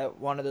shows at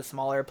one of the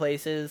smaller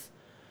places.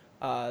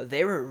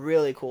 They were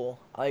really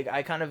cool. Like,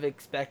 I kind of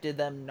expected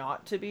them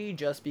not to be,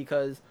 just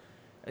because,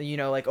 you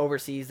know, like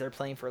overseas they're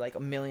playing for like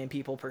 1 million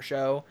people per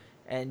show,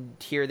 and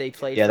here they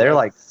played Yeah, for they're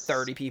like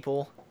 30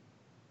 people.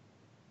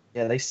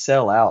 Yeah, they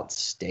sell out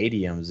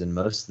stadiums in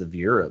most of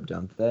Europe,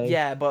 don't they?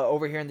 Yeah, but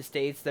over here in the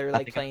States, they're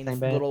like think playing it's the same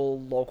band. little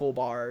local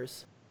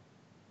bars.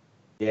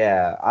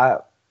 Yeah,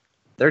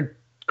 they're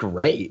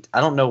great.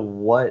 I don't know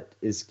what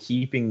is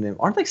keeping them.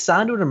 Aren't they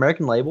signed to an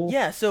American label?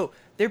 Yeah, so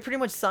they're pretty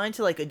much signed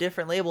to like a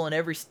different label in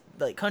every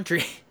like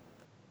country.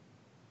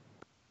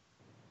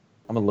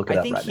 I'm gonna look it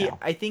up right now.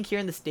 I think here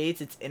in the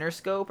States it's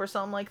Interscope or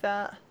something like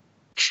that.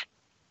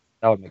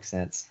 That would make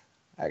sense,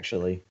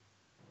 actually.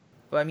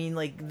 But I mean,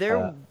 like,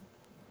 they're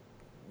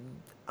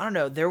I don't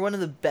know, they're one of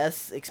the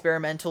best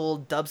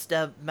experimental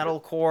dubstep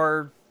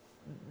metalcore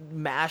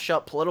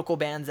mashup political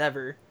bands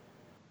ever.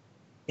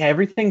 Yeah,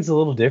 everything's a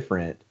little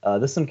different.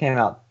 This one came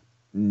out.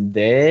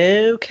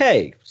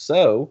 Okay,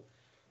 so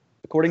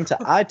according to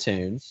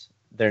iTunes,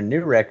 their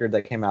new record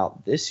that came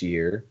out this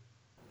year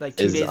Like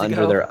 2 is days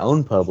under ago. their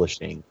own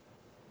publishing.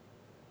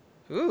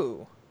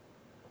 Ooh.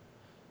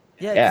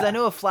 Yeah, Yeah. because I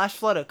know a Flash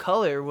Flood of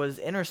Color was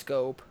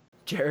Interscope.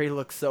 Jerry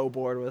looks so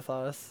bored with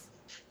us.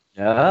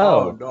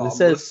 Oh, no, this I'm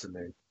says.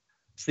 listening.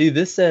 See,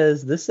 this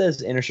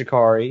says Inner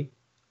Shikari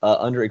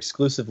under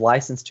exclusive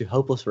license to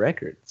Hopeless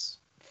Records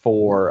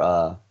for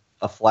a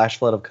Flash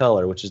Flood of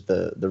Color, which is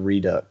the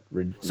redo.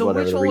 So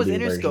whatever, which the one was redo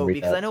version, Interscope?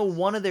 Because redux. I know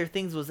one of their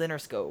things was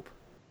Interscope.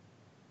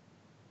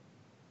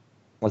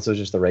 Unless it was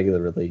just the regular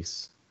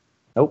release.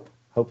 Nope,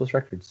 Hopeless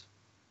Records.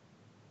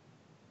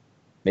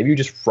 Maybe you're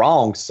just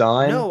wrong,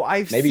 son. No,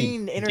 I've Maybe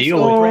seen deal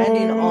Interscope with-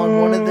 branding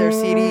on one of their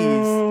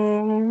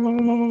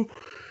CDs.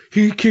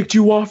 He kicked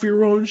you off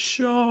your own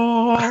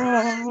show.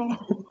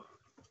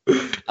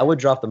 I would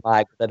drop the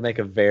mic. That'd make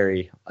a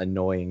very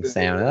annoying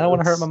sound, and I don't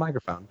want to hurt my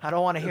microphone. I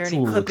don't want to hear It's a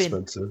any little clipping.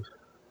 expensive.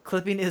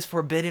 Clipping is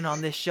forbidden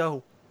on this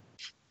show.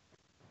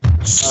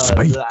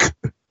 Spike.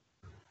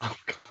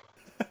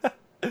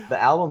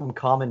 The album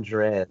Common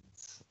Dreads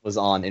was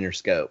on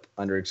Interscope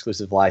under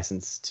exclusive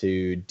license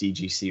to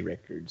DGC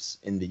Records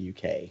in the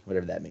UK,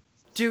 whatever that means.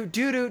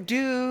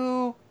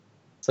 Do.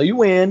 So you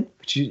win,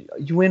 but you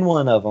win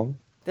one of them.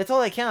 That's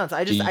all that counts.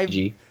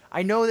 GG.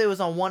 I know that it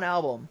was on one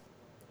album.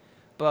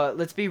 But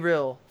let's be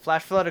real.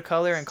 Flash Flood of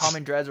Color and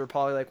Common Dreads were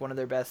probably like one of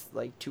their best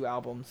like 2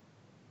 albums.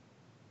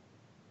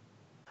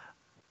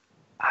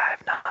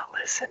 I've not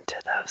listened to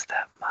those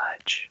that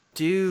much.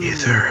 Dude.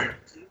 Either.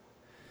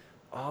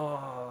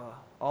 Oh,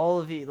 all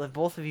of you, like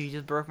both of you,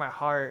 just broke my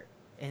heart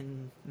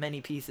in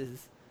many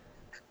pieces.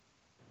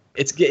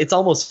 It's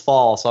almost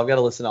fall, so I've got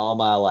to listen to all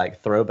my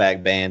like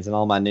throwback bands and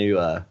all my new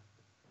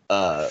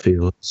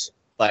Feels.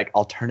 like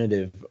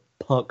alternative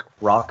punk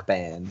rock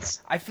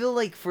bands. I feel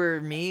like for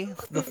me,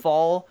 the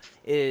fall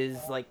is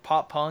like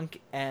pop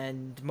punk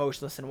and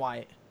Motionless in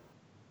White.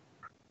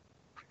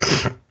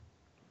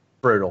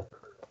 Brutal.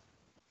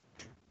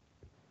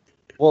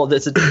 Well,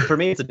 for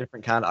me, it's a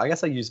different kind. I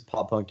guess I use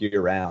pop punk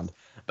year round,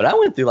 but I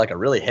went through like a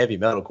really heavy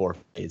metalcore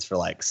phase for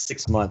like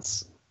 6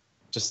 months.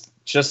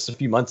 Just a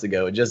few months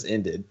ago, it just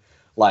ended.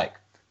 Like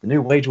the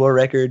new Wage War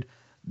record.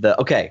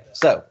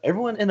 So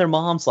everyone and their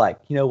mom's like,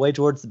 Wage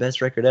War's the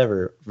best record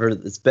ever. For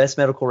its best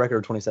metalcore record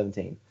of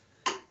 2017.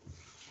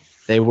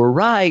 They were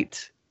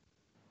right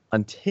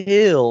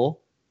until,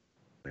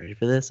 ready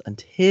for this?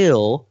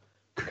 Until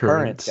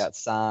Currents got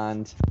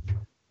signed.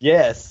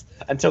 Yes,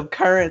 until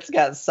Currents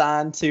got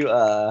signed to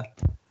a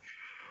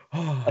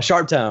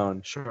Sharp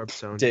Tone. Sharp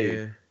Tone,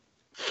 Dude.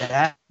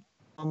 yeah.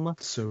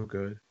 That So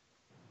good.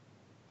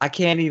 I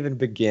can't even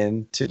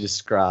begin to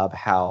describe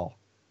how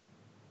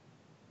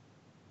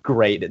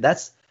great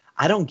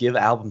I don't give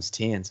albums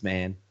 10s,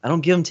 man. I don't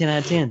give them 10 out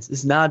of 10s.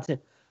 It's not a 10.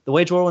 The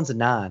Wage War one's a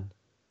 9.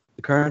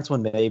 The Currents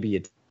one maybe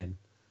a 10.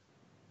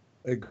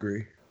 I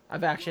agree.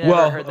 I've actually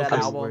never heard that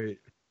okay, album. wait.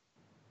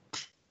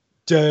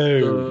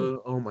 Dude.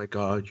 Oh my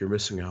god, you're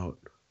missing out.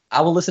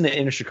 I will listen to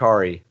Inner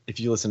Shikari if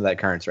you listen to that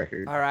Currents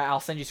record. All right, I'll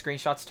send you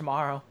screenshots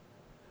tomorrow.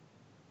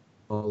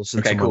 I'll listen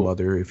Okay, to cool. my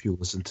mother if you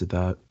listen to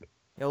that.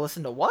 You'll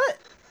listen to what?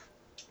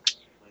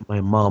 My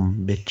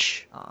mom,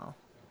 bitch. Oh,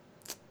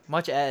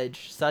 Much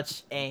edge,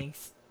 such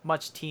angst,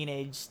 much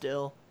teenage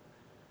still.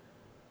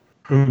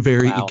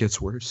 Very, Wow. it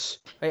gets worse.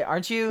 Wait,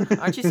 aren't you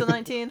still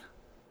 19?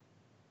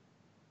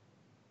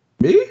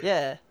 Me?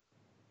 Yeah.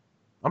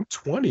 I'm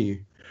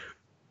 20.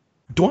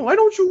 Why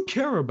don't you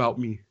care about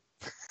me?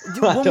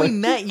 Dude, Why when don't we you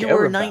met, you care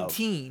were about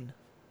 19.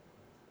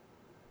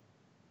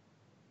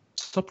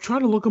 Stop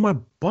trying to look at my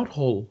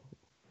butthole.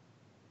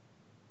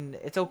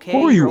 It's okay.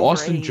 Who are You're you,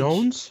 Austin overage.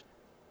 Jones?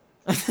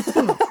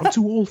 I'm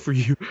too old for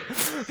you.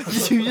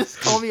 Did you just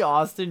call me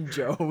Austin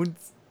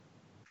Jones?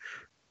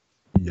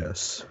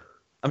 Yes.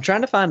 I'm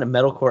trying to find the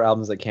metalcore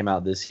albums that came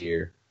out this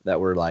year that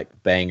were like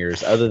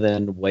bangers, other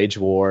than Wage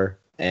War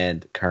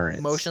and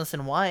Currents. Motionless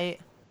in White.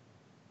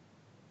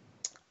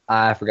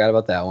 I forgot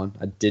about that one.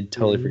 I did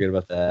totally forget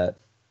about that.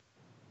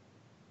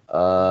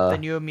 The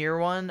new Amir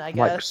one, I like-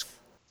 guess.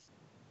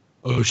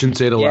 Ocean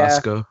State,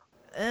 Alaska.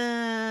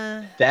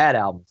 That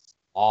album's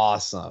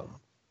awesome.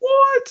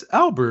 What?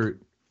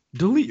 Albert,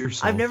 delete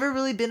yourself. I've never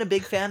really been a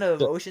big fan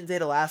of Ocean's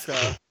 8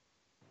 Alaska.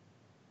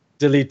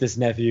 Delete this,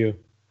 nephew.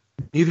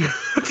 Neither.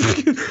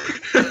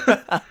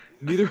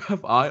 Neither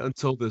have I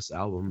until this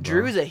album. Bro.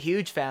 Drew's a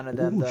huge fan of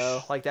them, Ooh,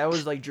 though. Like, that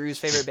was, like, Drew's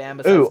favorite band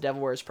besides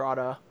Devil Wears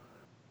Prada.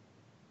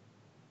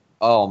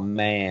 Oh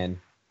man,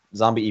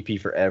 Zombie EP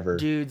forever.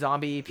 Dude,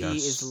 Zombie EP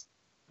Yes. is...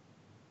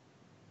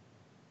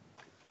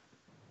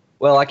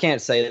 Well, I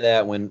can't say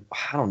that when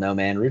I don't know,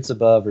 man. Roots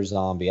Above or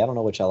Zombie. I don't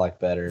know which I like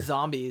better.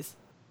 Zombies.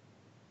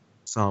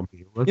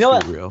 Zombie. Let's You know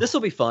be what? real. This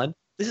will be fun.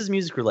 This is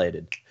music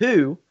related.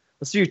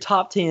 Let's do your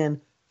top 10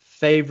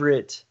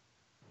 favorite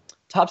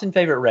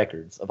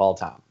records of all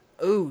time.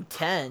 Ooh,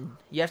 10.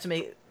 You have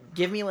to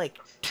give me, like,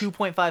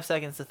 2.5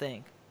 seconds to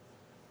think.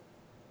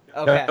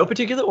 Okay. No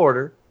particular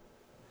order.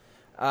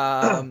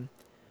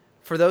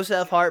 For Those Who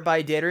Have Heart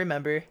by Day to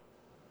Remember.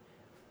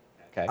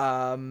 Okay.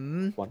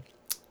 One. One.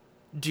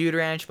 Dude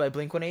Ranch by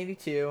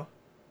Blink-182.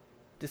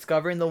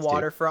 Discovering the Let's do it.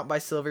 Waterfront by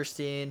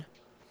Silverstein.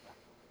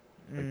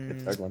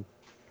 Third one.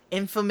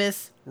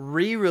 Infamous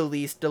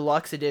re-release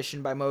deluxe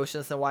edition by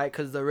Motionless in White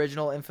because the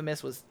original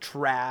Infamous was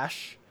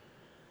trash.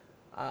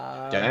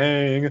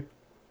 Dang.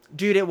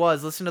 Dude, it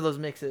was. Listen to those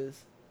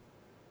mixes.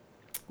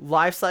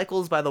 Life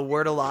Cycles by The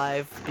Word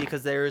Alive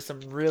because there is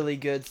some really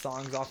good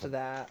songs off of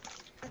that.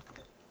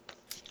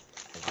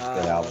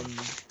 Good album.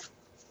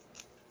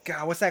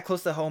 God, what's that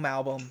Close to Home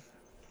album?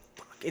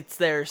 It's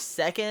their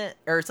second,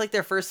 or it's like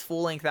their first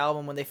full-length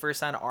album when they first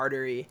signed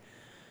Artery.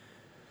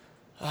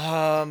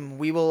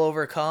 We Will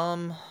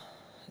Overcome.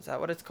 Is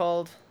that what it's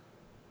called?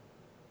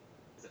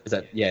 Is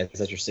that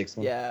your sixth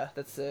one? Yeah,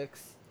 that's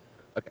 6.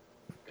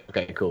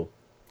 Okay, cool.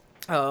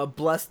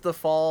 Bless the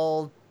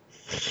Fall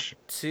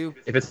 2.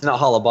 If it's not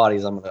Hollow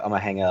Bodies, I'm gonna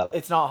hang up.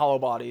 It's not Hollow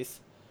Bodies.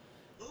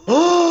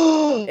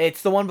 Oh,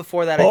 It's the one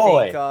before that,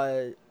 Boy. I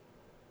think.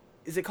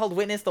 Is it called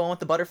Witness, the one with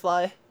the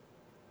butterfly?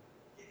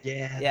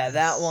 yeah. Yeah,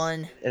 that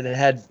one. And it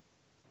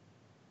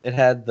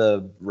had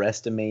the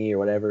Rest of Me or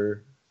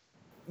whatever.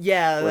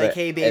 Yeah, Or like, it-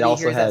 hey, it baby,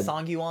 also here's that had-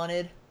 song you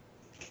wanted.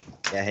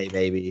 Yeah, Hey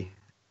Baby.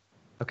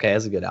 Okay,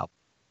 that's a good album.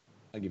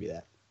 I'll give you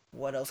that.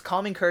 What else?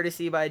 Common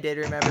Courtesy by Day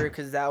to Remember,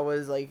 because that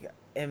was, like,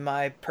 in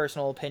my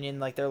personal opinion,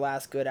 like, their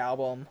last good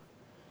album.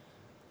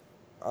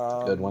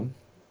 Good one.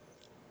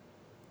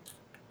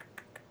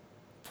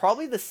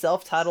 Probably the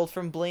self-titled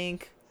from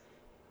Blink,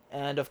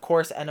 and, of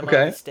course, Enema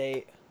Okay. of the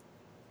State.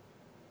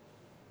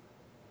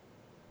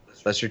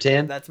 That's your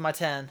 10? That's my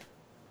 10.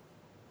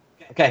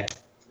 Okay.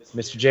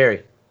 Mr.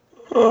 Jerry.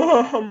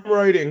 I'm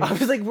writing. I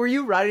was like, were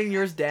you writing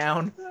yours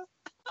down?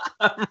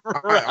 I'm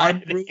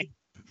really...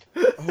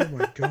 Oh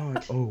my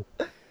god. Oh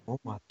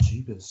my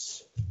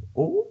Jeebus.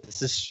 Oh.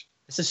 This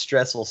is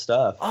stressful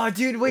stuff. Oh,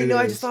 dude, wait, It no,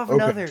 I is. just thought of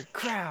Okay. another.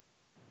 Crap.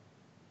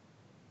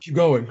 Keep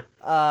going.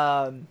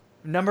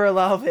 Number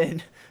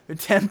 11,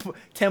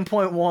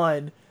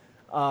 10.1.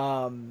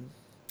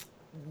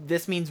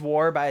 This Means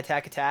War by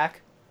Attack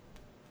Attack.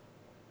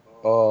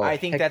 Oh, I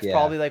think heck that's yeah.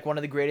 probably like one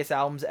of the greatest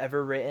albums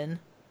ever written.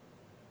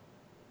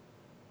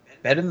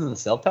 better than the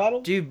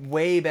self-titled. Dude,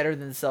 way better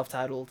than the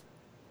self-titled.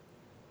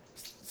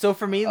 So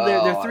for me,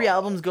 their 3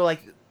 albums go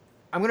like,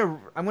 I'm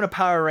gonna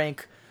power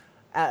rank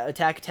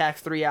Attack Attack's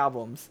 3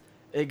 albums.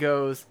 It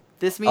goes,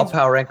 This I'll Means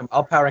power rank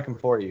them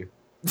for you.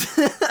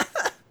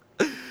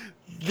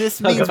 This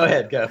No, Means go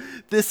ahead, go.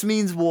 This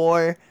Means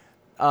War.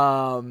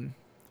 What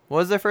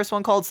was their first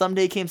one called?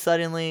 Someday Came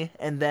Suddenly,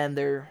 and then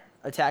their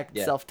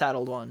Yeah.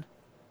 self-titled one.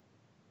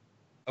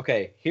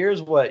 Okay,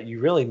 here's what you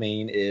really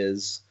mean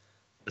is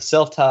the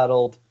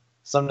self-titled,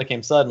 Something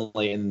Came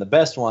Suddenly, and the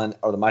best one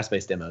are the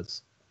MySpace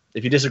demos.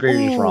 If you disagree,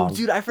 you're just Ooh, wrong.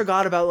 dude, I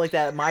forgot about like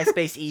that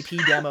MySpace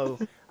EP demo.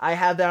 I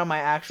have that on my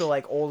actual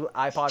like old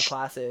iPod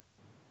Classic.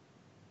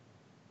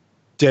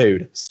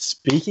 Dude,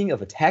 speaking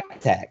of Attack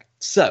Attack,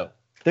 so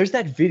there's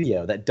that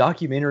video, that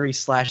documentary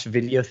 /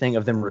 video thing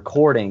of them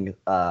recording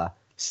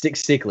Stick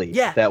Sickly.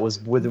 Yeah. That was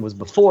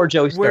before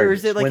Joey Sturgis. Where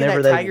is it like in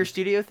whenever that they- Tiger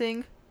Studio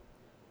thing?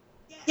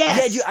 Yes!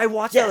 Yeah, dude, I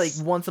watch that like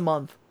once a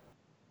month.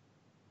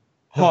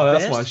 Oh,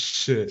 that's best- my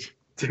shit.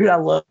 Dude, I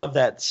love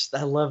that.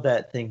 I love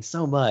that thing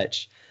so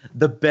much.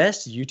 The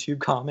best YouTube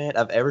comment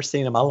I've ever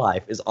seen in my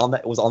life was on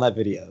that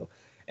video,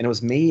 and it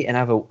was me and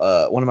I have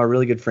one of my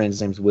really good friends.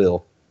 His name's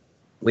Will.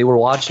 We were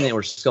watching it.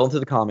 We're scrolling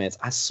through the comments.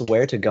 I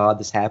swear to God,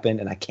 this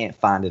happened, and I can't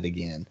find it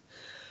again.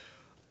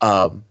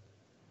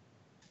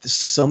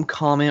 Some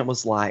comment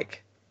was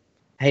like,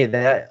 "Hey,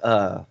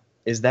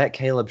 is that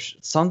Caleb?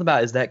 Something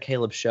about is that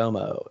Caleb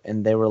Shomo?"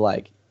 And they were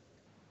like,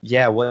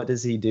 "Yeah, what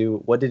does he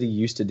do? What did he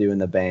used to do in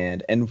the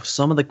band?" And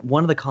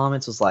one of the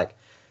comments was like,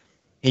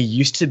 "He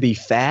used to be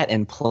fat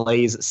and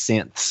plays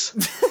synths."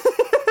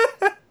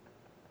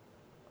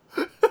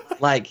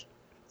 Like,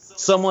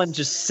 someone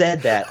just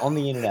said that on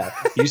the internet.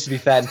 He used to be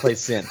fat and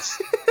plays synths.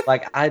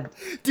 Like,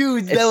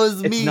 Dude, that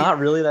was me. It's not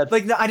really that.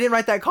 Like, no, I didn't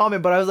write that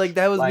comment, but I was like,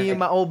 that was Like, me and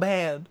my old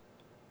band.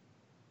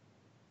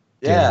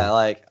 Yeah,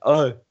 like,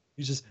 oh,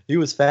 he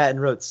was fat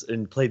and wrote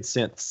and played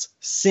synths.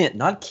 Synth,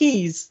 not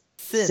keys.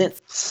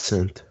 Synth.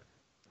 Synth.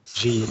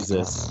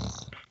 Jesus.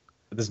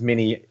 This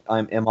mini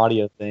M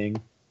audio thing.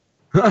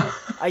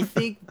 I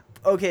think,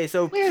 okay,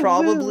 so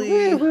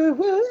probably,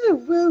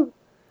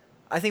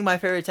 I think my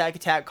favorite Attack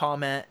Attack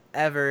comment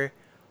ever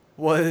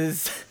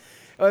was,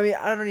 I mean,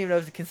 I don't even know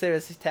if to consider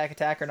this Attack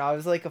Attack or not. It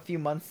was like a few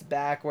months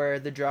back where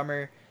the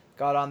drummer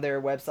got on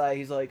their website,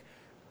 he's like,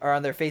 or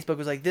on their Facebook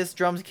was like, this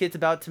drums kit's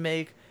about to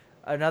make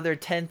another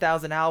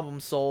 10,000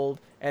 albums sold,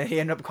 and he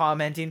ended up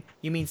commenting,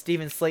 "You mean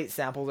Steven Slate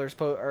samples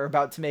are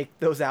about to make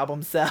those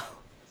albums sell?"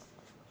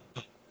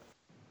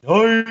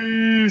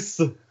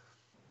 Nice.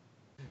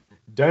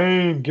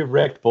 Dang, get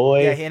wrecked,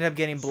 boy. Yeah, he ended up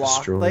getting blocked.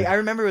 Destroyed. Like, I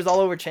remember it was all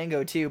over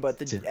Chengo too, but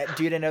the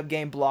dude ended up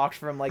getting blocked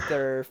from like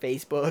their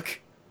Facebook.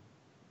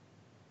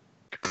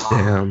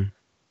 Damn.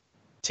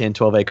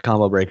 10-12-8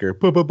 combo breaker.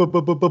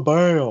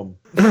 Bam.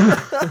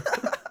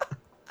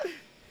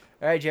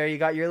 All right, Jerry, you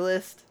got your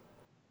list?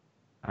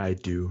 I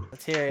do.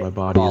 Let's hear it. My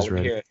body is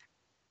ready.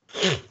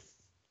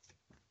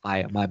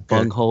 My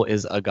bunghole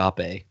is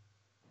agape.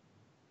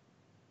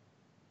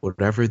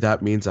 Whatever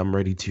that means, I'm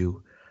ready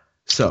to.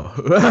 So,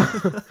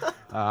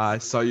 I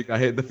saw you got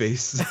hit in the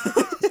face.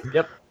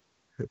 Yep.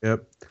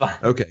 Yep.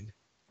 Okay.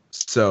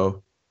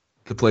 So,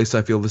 the place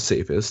I feel the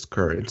safest,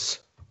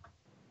 Currents.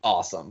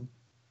 Awesome.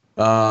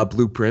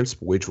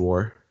 Blueprints, Wage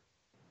War.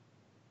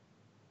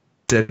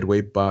 Dead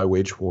Weight by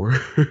Wage War.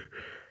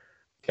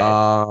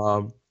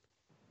 Okay.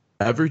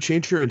 Ever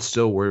Changer and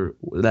Still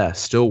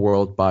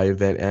World by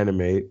Event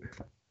Animate.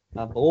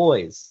 My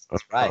boys.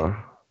 That's right.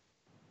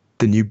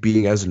 The new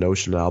Being as an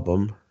Ocean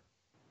album.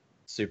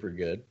 Super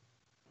good.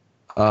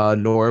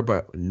 Noir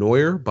by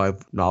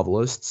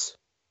Novelists.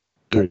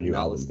 Their new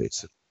album,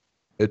 basically.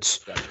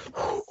 It's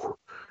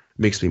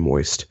makes me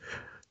moist.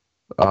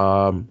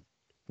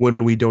 When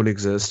We Don't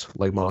Exist,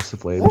 like Moss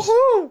and Flames.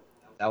 Woohoo!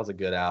 That was a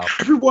good album.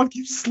 Everyone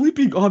keeps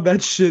sleeping on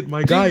that shit,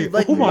 my guy. Dude,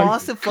 like, oh my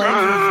Moss and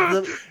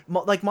Flame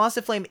Moss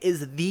and Flame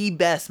is the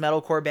best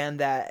metalcore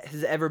band that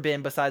has ever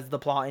been besides The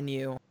Plot and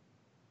You.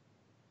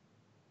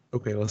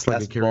 Okay, let's not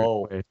That's get carried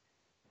bold. away.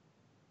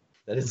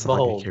 That is Let's not get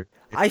bold. carried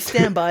I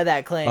stand by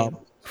that claim.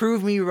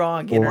 Prove me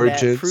wrong, internet.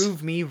 Origins.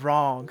 Prove me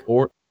wrong.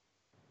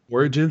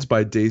 Origins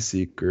by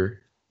Dayseeker.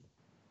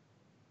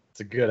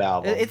 It's a good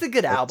album. It's a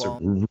good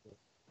album.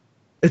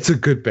 It's a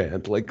good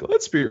band. Like,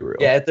 let's be real.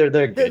 Yeah, they're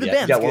good. The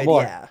band's one good,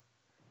 more. yeah.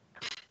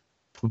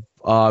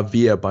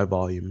 Via by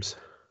Volumes.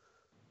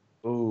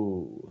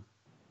 Ooh.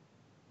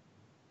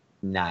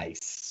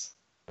 Nice.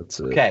 That's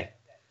it. Okay.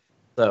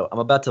 So I'm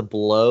about to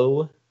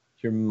blow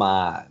your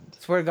mind.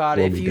 Swear to God,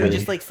 Blow if me, you daddy.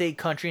 just like say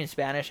country and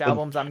Spanish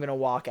albums, I'm gonna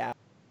walk out.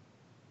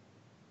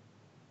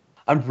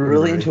 I'm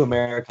really Right. into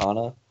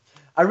Americana.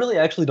 I really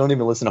actually don't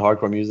even listen to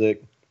hardcore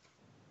music.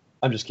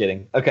 I'm just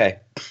kidding. Okay.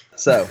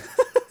 So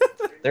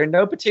they're in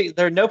no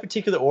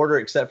particular order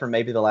except for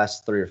maybe the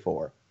last 3 or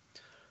 4.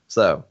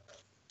 So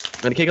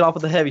I'm gonna kick it off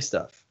with the heavy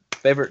stuff.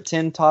 Favorite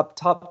 10 top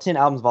 10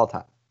 albums of all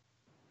time.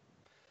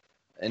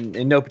 And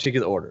in no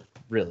particular order,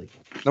 really.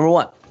 Number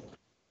 1,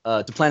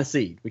 To Plant a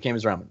Seed, We Came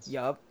as Romans.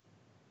 Yup.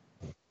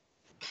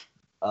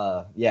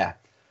 Yeah.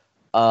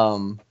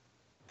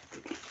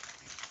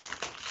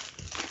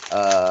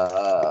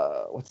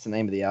 What's the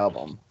name of the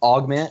album?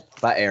 Augment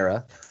by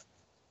Era.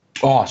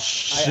 Oh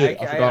shit!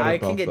 I forgot I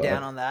about can get that.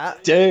 down on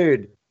that.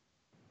 Dude,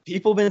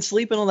 people been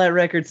sleeping on that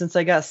record since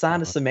I got signed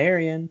to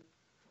Sumerian.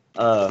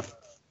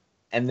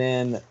 And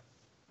then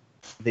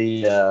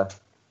the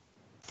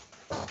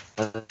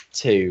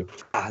 2.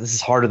 This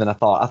is harder than I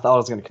thought. I thought I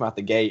was gonna come out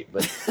the gate,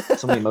 but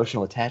so many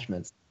emotional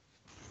attachments.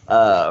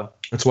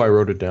 That's why I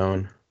wrote it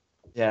down.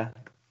 Yeah.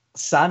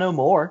 Sigh No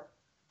More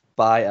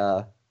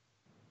by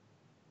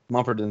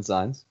Mumford &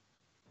 Sons.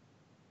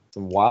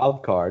 Some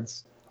wild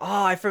cards.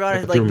 Oh, I forgot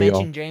to That like threw me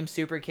mention off. James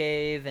Super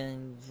Cave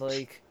and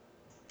like.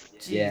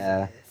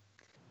 Yeah.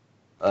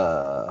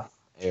 Jesus.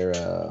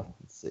 Era.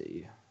 Let's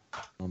see.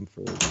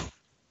 Mumford.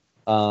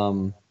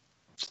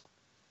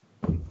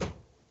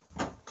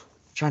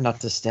 Try not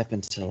to step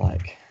into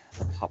like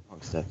pop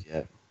punk stuff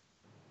yet.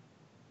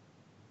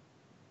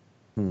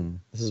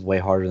 This is way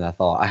harder than I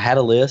thought. I had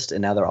a list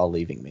and now they're all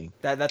leaving me.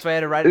 That's why I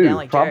had to write it down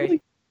like probably.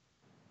 Jerry.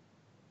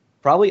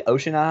 Probably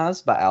Ocean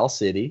Eyes by Owl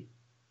City.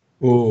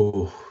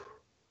 Oh,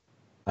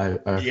 I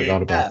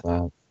forgot about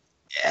that.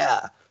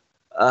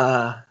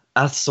 Yeah.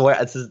 I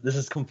swear, this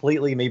is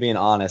completely me being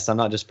honest. I'm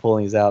not just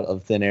pulling these out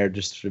of thin air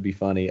just to be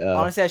funny.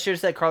 Honestly, I should have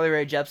said Carly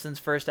Rae Jepsen's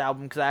first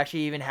album because I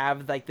actually even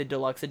have like the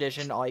deluxe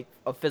edition, like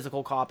a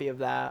physical copy of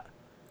that.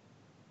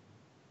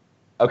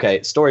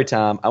 Okay, story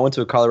time. I went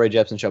to a Carly Rae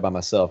Jepsen show by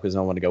myself because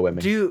no one wanted to go with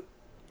me. Dude,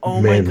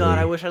 oh my god, I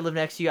Manly. wish I lived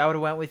next to you. I would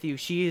have went with you.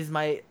 She is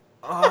my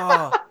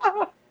oh,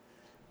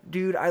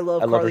 dude, I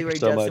love I love Carly her Rae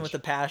so Jepsen much. with a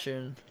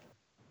passion.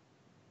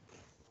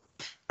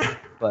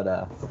 But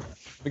let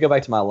me go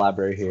back to my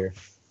library here.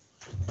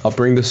 I'll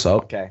bring this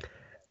up. Okay.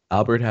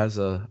 Albert has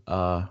a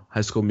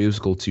High School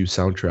Musical 2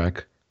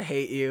 soundtrack. I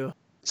hate you.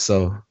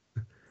 So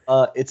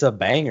It's a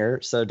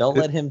banger, so don't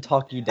let him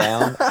talk you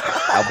down,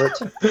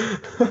 Albert.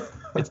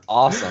 It's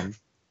awesome.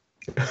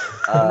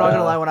 I'm not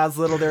gonna lie. When I was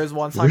little, there was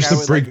one song Where's I the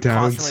would like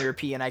breakdowns? constantly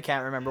repeat, and I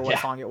can't remember what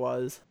song it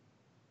was.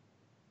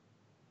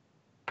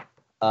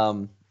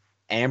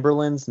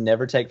 Amberlin's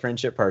Never Take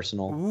Friendship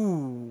Personal.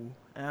 Ooh,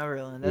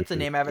 Everlyn. That's a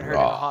name I haven't heard in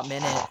a hot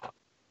minute.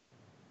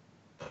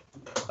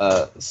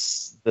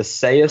 The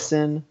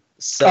Seosin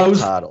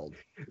self-titled.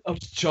 I was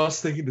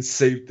just thinking the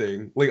same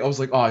thing. Like I was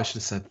like, oh, I should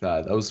have said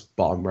that. That was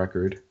bomb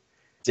record.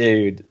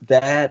 Dude,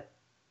 that.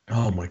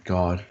 Oh my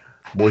god,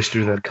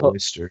 moisture than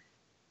moisture.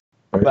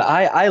 But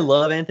I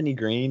love Anthony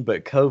Green,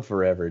 but Cove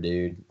Forever,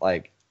 dude.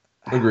 Like,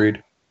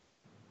 Agreed.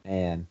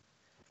 man.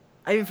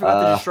 I even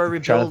forgot the Destroy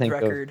I'm trying to Rebuild think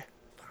of- record.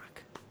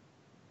 Fuck.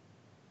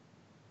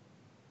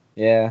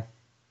 Yeah.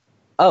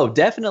 Oh,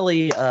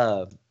 definitely.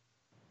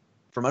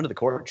 From Under the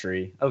Court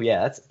Tree. Oh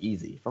yeah, that's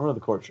easy. From Under the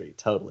Court Tree,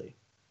 totally.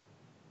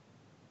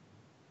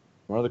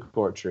 From Under the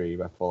Court Tree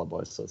by Fall Out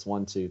Boy. So it's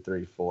 1, 2,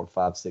 3, 4,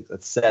 5, 6.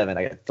 That's 7.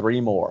 I got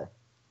 3 more.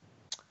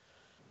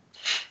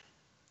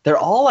 They're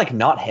all like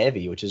not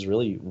heavy, which is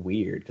really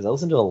weird because I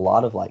listen to a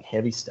lot of like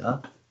heavy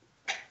stuff.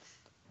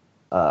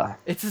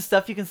 It's the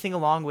stuff you can sing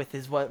along with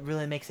is what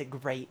really makes it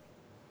great.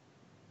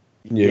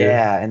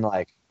 Yeah, and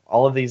like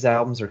all of these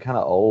albums are kind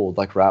of old,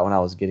 like right when I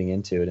was getting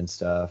into it and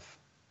stuff.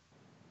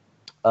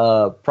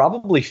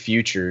 Probably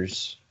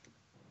Futures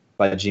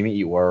by Jimmy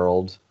Eat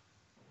World.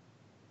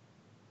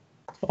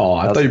 Oh,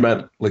 I thought you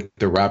meant like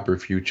the rapper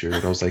Future,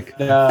 and I was like,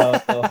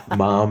 No,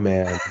 my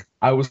man.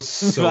 I was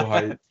so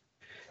hyped.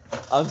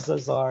 I'm so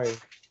sorry.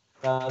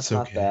 No, it's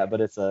not okay. that, but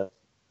it's a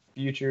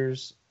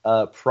Futures.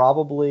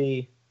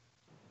 Probably.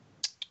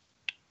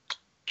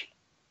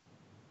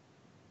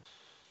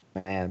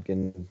 Man, I'm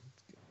getting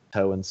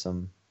towing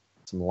some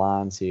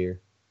lines here.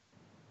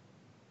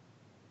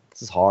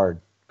 This is hard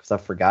because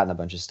I've forgotten a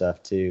bunch of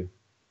stuff too.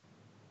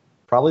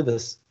 Probably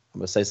this. I'm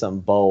gonna say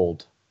something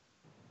bold.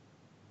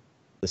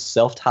 The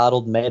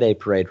self-titled Mayday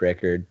Parade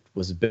record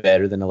was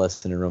better than A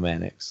Lesson in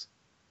Romantics.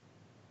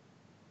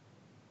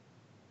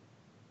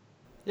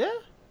 Yeah.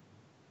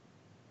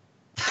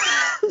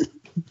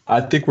 I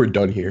think we're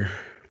done here.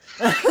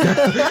 And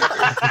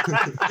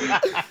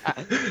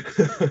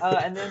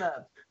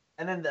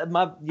then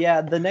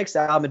the next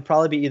album would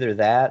probably be either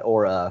that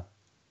or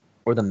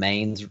the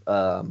Mains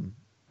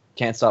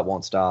Can't Stop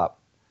Won't Stop.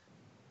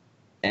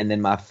 And then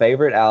my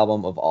favorite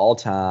album of all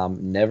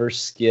time, never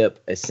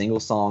skip a single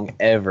song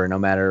ever, no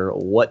matter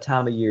what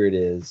time of year it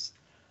is.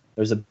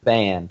 There's a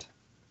band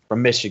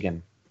from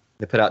Michigan.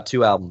 They put out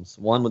 2 albums,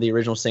 one with the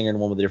original singer and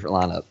one with a different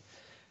lineup.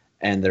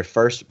 And their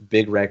first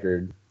big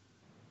record,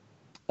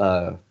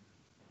 Dave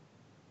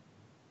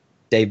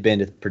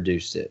Bendith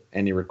produced it,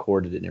 and he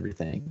recorded it and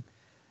everything.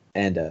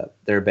 And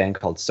they're a band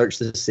called Search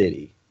the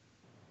City.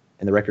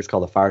 And the record's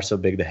called The Fire So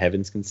Big the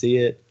Heavens Can See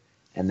It.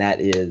 And that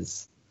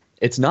is...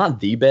 It's not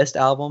the best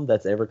album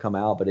that's ever come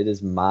out, but it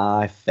is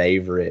my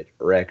favorite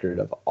record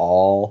of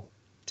all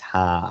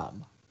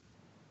time.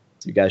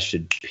 So you guys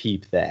should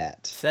peep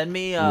that. Send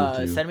me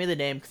the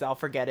name because I'll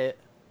forget it,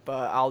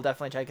 but I'll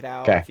definitely check it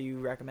out if you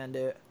recommend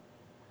it.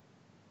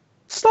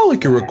 It's not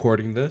like you're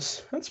recording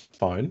this. That's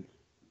fine.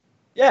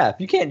 Yeah,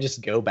 you can't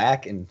just go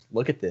back and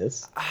look at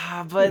this.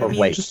 But I mean,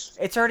 wait.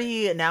 it's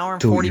already an hour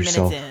and Delete 40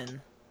 yourself. minutes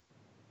in.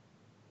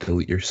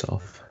 Delete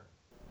yourself.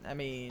 I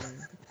mean,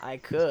 I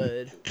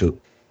could.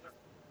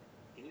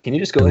 Can you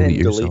just go ahead and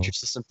Delete delete yourself. your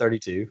System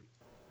 32?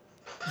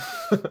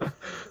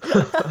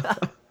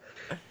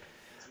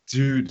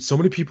 Dude, so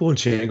many people in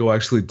Django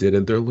actually did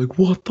it. They're like,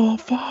 what the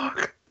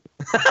fuck?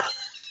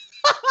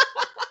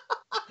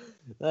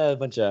 A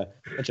bunch of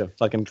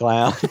fucking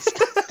clowns.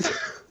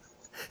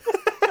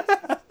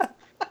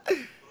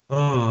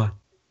 Oh,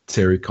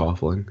 Terry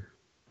Coughlin.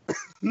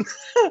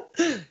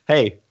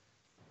 Hey,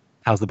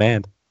 how's the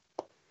band?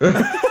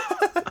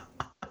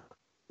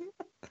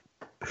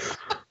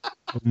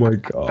 Oh my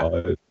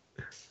god.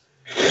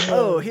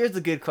 Oh, here's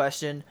a good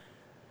question.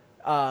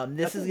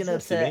 This is gonna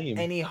That's a upset name.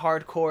 any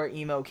hardcore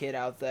emo kid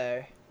out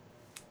there.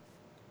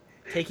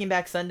 Taking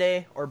Back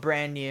Sunday or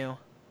Brand New?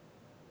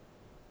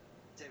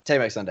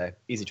 Take Back Sunday.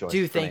 Easy choice.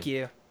 Dude, thank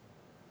you.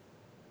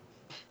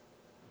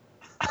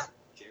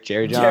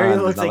 Jerry John. Jerry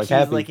looks not like he's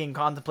happy. like in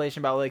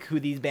contemplation about like who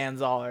these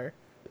bands are.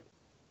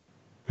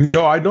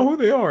 No, I know who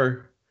they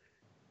are.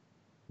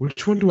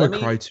 Which one do I Let me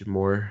cry to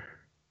more?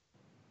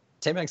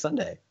 Take Back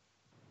Sunday.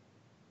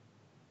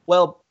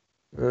 Well,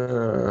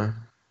 Uh,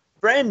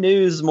 Brand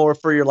New is more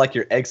for your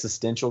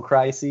existential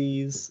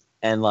crises,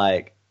 and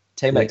like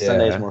Take Back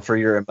Sunday is yeah. more for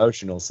your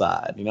emotional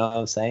side. You know what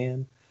I'm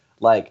saying?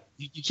 Like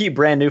you keep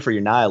Brand New for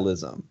your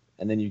nihilism,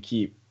 and then you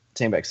keep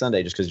Take Back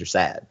Sunday just because you're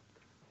sad.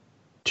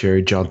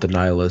 Jerry John the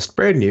Nihilist.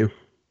 Brand new.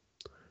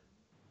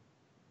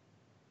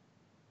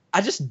 I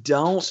just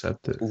don't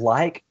Accept it.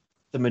 like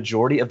the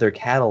majority of their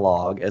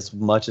catalog as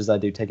much as I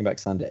do Taking Back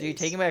Sundays. Dude,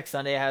 Taking Back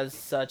Sunday has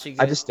such a good.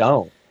 I just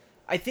don't.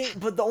 I think,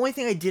 but the only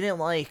thing I didn't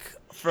like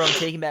from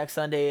Taking Back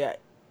Sunday,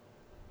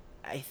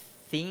 I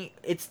think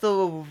it's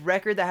the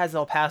record that has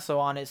El Paso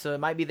on it, so it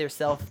might be their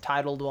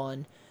self-titled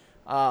one.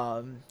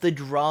 The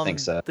drum, Think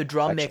so. the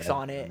drum Actually, mix I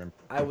on don't it, remember.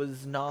 I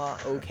was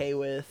not okay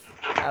with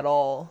at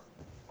all.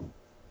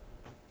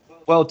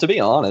 Well, to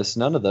be honest,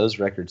 none of those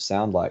records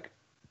sound like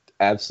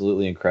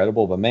absolutely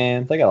incredible, but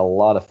man, they got a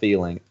lot of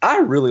feeling. I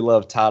really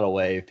love Tidal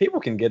Wave. People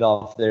can get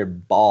off their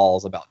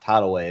balls about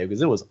Tidal Wave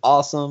because it was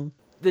awesome.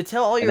 The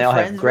Tell All And Your they all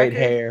have Friends great record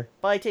hair.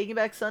 by Taking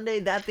Back Sunday,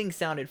 that thing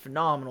sounded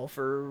phenomenal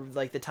for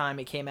like the time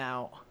it came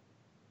out.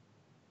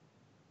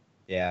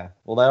 Yeah.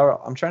 Well,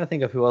 I'm trying to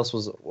think of who else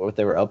was what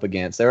they were up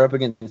against. They were up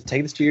against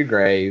Take This to Your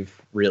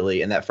Grave,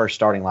 really, and that first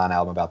Starting Line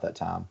album about that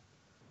time.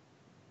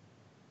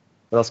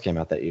 What else came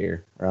out that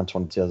year? Around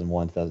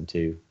 2001,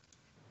 2002.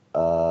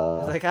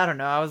 Like, I don't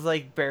know, I was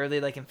like barely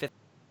like in fifth.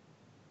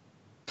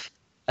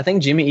 I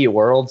think Jimmy Eat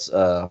World's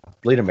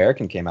Bleed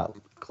American came out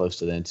close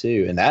to then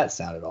too, and that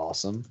sounded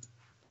awesome.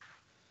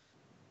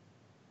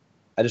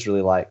 I just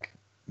really like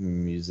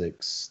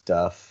music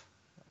stuff.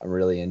 I'm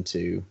really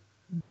into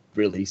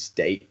release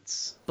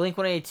dates.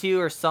 Blink-182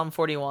 or Sum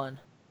 41.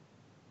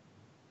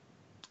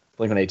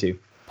 Blink-182.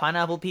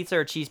 Pineapple pizza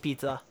or cheese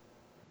pizza?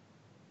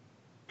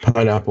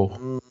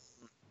 Pineapple.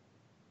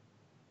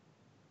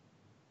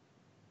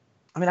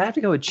 I mean, I have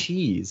to go with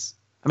cheese.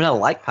 I mean, I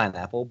like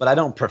pineapple, but I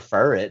don't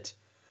prefer it.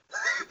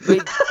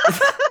 Wait,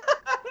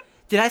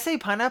 did I say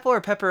pineapple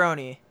or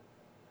pepperoni?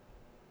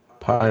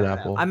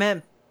 Pineapple. I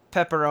meant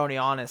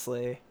pepperoni,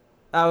 honestly.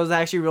 I was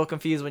actually real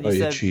confused when you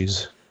yeah, said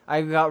cheese.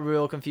 I got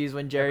real confused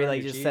when Jerry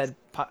like Pepperoni just cheese? said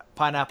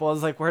pineapple. I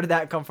was like, where did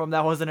that come from?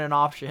 That wasn't an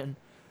option.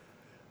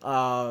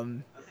 I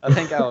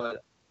think I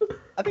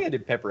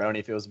did pepperoni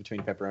if it was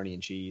between pepperoni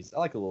and cheese. I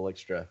like a little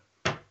extra.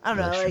 I don't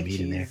know. I extra like meat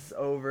in there. cheese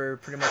over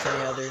pretty much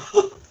any other.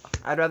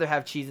 I'd rather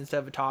have cheese instead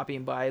of a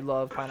topping, but I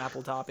love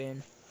pineapple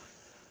topping.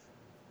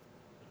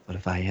 What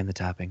if I am the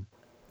topping?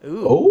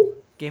 Ooh, Oh,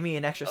 give me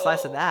an extra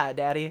slice of that,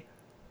 Daddy.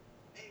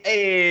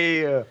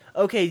 Hey!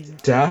 Okay,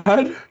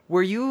 Dad.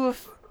 were you?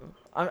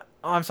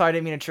 I'm sorry, I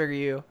didn't mean to trigger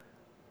you.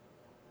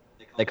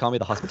 They call me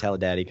the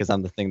hospitality daddy because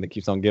I'm the thing that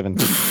keeps on giving.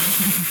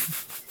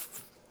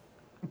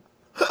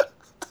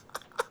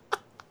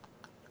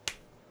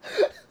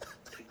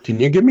 Can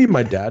you give me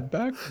my dad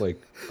back?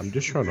 Like, I'm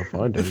just trying to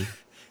find him.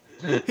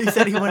 He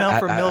said he went out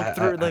for milk I-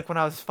 through like when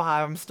I was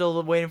 5. I'm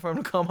still waiting for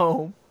him to come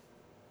home.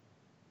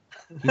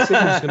 He said he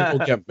was gonna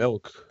go get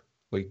milk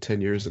like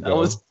 10 years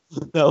ago.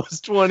 That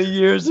was 20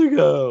 years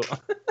ago.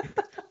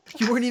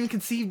 You weren't even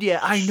conceived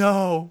yet. I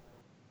know.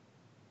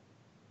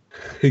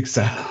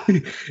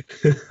 Exactly.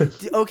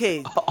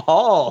 Okay,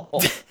 Oh.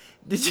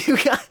 did you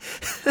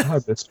guys? I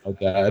miss my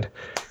dad.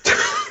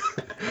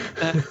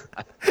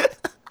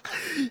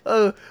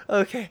 Oh,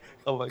 okay.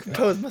 Oh my god.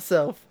 Compose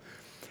myself.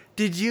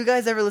 Did you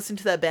guys ever listen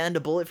to that band, A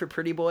Bullet for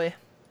Pretty Boy?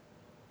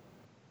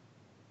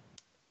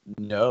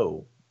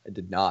 No, I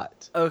did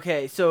not.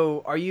 Okay,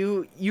 so are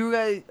you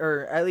guys,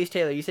 or at least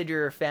Taylor, you said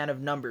you're a fan of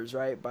Numbers,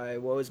 right? By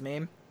What Was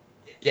Mame?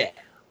 Yeah.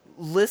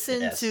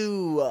 Listen Yes.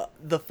 to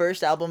the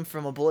first album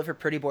from A Bullet for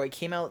Pretty Boy. It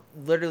came out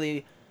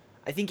literally,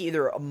 I think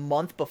either a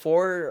month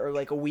before or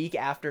like a week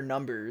after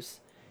Numbers.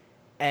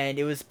 And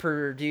it was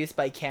produced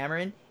by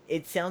Cameron.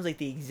 It sounds like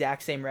the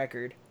exact same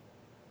record.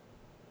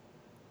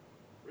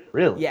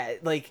 Really? Yeah,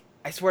 like,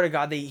 I swear to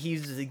God, he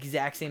uses the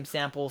exact same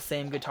sample,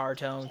 same guitar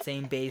tone,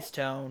 same bass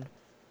tone.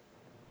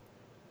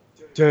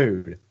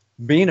 Dude,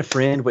 me and a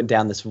friend went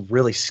down this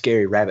really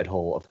scary rabbit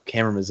hole of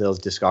Cameron Mazel's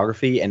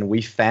discography, and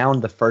we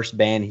found the first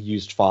band he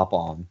used FOP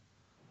on.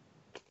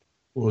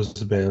 What was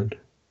the band?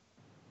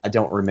 I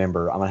don't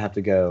remember. I'm gonna have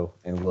to go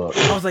and look.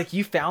 I was like,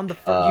 you found the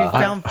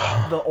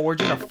the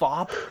origin of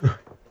FOP?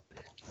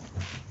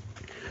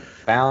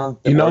 Found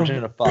the You know-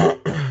 origin of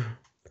FOP.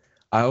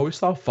 I always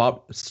thought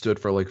FOP stood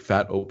for like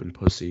fat open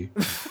pussy.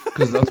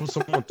 Because that's what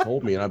someone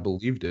told me and I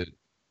believed it.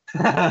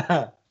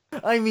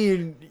 I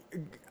mean,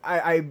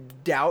 I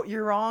doubt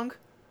you're wrong.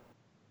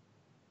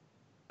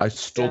 I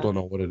still don't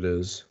know what it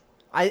is.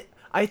 I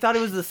thought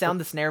it was the sound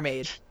the snare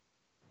made.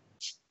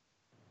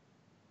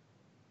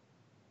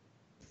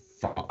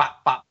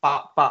 Bop, bop,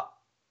 bop, bop.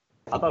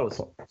 I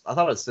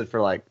thought it stood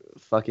for like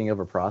fucking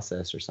over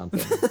process or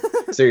something.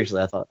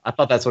 Seriously, I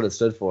thought that's what it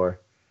stood for.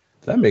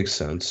 That makes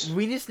sense.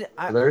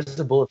 There's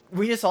a bullet.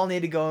 We just all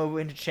need to go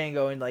into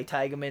Chango and like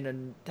tag him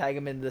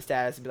in the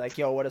status and be like,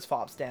 yo, what does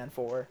FOP stand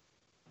for?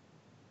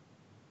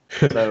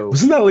 So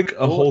Wasn't that like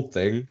a whole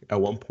thing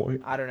at one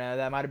point? I don't know.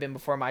 That might have been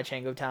before my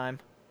Chango time.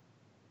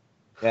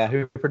 Yeah,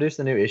 who produced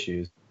the new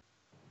issues?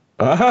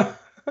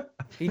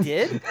 He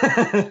did?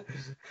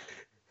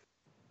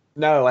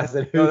 No, I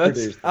said who No, that's-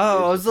 produced.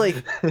 Oh, I was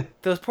like,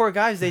 those poor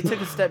guys, they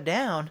took a step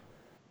down.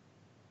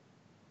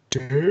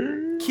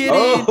 Damn. Kidding.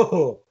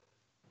 Oh,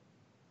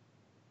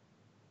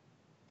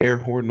 Air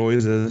horn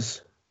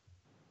noises.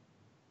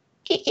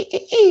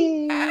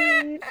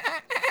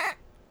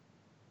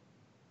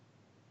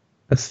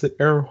 That's the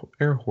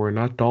air horn,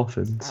 not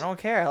dolphins. I don't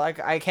care.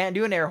 I can't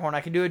do an air horn.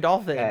 I can do a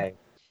dolphin. okay.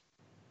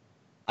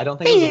 I don't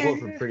think it was a quote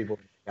from Pretty Boy.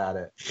 Got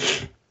it.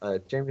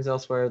 Jamie's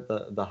Elsewhere,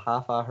 the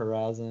Hi-Fi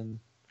Horizon.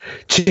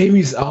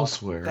 Jamie's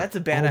Elsewhere. That's a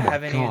band I Oh my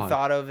haven't even God.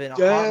 thought of in a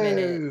hot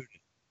minute. Dude.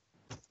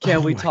 Can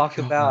Oh we my talk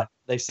God. about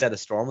They Said a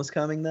Storm Was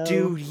Coming, though?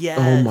 Dude, yes.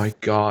 Oh my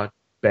God.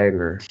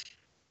 Banger.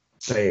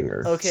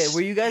 Banger. Okay,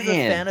 were you guys a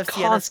Man, fan of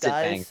Sienna constant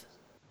Skies?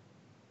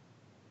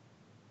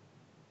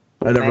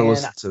 I never Man,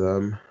 listened to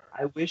them.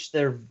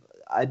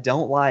 I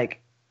don't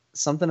like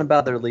something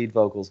about their lead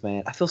vocals,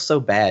 man. I feel so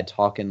bad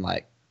talking,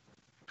 like,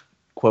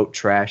 quote,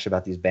 trash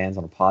about these bands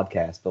on a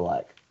podcast, but,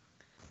 like,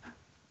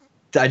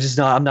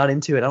 I'm not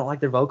into it. I don't like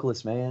their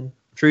vocalist, man.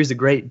 I'm sure he's a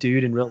great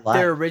dude in real life.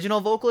 Their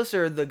original vocalist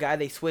or the guy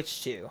they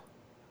switched to?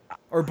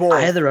 Or both?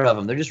 Either of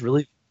them. They're just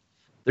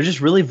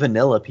really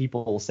vanilla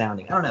people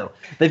sounding. I don't know.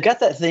 They've got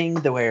that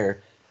thing to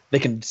where they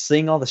can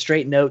sing all the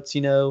straight notes,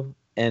 you know,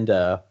 and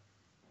the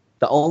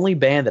only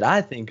band that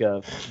I think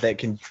of that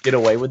can get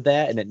away with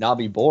that and it not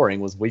be boring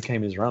was We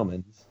Came as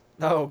Romans.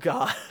 Oh,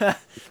 God.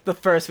 The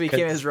first We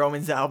Came as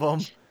Romans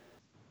album.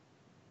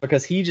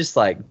 Because he just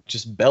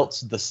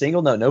belts the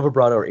single note, no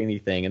vibrato or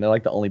anything, and they're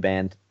like the only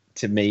band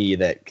to me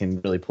that can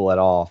really pull that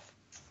off.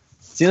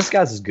 See, this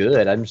guy's is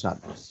good. I'm just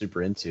not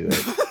super into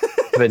it.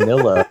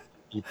 Vanilla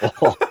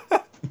people.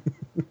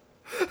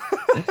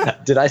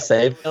 Did I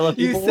say vanilla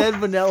You people? said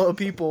vanilla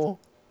people.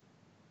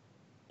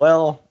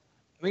 Well,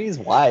 I mean, he's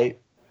white.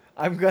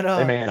 I'm gonna...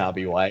 They may not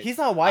be white. He's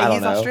not I white, don't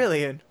he's know.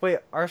 Australian. Wait,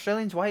 are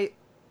Australians white?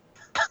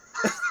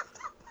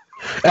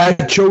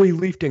 Joey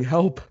Leafting,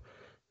 help.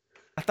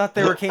 I thought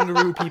they were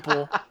kangaroo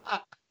people.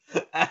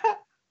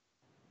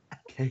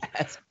 Okay.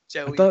 That's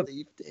Joey thought-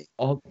 Leafting.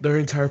 All their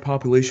entire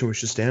population was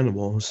just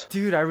animals.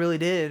 Dude, I really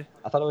did.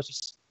 I thought it was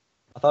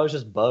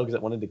just bugs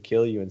that wanted to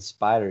kill you and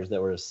spiders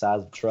that were the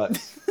size of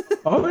trucks.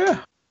 Oh yeah,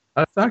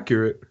 that's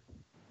accurate.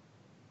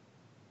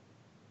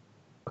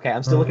 Okay,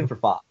 I'm still looking for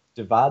Fox.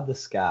 Divide the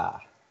Sky.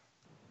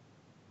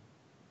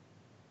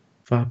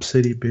 Fop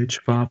City, bitch.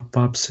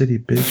 Fop City,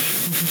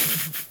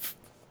 bitch.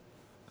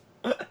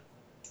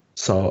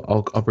 So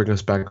I'll bring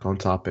us back on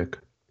topic.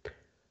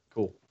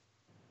 Cool.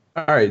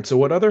 All right. So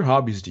what other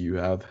hobbies do you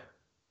have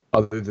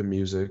other than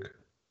music?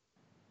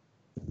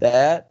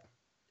 That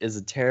is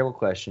a terrible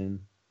question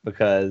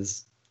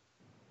because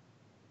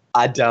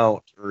I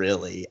don't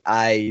really.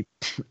 I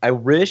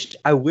wish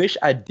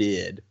I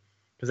did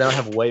because I would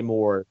have way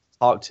more to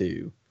talk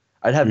to.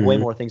 I'd have way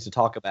more things to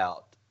talk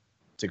about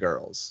to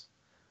girls.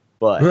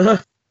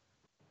 But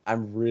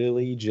I'm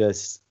really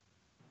just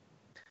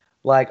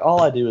like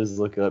all I do is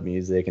look up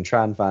music and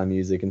try and find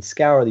music and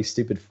scour these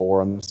stupid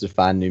forums to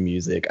find new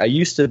music. I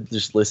used to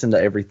just listen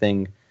to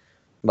everything.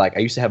 Like I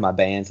used to have my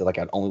bands that like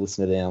I'd only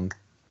listen to them.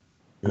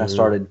 And I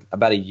started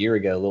about a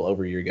little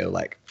over a year ago,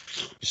 like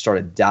just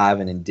started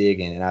diving and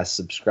digging, and I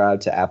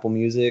subscribed to Apple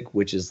Music,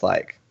 which is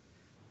like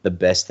the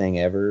best thing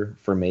ever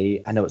for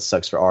me. I know it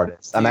sucks for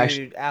artists.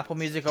 Dude, Apple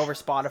Music over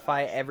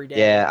Spotify every day.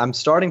 Yeah, I'm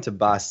starting to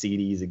buy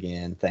CDs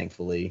again,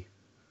 thankfully.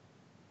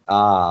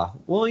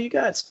 Well, you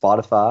got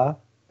Spotify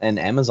and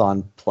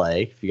Amazon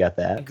Play, if you got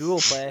that. And Google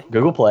Play.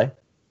 Google Play.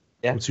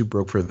 Yeah. I'm too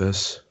broke for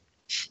this.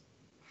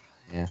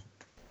 Yeah.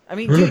 I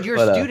mean, dude, you're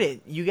But, a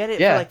student. You get it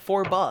yeah.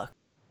 for like $4.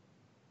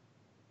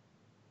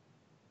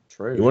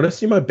 True. You want to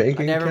see my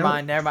banking Never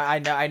account?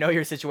 mind. I know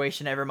your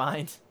situation. Never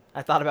mind.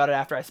 I thought about it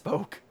after I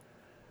spoke.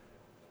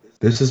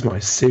 This is my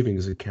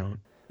savings account.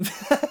 It's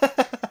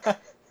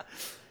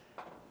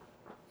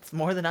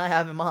more than I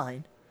have in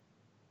mind.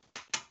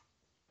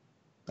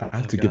 I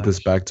have to get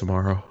this back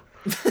tomorrow.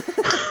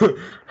 I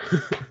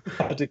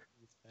brought it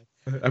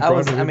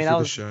in for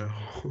the show.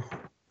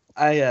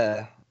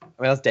 I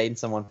was dating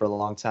someone for a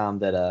long time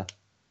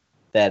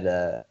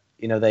that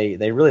you know,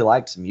 they really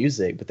liked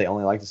music, but they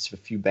only liked a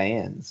few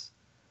bands.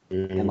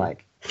 And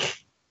like,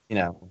 you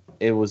know,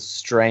 it was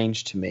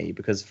strange to me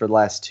because for the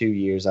last 2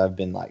 years I've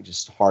been like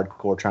just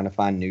hardcore trying to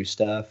find new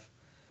stuff.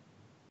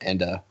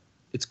 And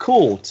it's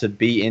cool to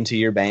be into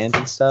your band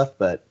and stuff,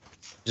 but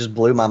it just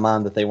blew my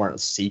mind that they weren't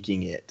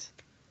seeking it.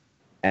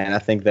 And I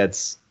think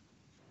that's,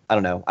 I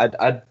don't know.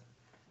 I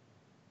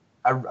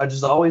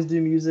just always do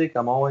music.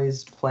 I'm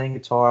always playing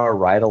guitar,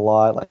 write a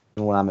lot. Like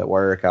when I'm at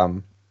work,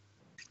 I'm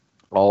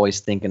always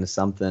thinking of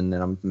something and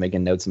I'm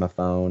making notes on my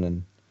phone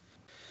and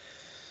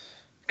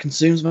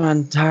consumes my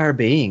entire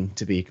being,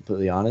 to be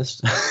completely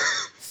honest.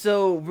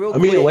 So real I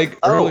quick. mean, like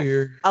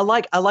earlier. I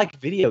like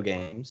video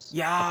games.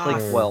 Yeah.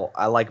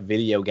 I like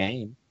video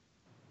game.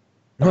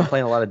 I'm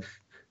playing a lot of.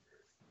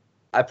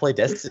 I play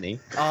Destiny.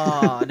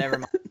 Oh, never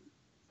mind.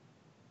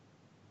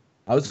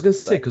 I was gonna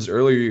say because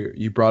earlier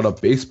you brought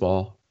up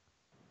baseball.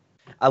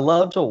 I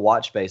love to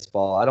watch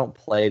baseball. I don't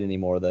play it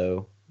anymore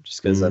though,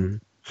 just because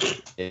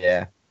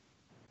yeah,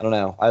 I don't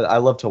know. I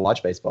love to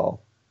watch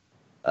baseball.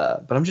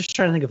 But I'm just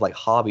trying to think of like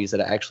hobbies that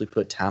I actually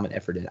put time and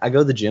effort in. I go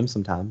to the gym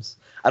sometimes.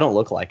 I don't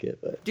look like it,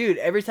 but Dude,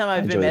 every time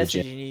I've been enjoy the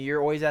messaging gym. you,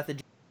 you're always at the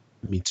gym.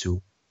 Me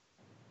too.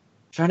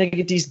 Trying to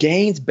get these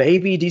gains,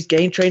 baby. These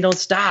gain train don't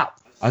stop.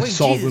 I Wait,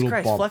 saw a Jesus little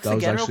Christ, bump. flex That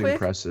was again real actually quick?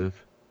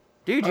 impressive.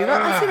 Dude,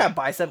 I see that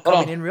bicep Hold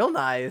coming on. in real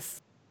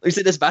nice. You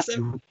see this bicep?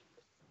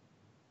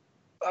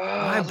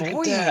 My Look at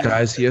boy. that.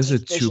 Guys, he has a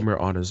tumor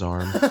on his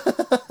arm.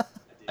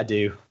 I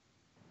do.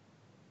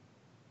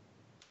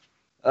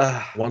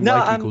 One no,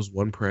 like I'm equals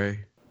one prey.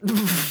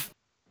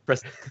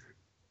 press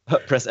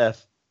press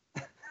F.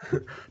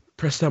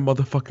 Press that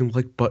motherfucking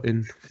like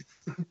button.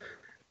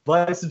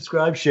 Like,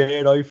 subscribe, share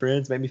it, all your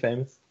friends, make me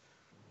famous.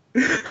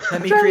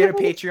 Let me create a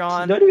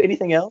Patreon. Do I do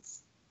anything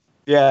else?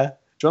 Yeah.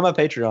 Join my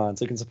Patreon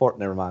so you can support.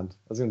 Never mind.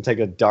 I was gonna take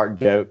a dark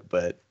joke,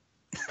 but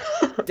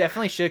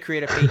Definitely should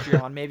create a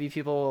Patreon. Maybe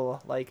people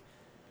will like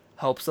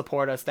help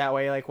support us that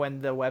way. Like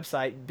when the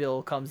website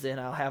bill comes in,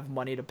 I'll have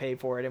money to pay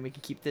for it, and we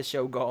can keep this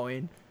show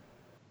going.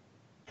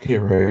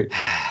 You're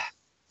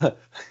right.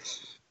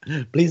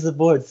 please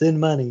support. Send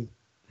money.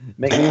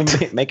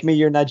 Make me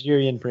your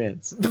Nigerian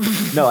prince.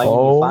 No, I need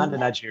to find a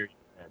Nigerian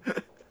prince.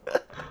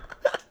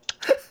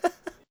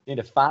 Need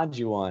to find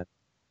you one.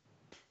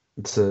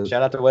 It's a...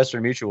 Shout out to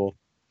Western Mutual.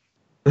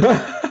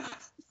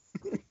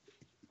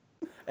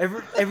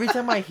 Every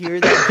time I hear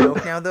that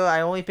joke now, though,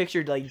 I only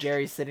pictured like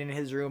Jerry sitting in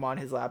his room on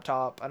his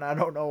laptop, and I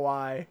don't know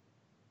why.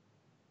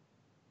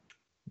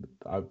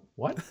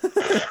 What?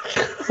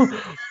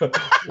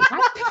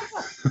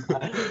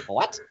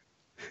 What?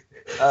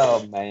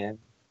 Oh man.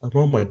 I'm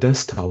on my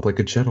desktop like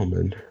a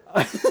gentleman.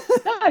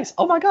 Nice.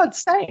 Oh my God,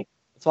 same.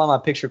 That's why my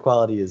picture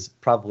quality is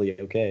probably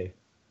okay.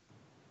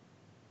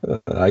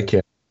 I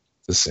can't.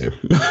 The same.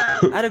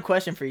 I had a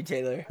question for you,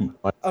 Taylor.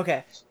 What?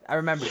 Okay, I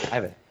remember. I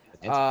have it.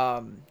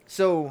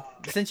 So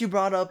since you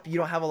brought up you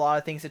don't have a lot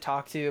of things to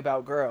talk to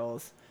about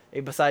girls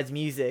besides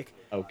music,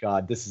 Oh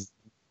God, this is.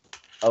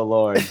 Oh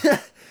Lord.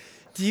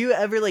 do you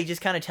ever like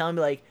just kind of tell me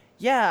like,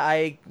 yeah,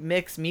 I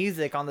mix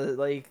music on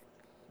the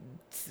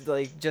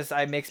just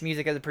I mix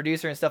music as a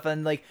producer and stuff,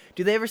 and like,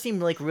 do they ever seem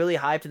like really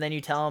hyped and then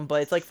you tell them,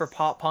 but it's like for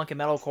pop punk and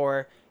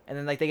metalcore, and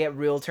then like they get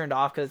real turned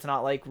off because it's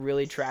not like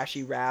really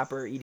trashy rap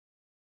or EDM?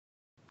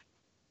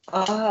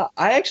 I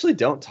actually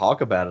don't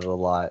talk about it a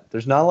lot.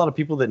 There's not a lot of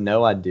people that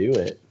know I do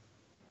it,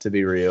 to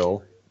be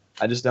real.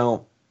 I just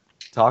don't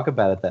talk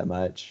about it that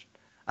much.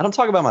 I don't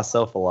talk about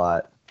myself a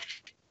lot,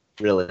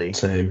 really.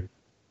 Same.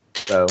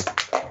 So,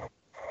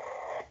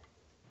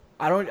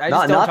 I just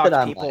don't not talk that to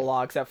I'm, people like- a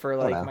lot except for I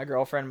like don't know. my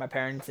girlfriend, my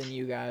parents, and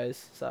you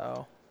guys.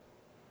 So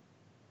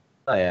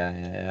oh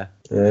yeah.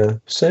 Yeah.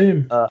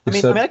 Same. I mean,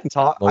 Except I can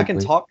talk. locally.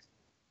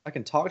 I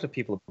can talk to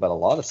people about a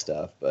lot of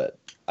stuff, but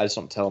I just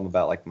don't tell them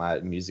about like my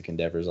music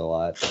endeavors a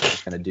lot. They're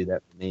just gonna do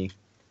that for me,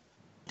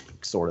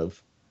 sort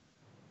of.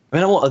 I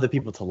mean, I want other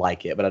people to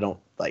like it, but I don't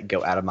like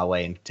go out of my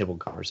way in typical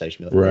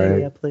conversation. Be like,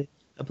 Right. Hey,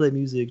 I play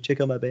music. Check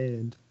out my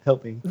band.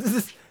 Help me.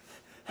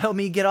 help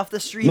me get off the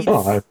streets. No,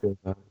 I feel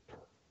that.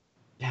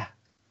 Yeah.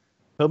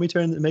 Help me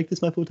make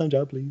this my full-time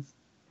job, please.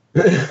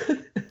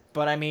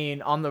 But I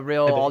mean, on the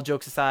real, all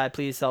jokes aside,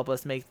 please help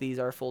us make these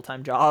our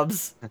full-time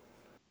jobs.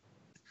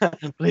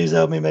 Please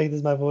help me make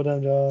this my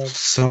full-time job.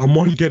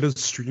 Someone get a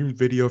stream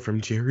video from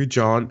Jerry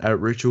John at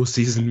Ritual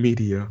Season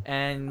Media.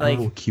 And I like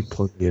will keep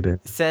plugging it in.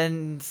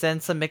 send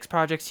some mixed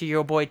projects to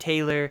your boy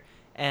Taylor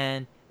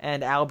and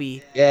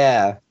Albie.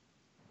 Yeah.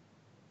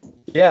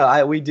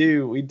 Yeah, we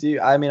do.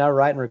 I mean, I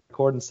write and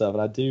record and stuff,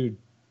 and I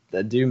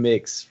do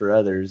mix for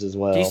others as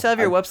well. Do you still have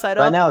your website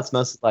Right up? now, it's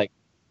mostly like,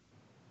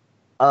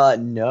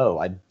 no,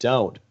 I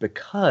don't,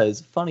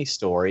 because funny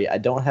story, I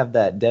don't have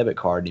that debit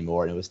card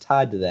anymore, and it was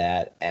tied to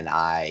that, and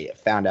I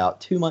found out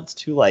 2 months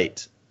too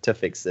late to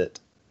fix it.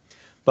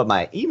 But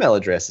my email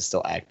address is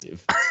still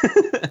active.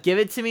 Give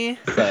it to me.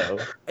 So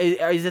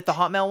Is it the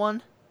Hotmail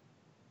one?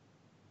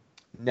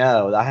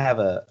 no, I have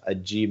a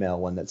Gmail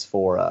one that's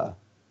for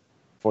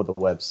the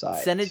website.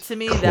 Send it to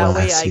me. That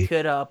way I Classy.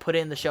 could put it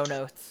in the show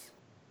notes.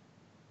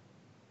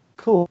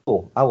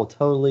 Cool. I will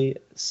totally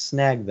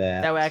snag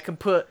that. That way I can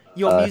put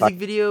your if music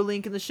video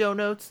link in the show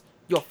notes,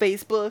 your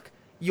Facebook,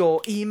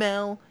 your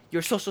email,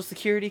 your social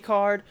security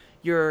card,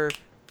 your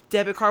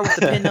debit card with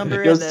the PIN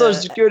number, your and social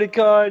security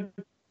card.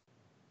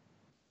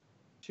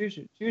 Choose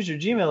your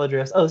Gmail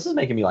address. Oh, this is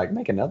making me like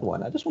make another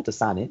one. I just want to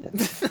sign in.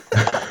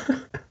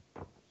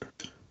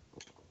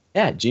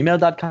 Yeah,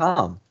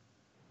 gmail.com.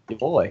 Your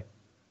boy.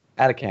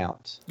 Add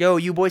account. Yo,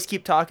 you boys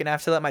keep talking. I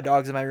have to let my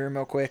dogs in my room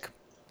real quick.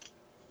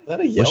 Is that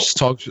a Yelp?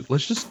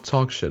 Let's just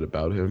talk shit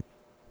about him.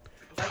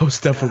 That was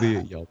definitely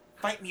a Yelp.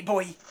 Fight me,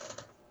 boy.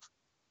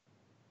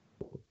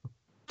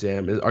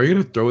 Damn, are you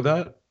gonna throw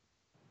that?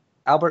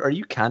 Albert, are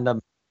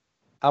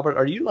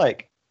you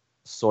like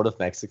sort of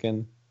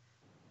Mexican?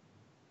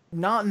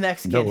 Not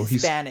Mexican, No, he's-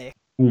 Hispanic.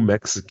 Ooh,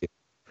 Mexican,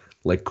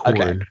 like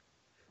corn.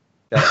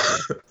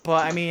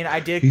 But I mean, I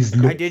did He's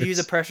no use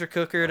a Mex- pressure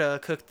cooker to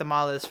cook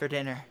tamales for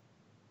dinner.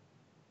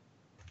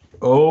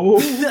 Oh,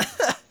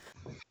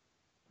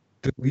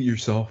 delete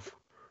yourself.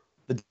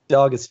 The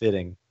dog is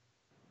fitting.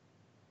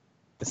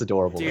 It's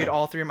adorable. Dude, though.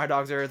 all three of my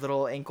dogs are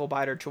little ankle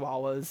biter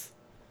chihuahuas.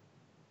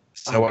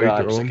 Is that why you throw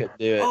I him? couldn't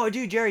do it. Oh,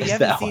 dude, Jerry, Is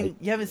that why?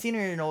 you haven't seen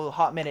her in a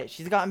hot minute.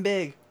 She's gotten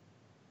big.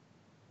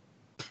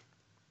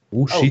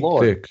 Oh, Oh, she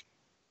Lord.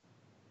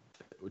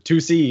 thick. 2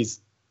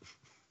 C's.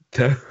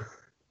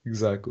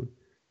 Exactly.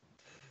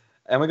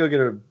 I'm gonna go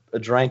get a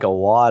drink of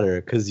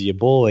water because your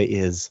boy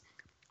is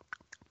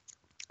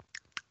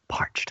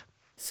parched.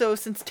 So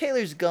since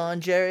Taylor's gone,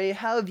 Jerry,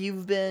 how have you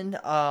been?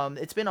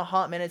 It's been a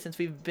hot minute since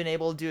we've been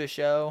able to do a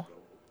show.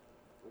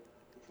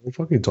 Don't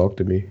fucking talk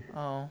to me.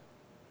 Oh,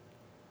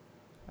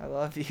 I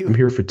love I'm you.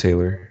 here for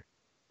Taylor.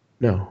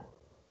 No.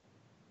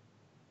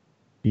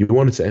 You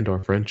wanted to end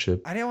our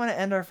friendship. I didn't want to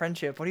end our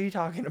friendship. What are you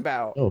talking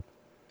about? Oh.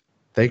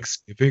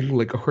 Thanksgiving?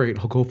 Like, all right,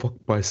 I'll go fuck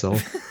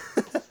myself.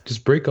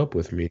 Just break up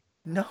with me.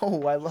 No,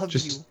 I love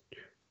Just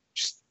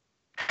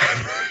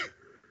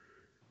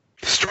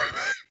destroy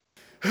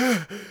you.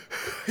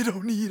 I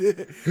don't need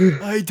it.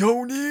 I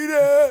don't need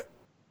it.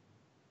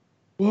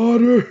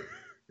 water.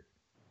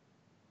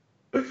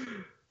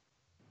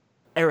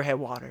 Arrowhead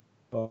water.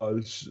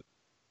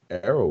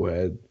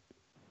 Arrowhead.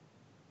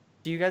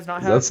 Do you guys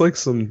not have? That's like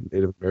some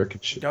Native American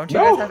shit. Don't you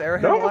No, guys have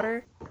Arrowhead no.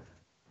 water?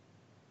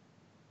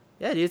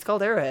 Yeah, dude, it's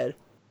called Arrowhead.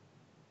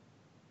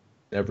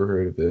 Never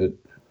heard of it.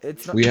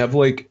 It's not We have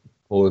like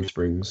Poland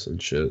Springs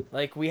and shit.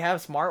 like we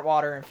have Smart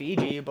Water in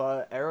Fiji,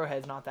 but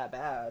Arrowhead's not that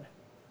bad.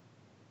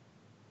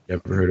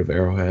 Never heard of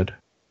Arrowhead.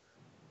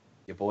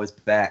 Your boy's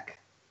back.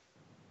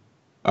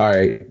 All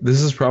right,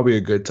 this is probably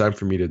a good time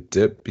for me to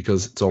dip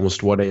because it's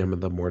almost 1 a.m. in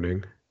the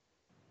morning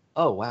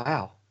Oh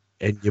wow.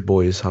 and your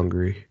boy is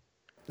hungry.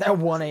 At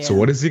 1 a.m. So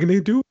what is he gonna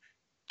do?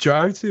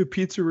 Drive to a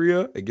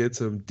pizzeria and get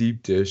some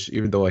deep dish,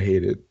 even though I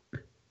hate it.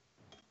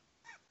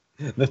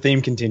 The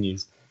theme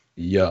continues.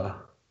 Yeah.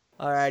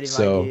 Alrighty,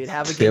 So, my dude.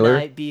 Have a good Taylor?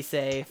 night. Be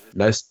safe.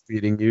 Nice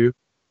meeting you.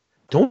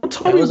 Don't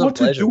tell It me was a what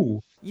to pleasure.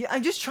 do. Yeah,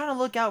 I'm just trying to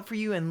look out for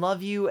you and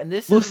love you, and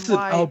this is Listen,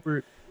 why.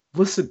 Albert.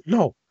 Listen,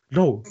 no.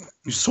 You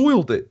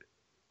soiled it.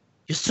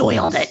 You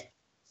soiled it.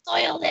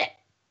 Soiled it.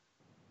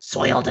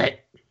 Soiled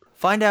it.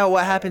 Find out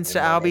what happens to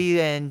Albie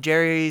and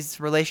Jerry's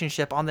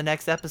relationship on the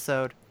next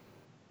episode.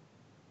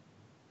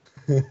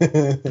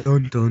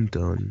 Dun dun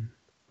dun.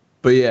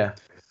 But yeah,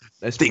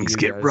 nice meeting Things you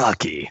get guys.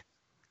 rocky.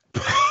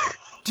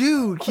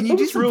 Dude, can you That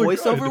do was some really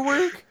voiceover good.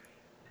 work?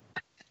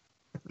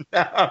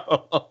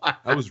 No.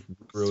 That was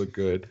really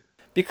good.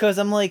 Because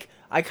I'm like,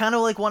 I kind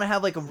of like want to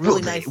have like a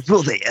really nice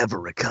Will they ever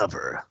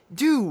recover?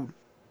 dude.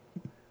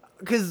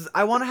 Because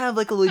I want to have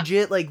like a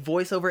legit like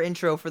voiceover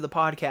intro for the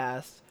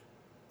podcast.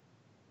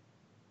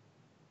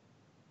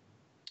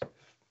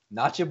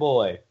 Not your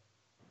boy.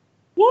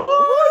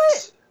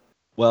 What?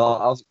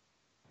 Well,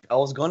 I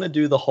was gonna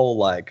do the whole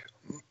like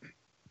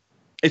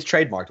it's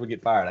trademarked. We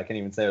get fired. I can't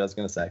even say what I was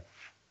gonna say.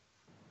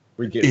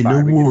 We get In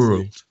fired. a We get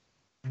world. sued.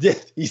 Yeah,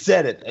 he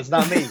said it. It's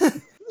not me.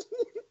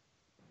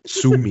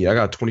 Sue me. I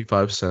got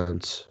 25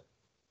 cents.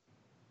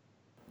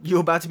 You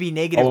about to be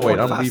negative Oh, wait,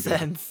 I'm 25 leaving.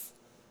 cents.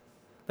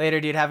 Later,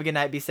 dude. Have a good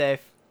night. Be safe.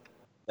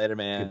 Later, Good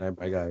man. night,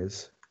 bye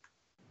guys.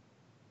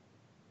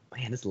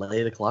 Man, it's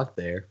late 8 o'clock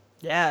there.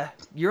 Yeah,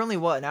 you're only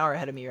what, an hour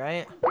ahead of me,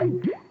 right?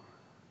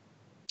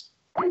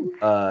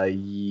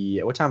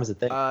 Yeah. What time is it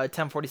there?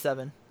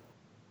 10:47.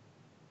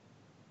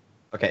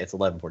 Okay, it's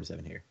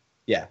 11:47 here.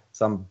 Yeah,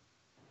 so I'm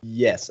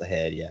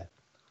ahead. Yeah.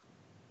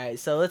 All right,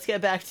 so let's get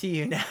back to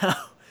you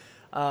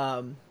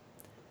now.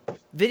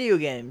 Video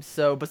games.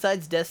 So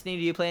besides Destiny,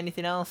 do you play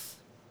anything else?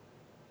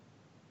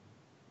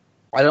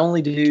 I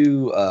only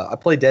do. I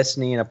play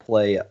Destiny and I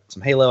play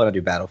some Halo and I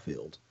do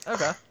Battlefield.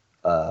 Okay.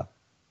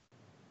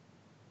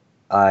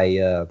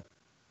 I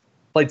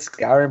played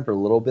Skyrim for a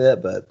little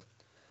bit, but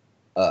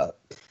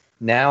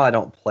now I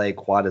don't play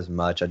quite as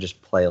much. I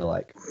just play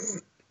like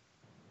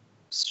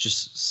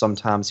just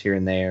sometimes here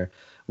and there.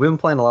 We've been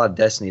playing a lot of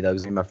Destiny though,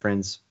 because my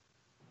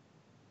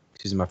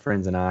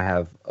friends and I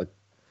have a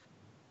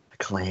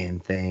clan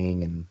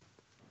thing, and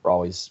we're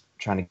always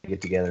trying to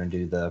get together and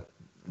do the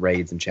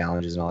raids and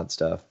challenges and all that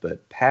stuff.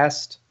 But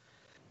past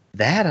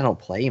that, I don't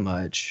play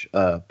much.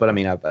 But I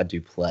mean, I do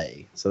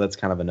play, so that's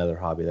kind of another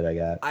hobby that I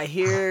got. I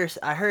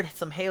heard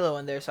some Halo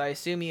in there, so I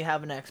assume you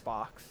have an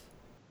Xbox.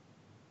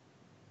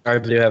 I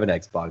do have an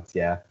Xbox,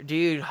 yeah.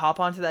 Dude, hop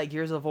onto that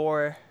Gears of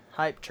War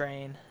hype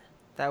train.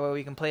 That way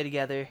we can play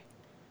together.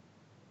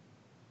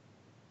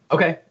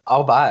 Okay,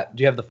 I'll buy it.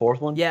 Do you have the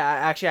fourth one? Yeah,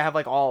 actually I have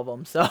like all of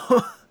them, so.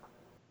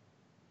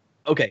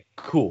 Okay,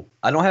 cool.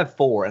 I don't have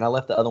 4, and I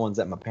left the other ones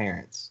at my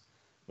parents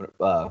when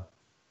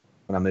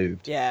I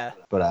moved. Yeah.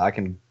 But I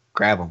can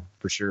grab them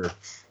for sure.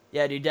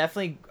 Yeah, dude,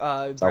 definitely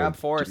I grab would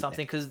 4 or do that.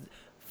 something, because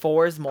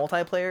 4's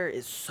multiplayer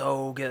is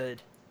so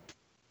good.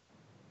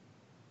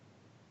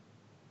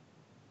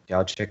 Yeah,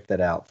 I'll check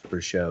that out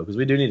for sure. Because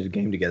we do need a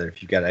game together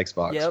if you've got an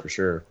Xbox Yep. for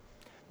sure.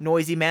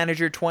 Noisy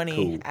Manager 20,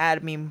 Cool.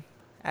 add me,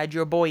 add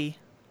your boy.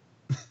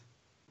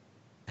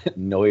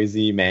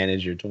 Noisy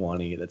Manager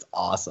 20. That's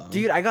awesome.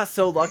 Dude, I got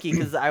so lucky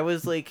because I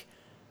was like,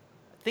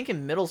 think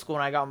in middle school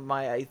when I got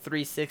my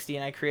 360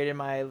 and I created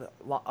my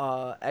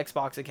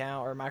Xbox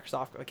account or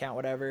Microsoft account,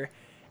 whatever,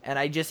 and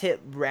I just hit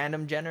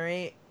random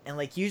generate, and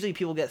like usually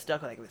people get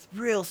stuck like with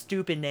real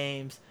stupid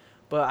names,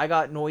 but I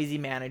got Noisy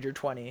Manager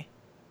 20.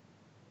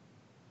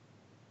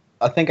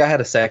 I think I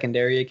had a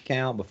secondary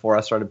account before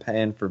I started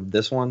paying for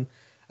this one,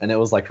 and it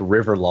was like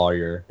River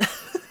Lawyer,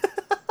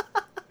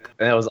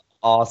 and it was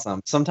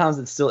awesome. Sometimes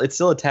it's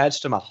still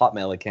attached to my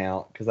Hotmail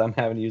account because I'm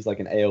having to use like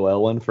an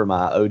AOL one for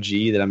my OG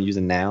that I'm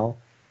using now.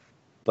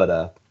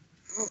 But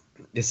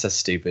it's so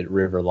stupid.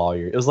 River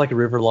Lawyer. It was like a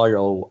River Lawyer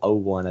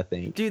 01, I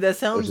think. Dude, that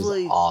sounds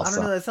like awesome. I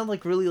don't know. That sounds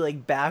like really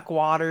like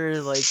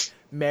backwater, like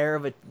mayor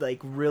of a like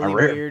really A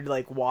weird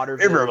like water.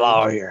 River village.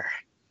 Lawyer.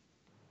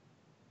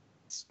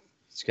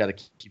 Just got to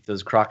keep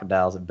those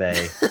crocodiles at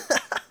bay.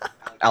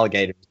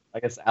 Alligators.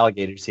 I guess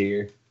alligators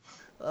here.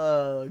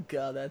 Oh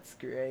god, that's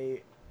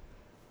great.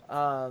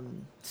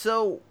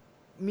 So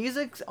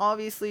music's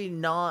obviously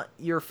not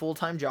your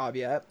full-time job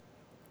yet.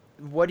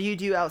 What do you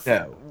do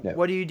outside? No.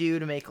 What do you do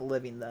to make a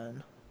living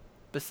then,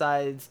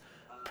 besides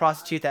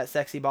prostitute that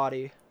sexy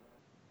body?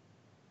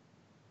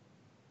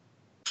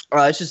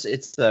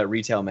 It's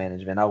retail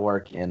management. I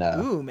work in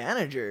Ooh,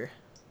 manager.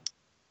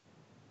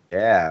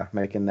 Yeah,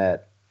 making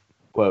that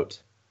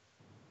quote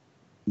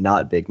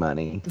not big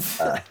money.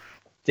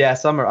 Yeah,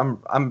 so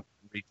I'm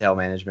retail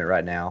management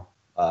right now.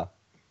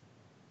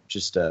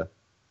 Just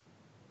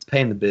it's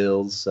paying the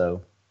bills,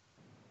 so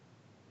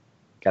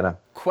gotta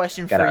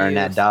Question gotta for earn you.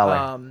 that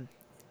dollar.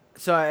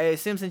 So I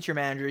assume since you're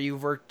manager,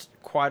 you've worked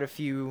quite a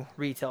few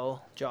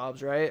retail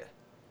jobs, right?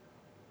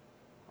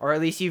 Or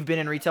at least you've been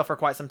in retail for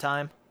quite some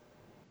time.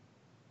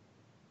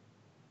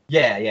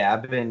 Yeah.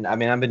 I've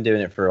been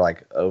doing it for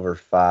like over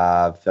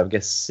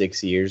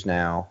 6 years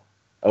now.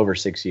 Over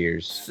 6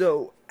 years.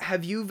 So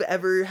have you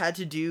ever had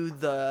to do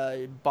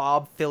the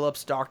Bob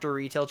Phillips doctor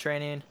retail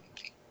training?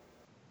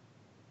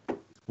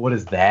 What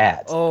is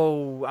that?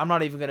 Oh, I'm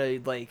not even gonna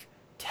like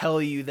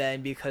tell you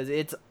then because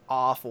it's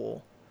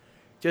awful.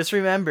 Just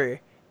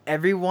remember,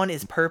 everyone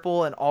is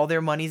purple and all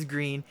their money's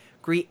green.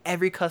 Greet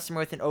every customer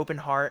with an open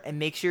heart and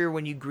make sure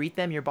when you greet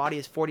them your body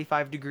is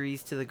 45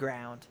 degrees to the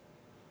ground.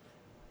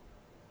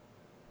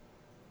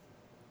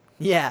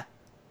 Yeah.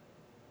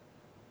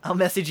 I'll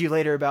message you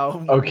later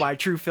about my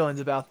true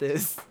feelings about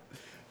this.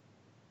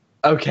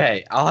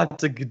 Okay, I'll have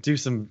to do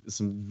some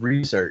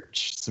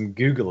research, some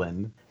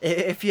Googling.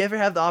 If you ever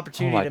have the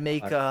opportunity to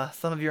make God.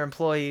 some of your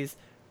employees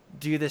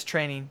do this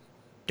training,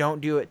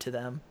 don't do it to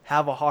them.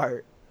 Have a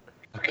heart.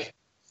 Okay.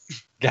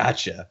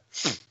 Gotcha.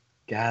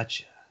 I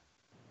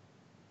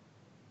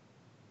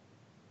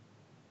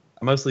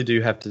mostly do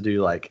have to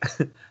do I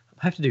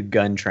have to do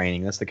gun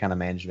training. That's the kind of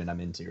management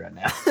I'm into right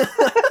now.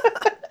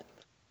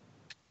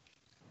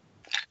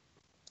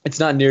 It's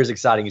not near as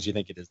exciting as you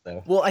think it is,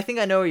 though. Well, I think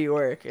I know where you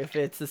work, if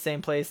it's the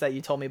same place that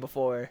you told me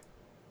before.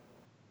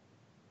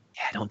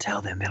 Yeah, don't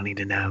tell them. They don't need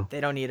to know. They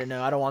don't need to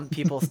know. I don't want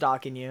people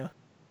stalking you.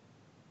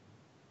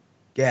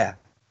 Yeah.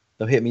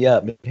 They'll hit me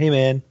up. Hey,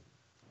 man.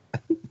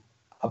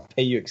 I'll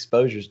pay you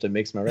exposures to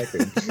mix my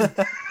record.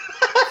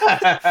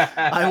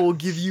 I will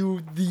give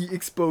you the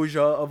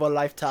exposure of a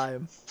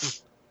lifetime.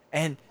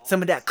 And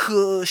some of that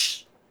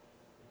kush.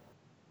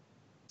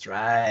 That's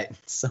right.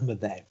 Some of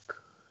that.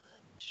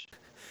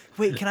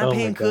 Wait, can I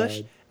pay in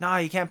kush? God. Nah,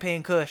 you can't pay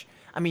in kush.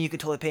 I mean, you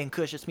could totally pay in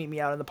kush. Just meet me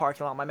out in the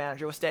parking lot. My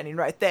manager was standing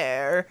right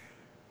there.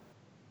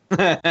 Oh,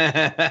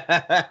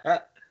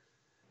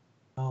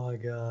 my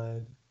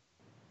God.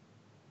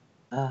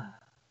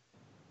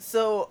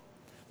 So,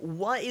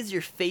 what is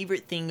your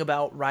favorite thing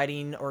about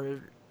writing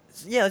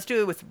yeah, let's do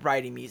it with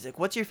writing music.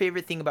 What's your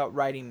favorite thing about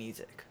writing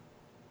music?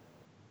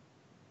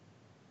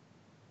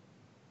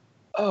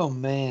 Oh,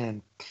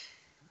 man.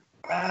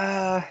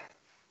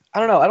 I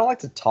don't know. I don't like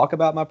to talk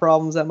about my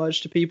problems that much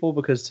to people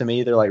because to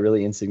me they're like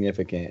really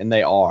insignificant, and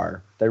they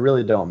are. They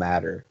really don't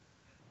matter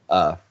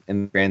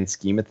in the grand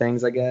scheme of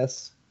things, I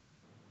guess.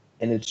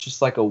 And it's just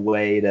like a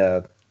way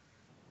to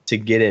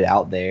get it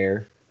out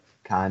there,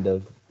 kind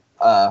of.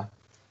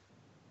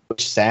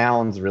 Which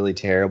sounds really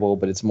terrible,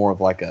 but it's more of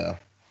like a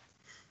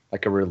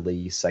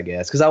release, I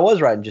guess. Because I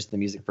was writing just the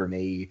music for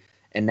me,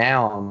 and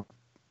now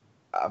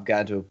I've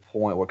got to a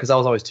point where, because I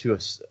was always too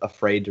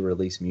afraid to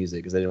release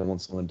music because I didn't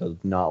want someone to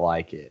not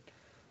like it.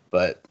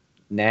 But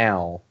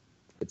now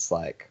it's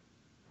like,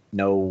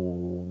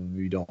 no,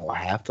 you don't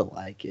have to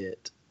like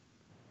it.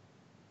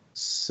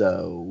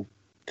 So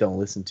don't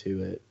listen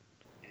to it.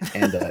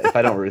 And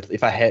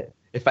if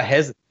I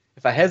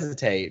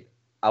hesitate,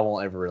 I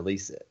won't ever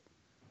release it.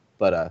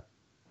 But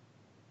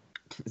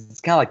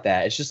it's kind of like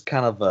that. It's just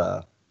kind of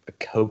a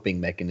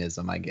coping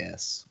mechanism, I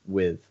guess,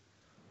 with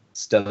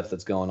stuff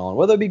that's going on,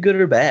 whether it be good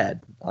or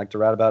bad. I like to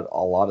write about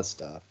a lot of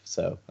stuff,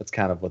 so that's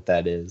kind of what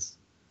that is.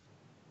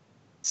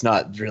 It's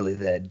not really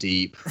that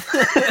deep.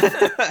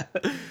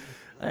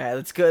 All right,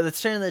 let's go.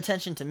 Let's turn the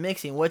attention to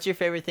mixing. What's your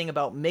favorite thing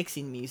about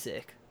mixing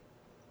music,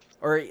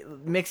 or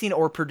mixing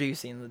or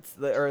producing?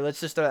 Let's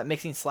just start at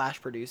mixing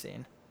 /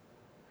 producing.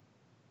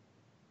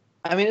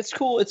 I mean, it's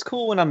cool. It's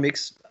cool when I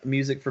mix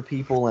music for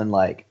people and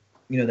like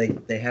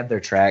they have their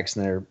tracks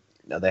and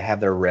they have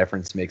their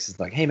reference mixes.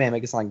 Like, hey man,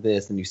 make it sound like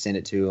this, and you send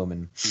it to them,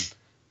 and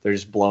they're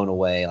just blown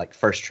away. Like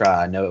first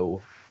try,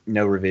 no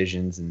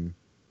revisions, and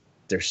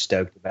they're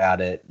stoked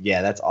about it.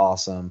 Yeah, that's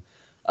awesome.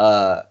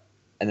 And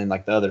then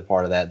like the other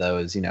part of that though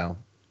is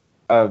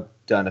I've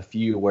done a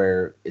few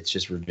where it's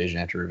just revision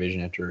after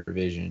revision after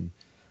revision.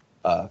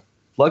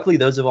 Luckily,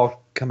 those have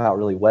all come out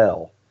really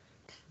well.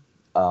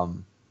 Our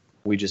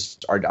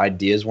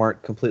ideas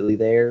weren't completely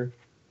there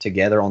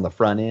together on the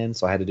front end,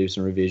 so I had to do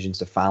some revisions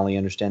to finally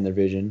understand their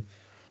vision.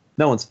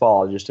 No one's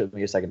fault. It just took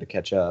me a second to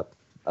catch up.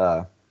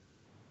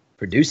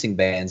 Producing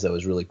bands, though,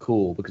 is really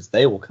cool because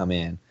they will come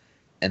in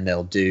and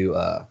they'll do,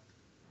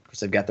 because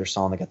they've got their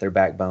song, they got their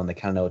backbone, they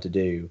kind of know what to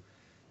do.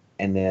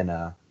 And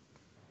then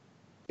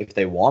if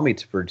they want me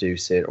to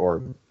produce it,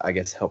 or I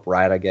guess help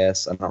write,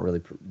 I'm not really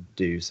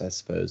produce, I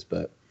suppose,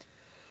 but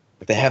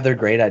if they have their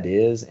great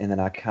ideas, and then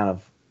I kind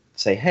of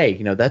say, hey,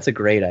 that's a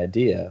great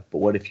idea, but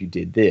what if you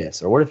did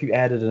this? Or what if you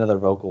added another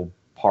vocal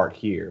part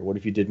here? What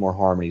if you did more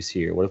harmonies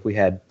here? What if we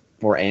had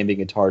more ambient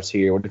guitars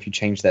here? What if you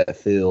changed that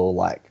feel?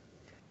 Like,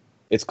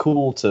 it's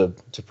cool to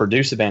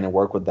produce a band and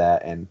work with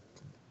that. And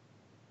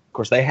of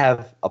course, they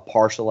have a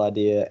partial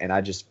idea, and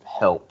I just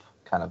help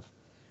kind of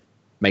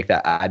make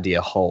that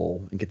idea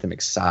whole and get them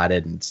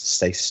excited and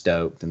stay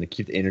stoked and to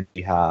keep the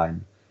energy high.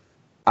 And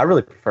I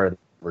really prefer that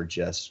we're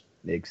just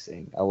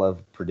mixing. I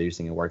love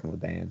producing and working with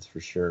bands for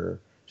sure.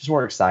 Just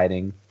more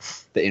exciting.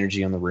 The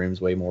energy on the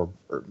room's way more,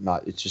 or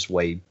not. It's just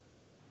way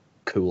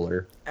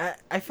cooler.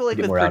 I feel like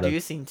Get with more out of-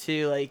 producing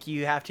too, like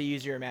you have to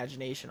use your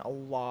imagination a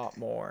lot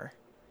more,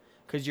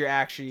 because you're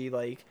actually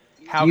like,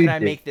 how You can I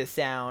do. make this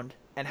sound,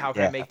 and how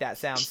can I Yeah. make that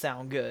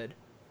sound good?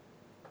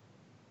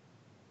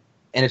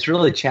 And it's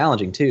really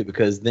challenging too,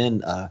 because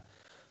then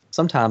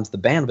sometimes the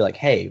band will be like,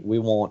 hey, we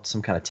want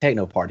some kind of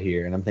techno part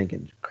here. And I'm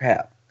thinking,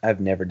 crap, I've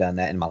never done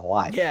that in my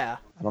life. Yeah.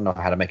 I don't know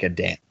how to make a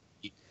dance.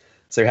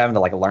 So you're having to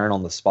like learn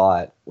on the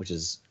spot, which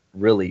is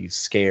really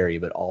scary,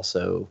 but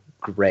also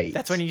great.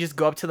 That's when you just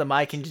go up to the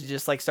mic and you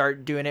just like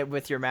start doing it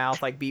with your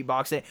mouth, like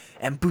beatbox it,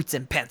 and boots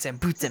and pants and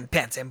boots and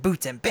pants and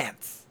boots and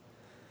pants.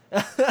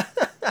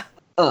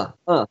 But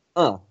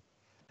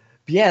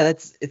yeah,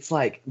 it's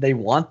like they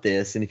want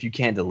this, and if you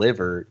can't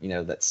deliver,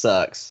 that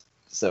sucks.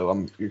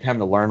 So you're having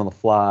to learn on the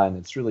fly, and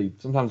it's really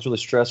sometimes really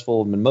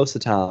stressful. And most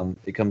of the time,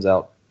 it comes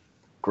out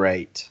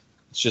great.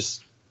 It's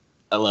just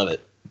I love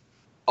it.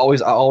 I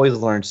always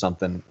learn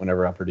something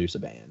whenever I produce a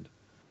band.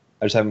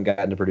 I just haven't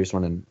gotten to produce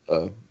one in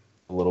a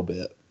little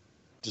bit,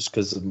 just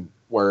because of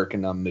work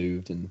and I'm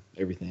moved and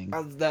everything.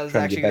 That was Trying to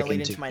actually get going back to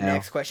lead into into my it now.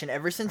 next question.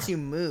 Ever since you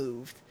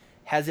moved,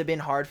 has it been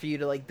hard for you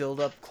to like build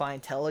up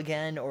clientele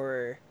again,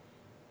 or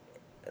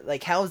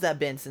like how has that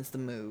been since the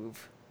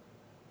move?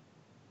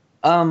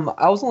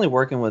 I was only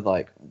working with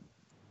like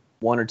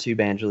one or two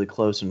bands really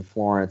close in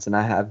Florence, and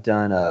I have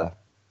done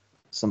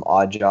some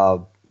odd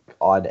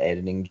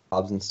editing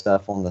jobs and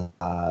stuff on the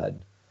side.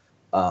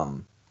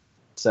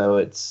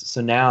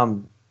 So now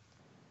I'm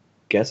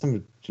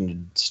going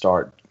to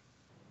start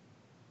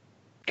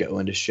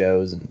going to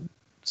shows and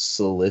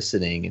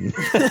soliciting and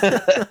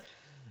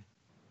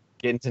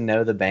getting to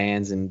know the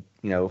bands, and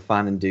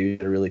finding dudes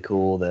that are really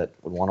cool that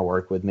would want to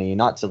work with me,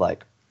 not to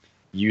like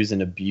use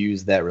and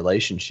abuse that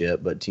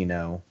relationship, but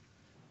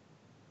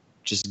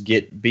just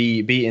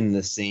be in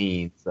the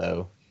scene.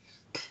 So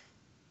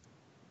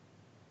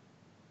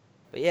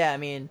But yeah, I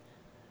mean,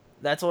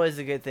 that's always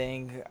a good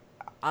thing.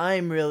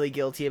 I'm really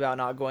guilty about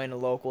not going to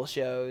local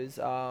shows.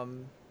 I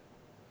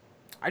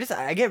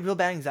get real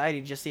bad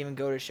anxiety just to even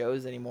go to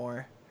shows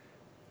anymore.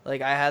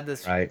 Like I had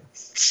this. right.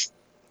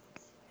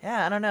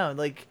 Yeah, I don't know.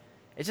 Like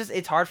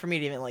it's hard for me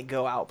to even like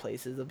go out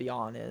places, to be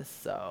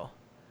honest. So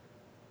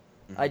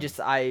I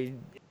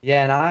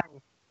Yeah, and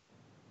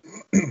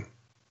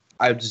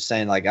I'm just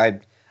saying, like,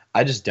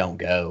 I just don't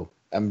go.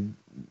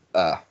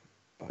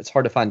 It's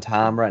hard to find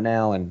time right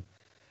now, and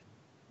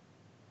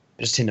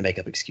I just tend to make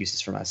up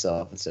excuses for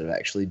myself instead of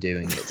actually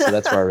doing it. So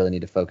that's where I really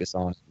need to focus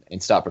on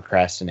and stop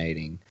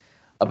procrastinating.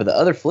 But the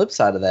other flip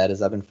side of that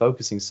is I've been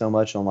focusing so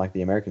much on like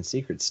the American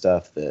Secret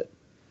stuff that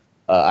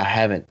I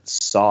haven't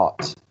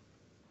sought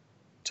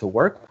to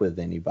work with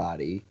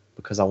anybody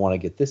because I want to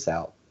get this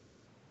out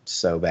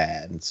so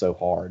bad and so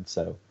hard.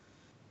 So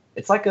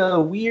it's like a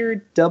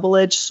weird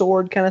double-edged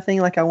sword kind of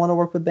thing. Like I want to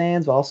work with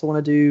bands, but I also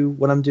want to do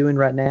what I'm doing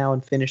right now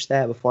and finish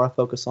that before I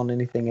focus on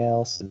anything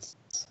else.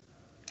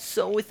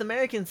 So with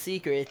American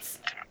Secrets,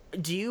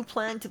 do you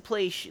plan to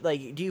play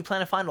do you plan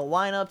to find a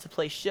lineup to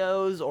play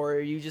shows, or are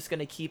you just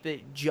gonna keep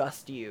it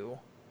just you?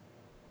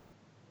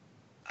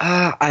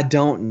 I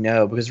don't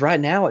know, because right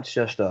now it's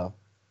just a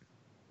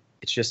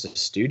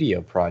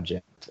studio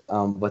project.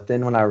 But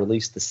then when I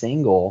released the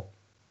single,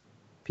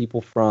 a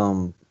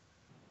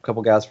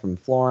couple guys from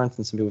Florence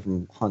and some people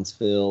from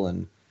Huntsville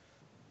and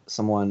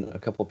a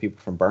couple of people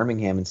from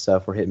Birmingham and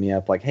stuff were hitting me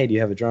up like, hey, do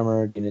you have a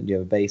drummer? Do you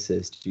have a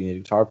bassist? Do you need a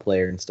guitar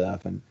player and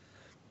stuff? And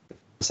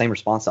the same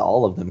response to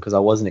all of them, because I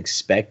wasn't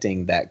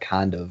expecting that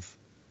kind of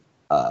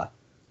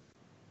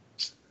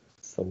what's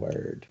the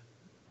word?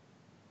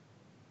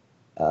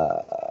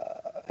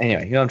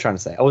 anyway, you know what I'm trying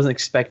to say. I wasn't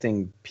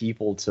expecting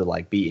people to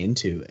like be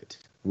into it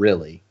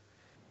really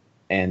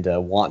and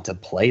want to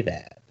play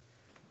that.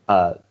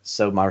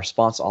 So my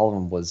response to all of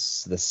them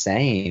was the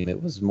same.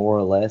 It was more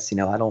or less,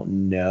 I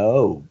don't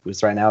know.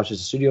 Because right now it's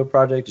just a studio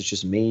project. It's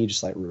just me,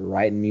 just like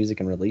writing music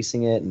and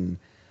releasing it. And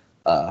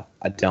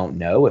I don't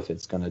know if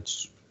it's going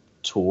to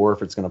tour,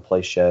 if it's going to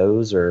play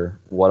shows, or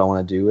what I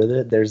want to do with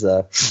it. There's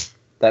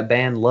that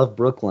band Love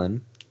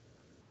Brooklyn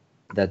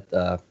that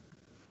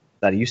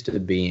I used to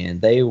be in.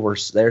 They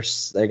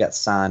got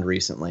signed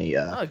recently.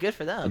 Oh, good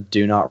for I them.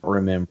 do not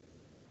remember.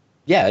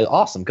 Yeah,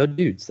 awesome. Go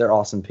dudes. They're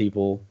awesome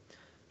people.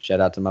 Shout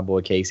out to my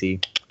boy Casey,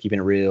 keeping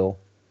it real.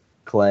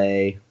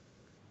 Clay,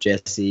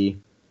 Jesse,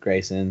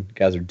 Grayson,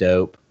 guys are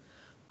dope.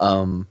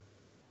 But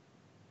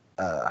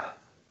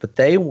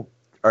they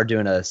are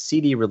doing a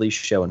CD release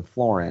show in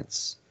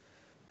Florence,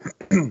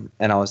 and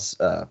I was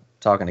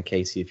talking to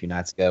Casey a few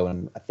nights ago,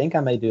 and I think I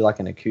may do like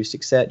an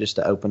acoustic set just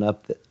to open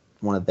up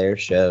one of their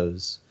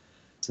shows.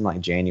 It's in like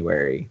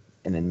January,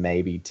 and then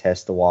maybe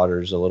test the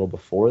waters a little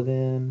before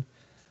then.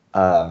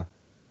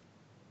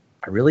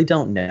 I really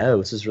don't know.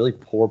 This is really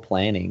poor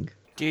planning.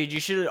 Dude, you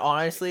should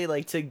honestly,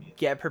 like, to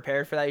get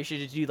prepared for that, you should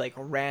just do, like,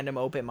 random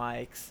open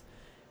mics.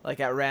 Like,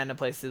 at random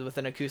places with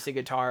an acoustic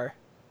guitar.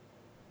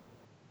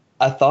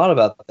 I thought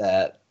about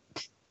that.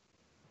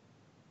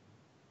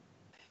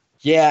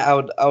 Yeah,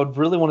 I would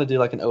really want to do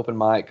like an open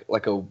mic,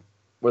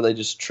 where they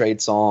just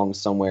trade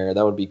songs somewhere.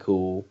 That would be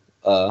cool.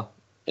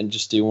 And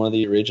just do one of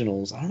the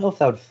originals. I don't know if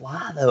that would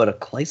fly though at a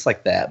place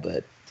like that,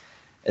 but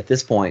at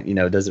this point,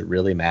 does it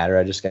really matter?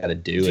 I just got to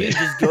do Dude, it.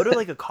 just go to,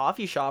 like, a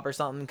coffee shop or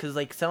something, because,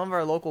 like, some of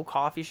our local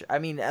I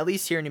mean, at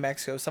least here in New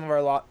Mexico, some of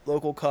our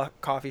local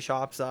coffee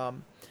shops,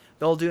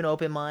 they'll do an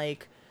open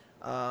mic.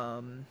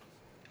 I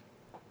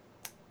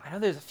know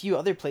there's a few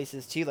other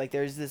places, too. Like,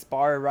 there's this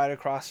bar right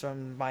across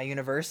from my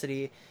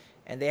university,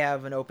 and they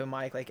have an open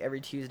mic, like,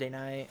 every Tuesday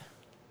night.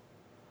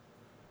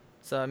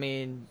 So, I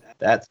mean...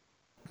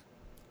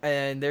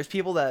 And there's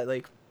people that,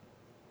 like...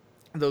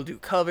 They'll do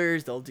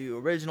covers, they'll do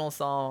original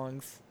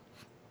songs.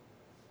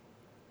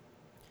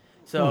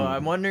 So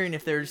I'm wondering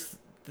if there's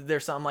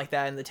something like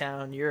that in the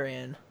town you're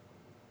in.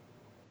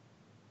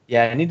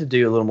 Yeah, I need to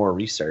do a little more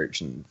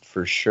research, and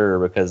for sure,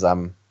 because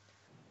I'm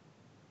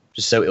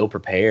just so ill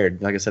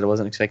prepared. Like I said, I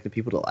wasn't expecting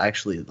people to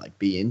actually like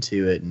be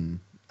into it, and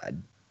I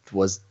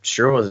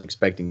wasn't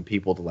expecting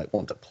people to like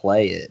want to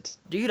play it.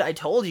 Dude, I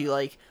told you,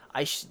 like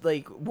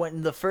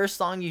when the first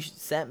song you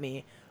sent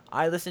me,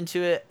 I listened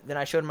to it, then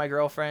I showed my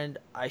girlfriend,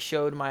 I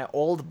showed my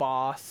old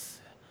boss,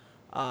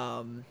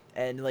 and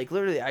like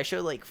literally I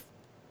showed like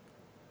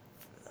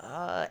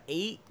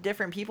 8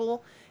 different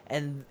people,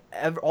 and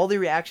all the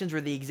reactions were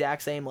the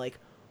exact same, like,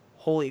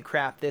 holy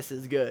crap, this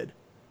is good.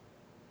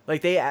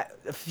 Like, a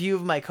few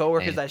of my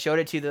coworkers I showed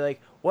it to, they're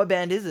like, what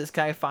band is this?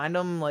 Can I find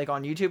them, like,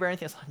 on YouTube or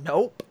anything? I was like,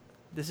 nope,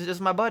 this is just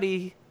my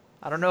buddy.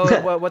 I don't know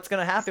what's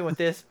gonna happen with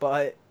this,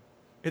 but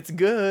it's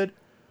good.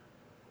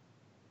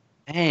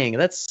 Dang,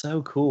 that's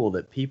so cool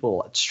that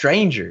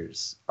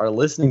strangers, are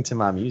listening to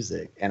my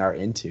music and are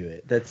into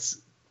it.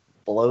 That's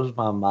blows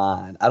my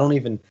mind.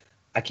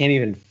 I can't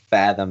even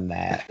fathom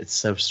that. It's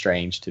so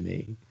strange to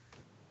me.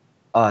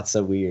 Oh, it's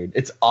so weird.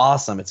 It's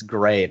awesome. It's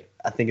great.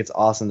 I think it's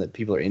awesome that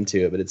people are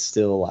into it, but it's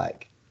still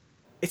like...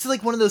 It's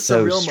like one of those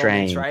so surreal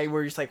strange. moments, right?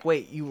 Where you're just like,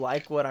 wait, you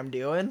like what I'm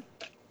doing?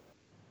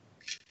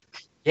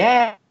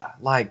 Yeah,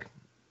 like...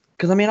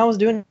 Because, I mean, I was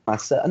doing it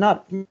myself,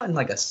 not in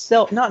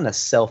a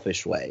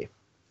selfish way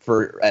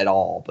at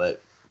all,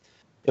 but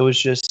it was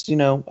just,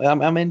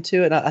 I'm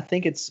into it. I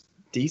think it's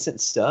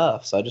decent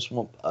stuff, so I just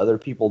want other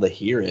people to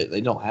hear it. They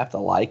don't have to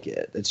like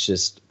it. It's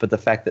just, but the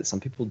fact that some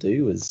people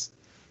do is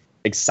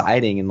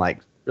exciting and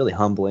like really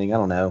humbling. I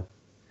don't know,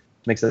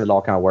 makes it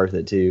all kind of worth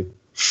it too.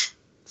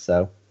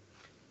 So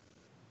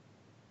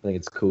I think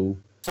it's cool.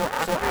 So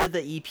after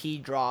the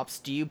EP drops,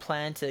 do you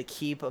plan to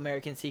keep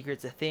American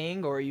Secrets a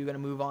thing, or are you gonna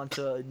move on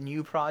to a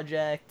new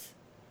project?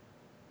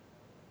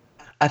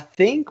 I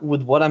think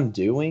with what I'm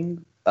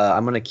doing,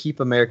 I'm going to keep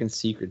American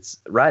Secrets.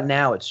 Right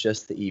now, it's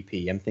just the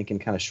EP. I'm thinking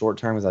kind of short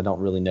term because I don't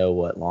really know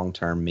what long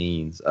term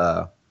means.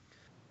 But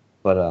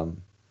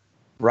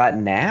right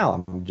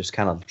now, I'm just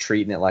kind of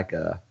treating it like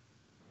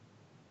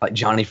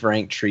Johnny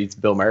Frank treats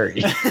Bill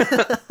Murray.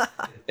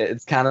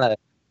 It's kind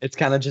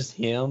of just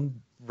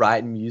him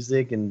writing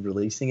music and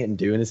releasing it and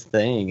doing his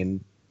thing.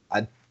 And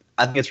I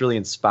think it's really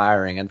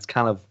inspiring. And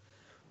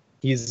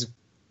he's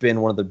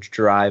been one of the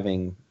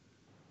driving,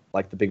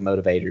 like the big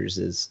motivators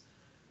is,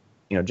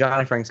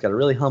 Johnny Frank's got a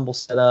really humble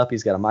setup.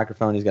 He's got a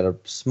microphone. He's got a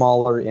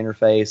smaller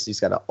interface. He's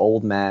got an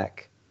old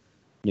Mac.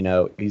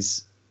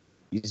 He's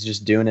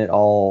just doing it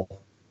all.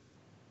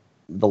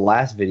 The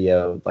last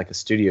video, like a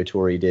studio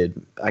tour he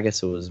did, I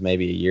guess it was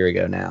maybe a year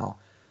ago now.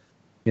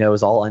 It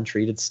was all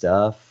untreated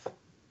stuff,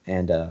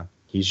 and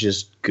he's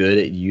just good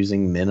at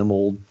using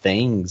minimal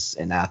things,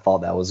 and I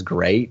thought that was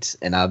great.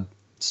 And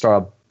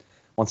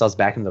once I was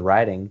back in the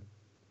writing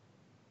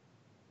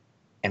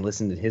and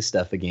listened to his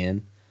stuff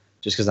again,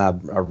 just because I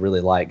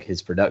really like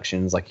his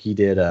productions. Like he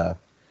did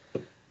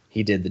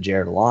He did the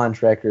Jared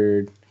Launch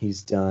record.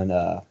 He's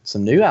done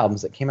some new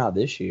albums that came out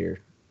this year.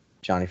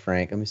 Johnny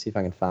Frank. Let me see if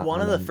I can find One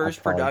of the them.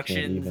 first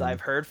productions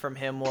I've heard from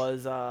him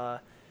was God,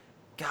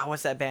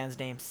 what's that band's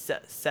name?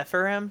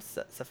 Sephirim?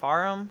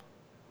 Sepharim?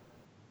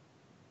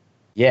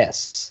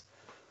 Yes.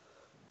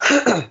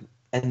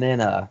 And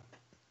then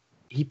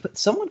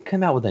someone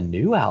came out with a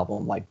new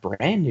album, like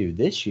brand new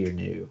this year.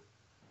 New.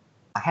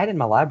 I had it in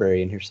my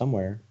library in here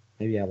somewhere.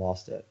 Maybe I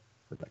lost it.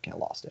 I can't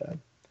lost it.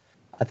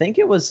 I think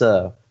it was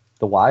The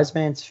Wise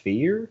Man's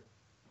Fear.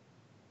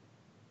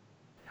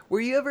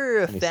 Were you ever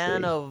a Let me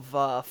fan see.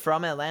 of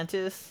From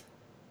Atlantis?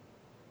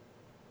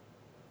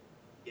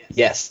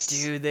 Yes.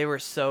 Dude, they were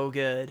so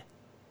good.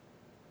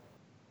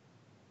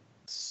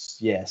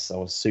 Yes, I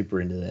was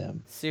super into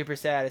them. Super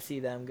sad to see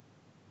them go.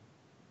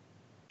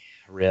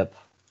 Rip.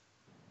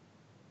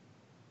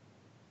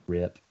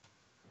 Rip.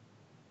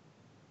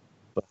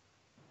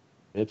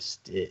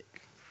 Ripstick.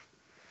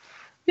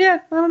 Yeah,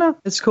 I don't know.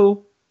 It's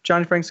cool.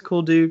 Johnny Frank's a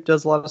cool dude.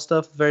 Does a lot of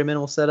stuff. Very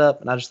minimal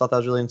setup. And I just thought that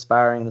was really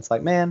inspiring. And it's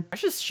like, man, I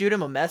should just shoot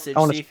him a message,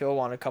 see if he'll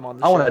want to come on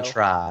the I show. want to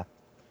try.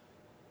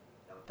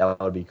 That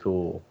would be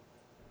cool.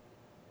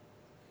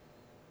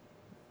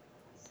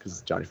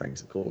 Because Johnny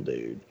Frank's a cool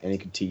dude. And he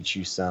could teach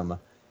you some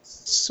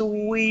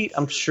sweet,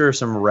 I'm sure,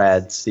 some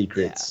rad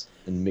secrets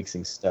and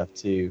mixing stuff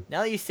too.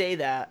 Now that you say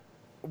that,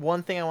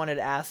 one thing I wanted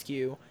to ask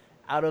you,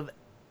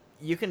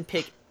 you can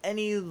pick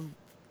any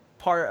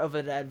part of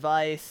an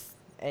advice,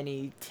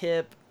 any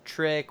tip,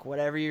 trick,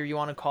 whatever you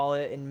want to call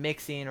it, in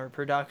mixing or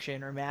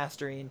production or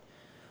mastering.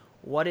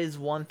 What is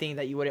one thing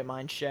that you wouldn't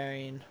mind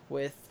sharing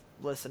with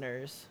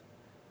listeners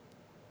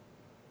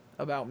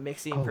about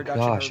mixing,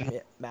 production,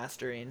 or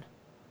mastering?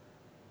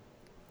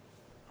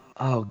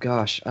 Oh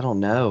gosh, I don't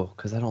know,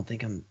 because I don't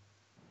think I'm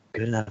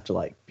good enough to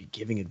like be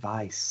giving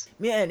advice.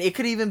 Man, it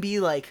could even be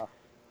like,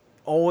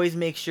 always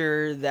make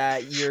sure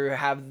that you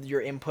have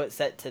your input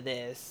set to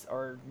this,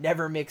 or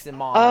never mix in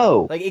mono.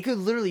 Oh, like it could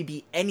literally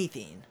be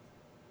anything,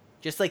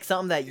 just like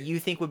something that you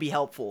think would be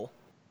helpful.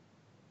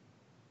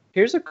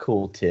 Here's a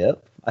cool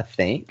tip, I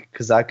think,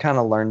 because I kind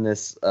of learned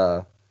this.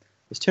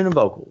 Was tuning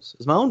vocals. It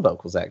was my own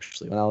vocals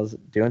actually when I was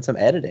doing some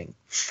editing,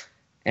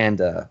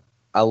 and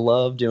I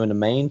love doing the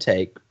main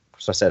take.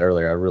 So I said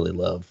earlier, I really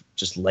love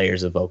just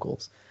layers of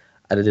vocals.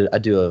 I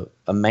do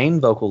a main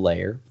vocal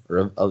layer,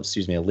 or a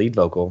lead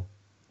vocal.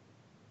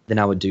 Then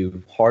I would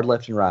do hard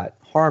left and right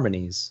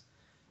harmonies,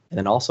 and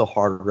then also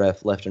hard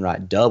left and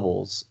right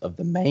doubles of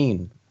the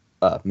main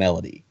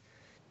melody.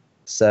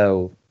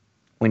 So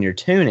when you're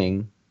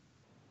tuning,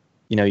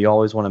 you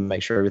always want to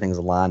make sure everything's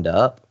lined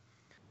up,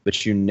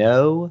 but you'll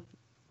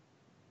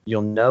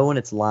know when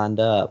it's lined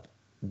up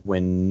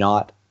when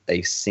not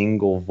a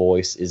single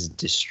voice is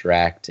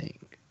distracting,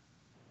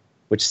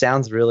 which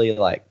sounds really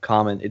like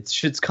common.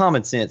 It's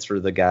common sense for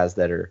the guys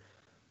that are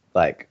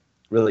like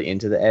really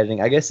into the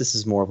editing. I guess this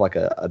is more of like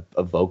a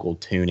vocal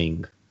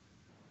tuning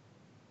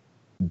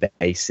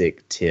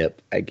basic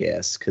tip, I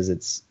guess, because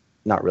it's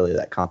not really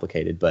that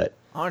complicated. But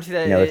honestly,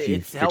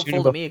 it's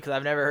helpful to me because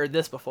I've never heard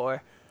this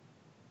before.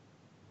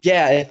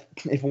 Yeah,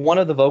 if one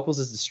of the vocals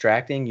is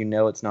distracting,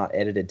 it's not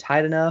edited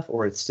tight enough,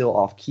 or it's still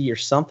off key, or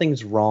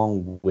something's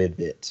wrong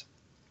with it.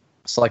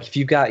 So like if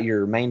you've got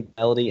your main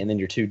melody and then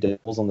your two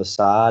doubles on the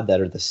side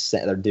that are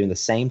they're doing the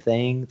same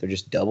thing, they're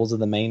just doubles of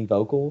the main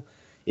vocal.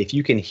 If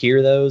you can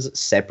hear those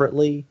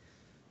separately,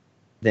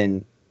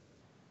 then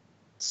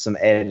some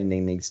editing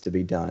needs to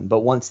be done. But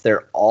once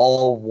they're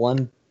all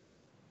one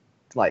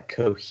like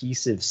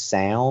cohesive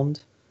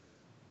sound,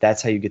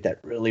 that's how you get that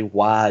really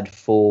wide,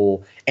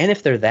 full. And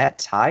if they're that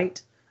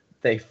tight,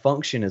 they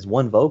function as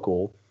one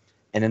vocal,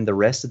 and then the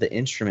rest of the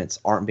instruments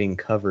aren't being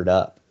covered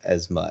up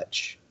as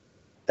much.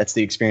 That's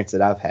the experience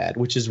that I've had,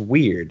 which is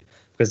weird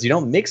because you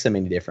don't mix them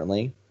any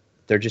differently.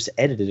 They're just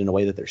edited in a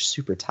way that they're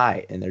super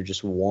tight and they're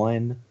just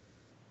one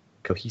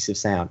cohesive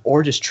sound,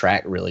 or just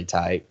track really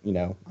tight.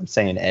 I'm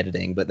saying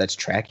editing, but that's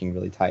tracking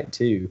really tight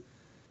too.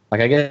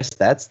 Like, I guess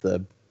that's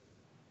the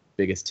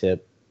biggest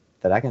tip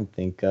that I can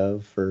think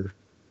of for.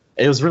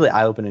 It was really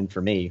eye-opening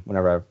for me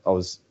whenever I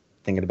was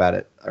thinking about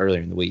it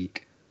earlier in the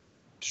week.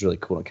 Which is really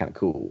cool and kind of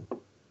cool.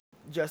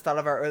 Just out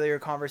of our earlier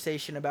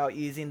conversation about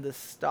using the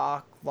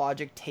stock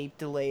Logic tape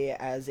delay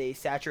as a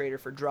saturator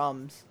for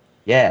drums.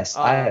 Yes,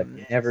 I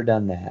have never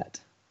done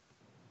that.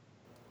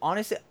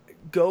 Honestly,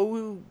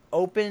 go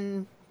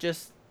open,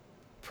 just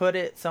put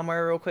it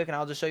somewhere real quick, and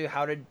I'll just show you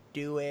how to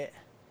do it.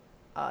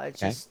 It's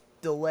just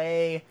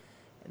delay,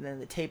 and then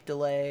the tape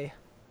delay.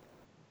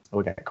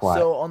 Okay, quiet.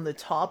 So on the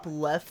top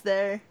left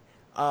there,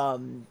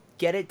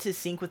 get it to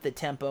sync with the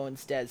tempo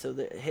instead. So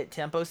hit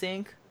tempo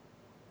sync.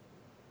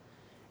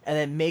 And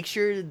then make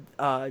sure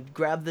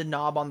grab the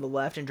knob on the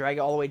left and drag it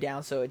all the way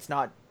down so it's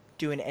not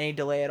doing any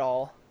delay at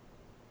all.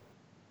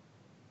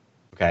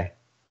 Okay.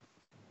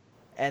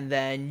 And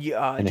then you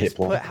just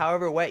put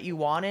however wet you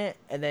want it,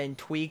 and then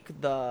tweak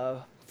the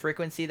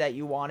frequency that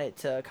you want it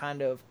to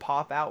kind of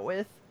pop out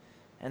with.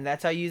 And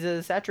that's how you use it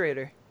as a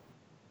saturator.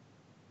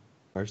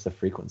 Where's the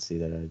frequency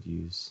that I'd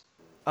use?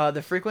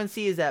 The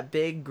frequency is that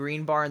big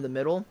green bar in the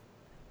middle.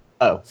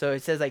 Oh. So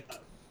it says like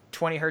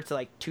 20 hertz to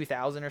like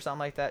 2,000 or something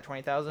like that, Yeah.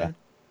 20,000,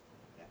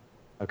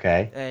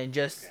 Okay. and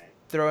just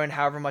throw in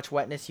however much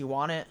wetness you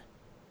want it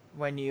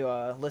when you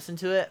listen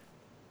to it.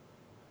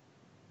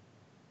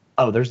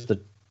 Oh, there's the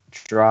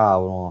dry I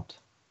want.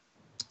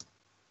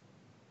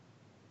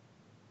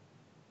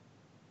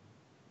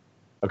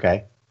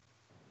 Okay.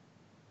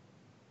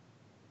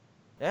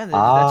 Yeah,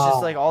 that's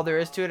just like Oh, all there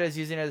is to it, is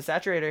using it as a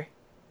saturator.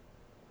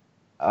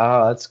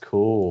 oh, that's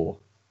cool.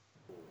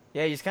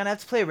 Yeah, you just kind of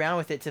have to play around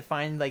with it to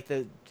find like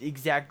the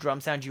exact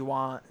drum sound you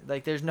want.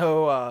 Like there's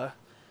no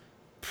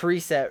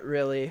preset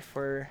really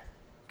for,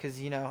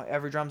 because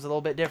every drum's a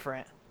little bit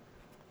different.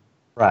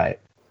 Right.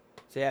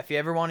 So yeah, if you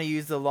ever want to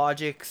use the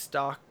Logic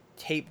stock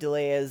tape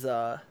delay as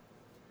a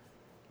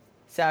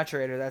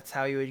saturator, that's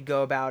how you would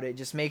go about it.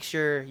 Just make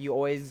sure you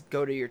always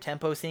go to your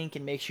tempo sync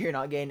and make sure you're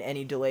not getting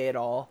any delay at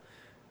all,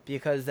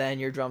 because then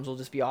your drums will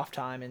just be off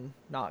time and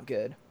not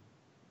good.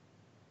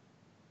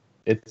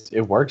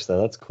 It works though.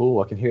 That's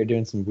cool. I can hear it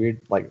doing some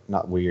weird, like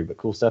not weird, but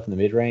cool stuff in the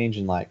mid range,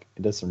 and like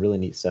it does some really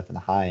neat stuff in the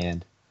high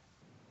end.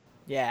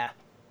 Yeah.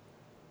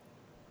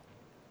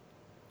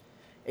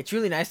 It's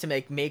really nice to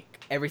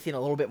make everything a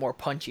little bit more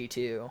punchy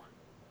too.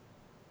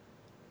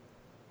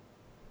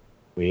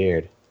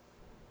 Weird.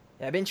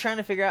 Yeah, I've been trying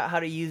to figure out how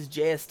to use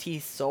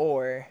JST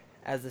Soar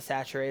as the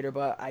saturator,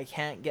 but I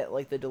can't get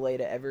like the delay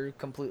to ever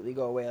completely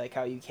go away like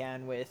how you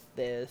can with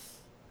this.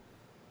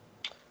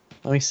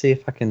 Let me see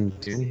if I can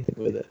do anything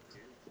with it.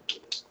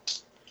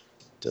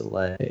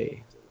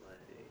 Delay.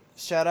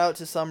 Shout out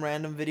to some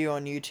random video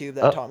on YouTube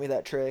that Oh, taught me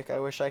that trick. I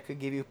wish I could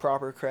give you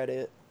proper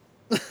credit.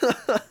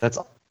 that's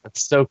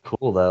that's so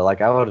cool though.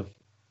 Like I've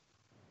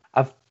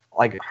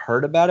like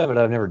heard about it, but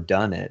I've never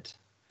done it.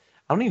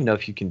 I don't even know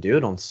if you can do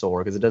it on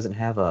Soar because it doesn't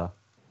have a.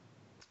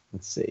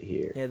 Let's see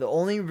here. Yeah, the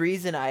only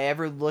reason I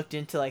ever looked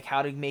into like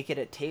how to make it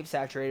a tape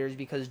saturator is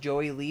because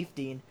Joey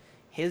Leafdean,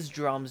 his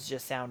drums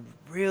just sound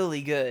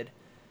really good.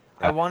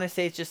 I Yeah. want to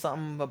say it's just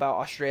something about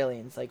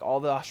Australians. Like all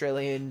the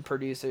Australian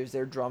producers,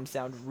 their drums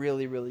sound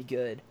really, really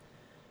good.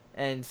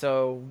 And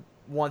so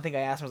one thing I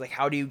asked him was like,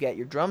 "How do you get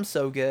your drums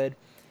so good?"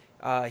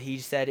 He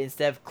said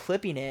instead of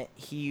clipping it,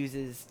 he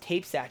uses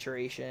tape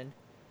saturation.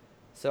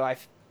 So I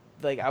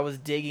was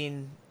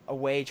digging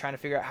away trying to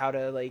figure out how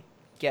to like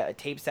get a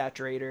tape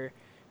saturator,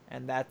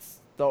 and that's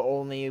the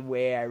only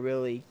way I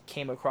really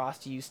came across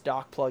to use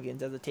stock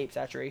plugins as a tape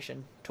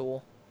saturation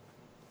tool.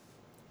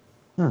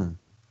 Hmm.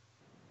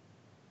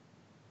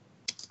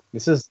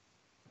 This is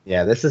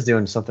yeah. This is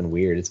doing something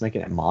weird. It's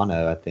making it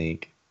mono. I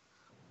think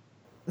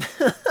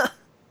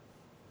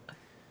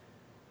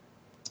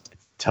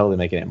totally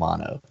making it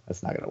mono.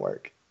 That's not gonna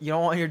work. You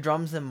don't want your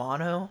drums in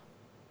mono?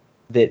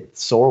 That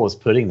Soar was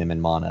putting them in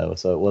mono,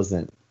 so it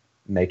wasn't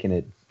making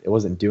it. It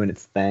wasn't doing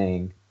its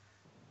thing.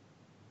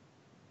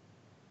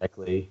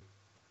 Exactly.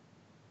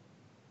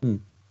 Hmm.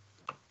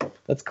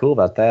 That's cool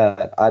about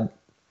that. I'm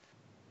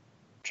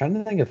trying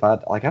to think if I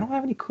like. I don't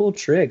have any cool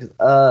tricks.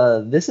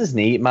 This is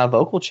neat. My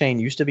vocal chain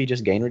used to be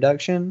just gain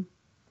reduction,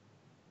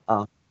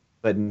 um,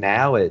 but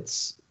now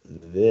it's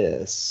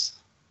this.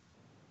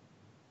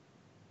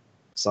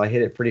 So I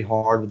hit it pretty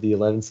hard with the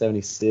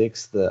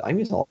 1176. I'm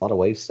using a lot of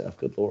wave stuff.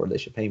 Good lord, they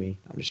should pay me.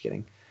 I'm just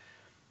kidding.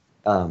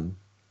 Um,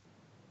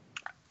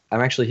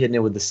 I'm actually hitting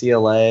it with the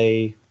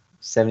CLA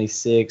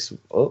 76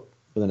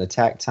 with an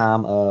attack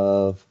time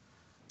of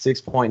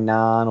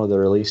 6.9 with a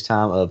release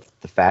time of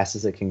the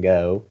fastest it can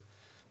go,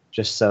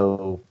 just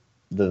so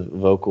the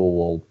vocal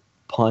will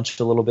punch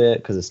a little bit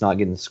because it's not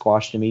getting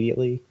squashed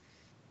immediately.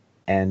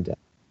 And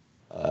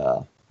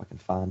I can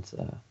find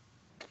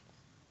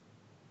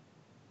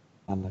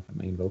like a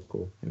main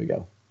vocal. Here we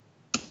go.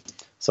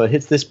 So it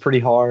hits this pretty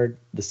hard.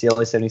 The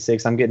CLA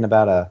 76. I'm getting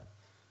about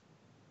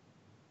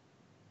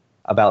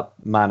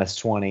minus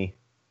 20.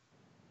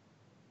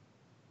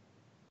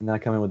 And then I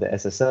come in with the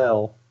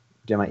SSL,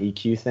 do my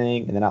EQ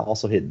thing, and then I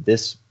also hit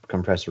this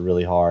compressor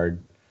really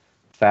hard.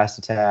 Fast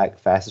attack,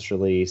 fastest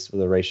release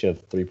with a ratio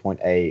of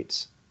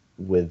 3.8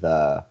 with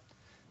the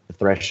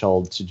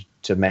threshold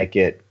to make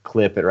it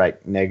clip at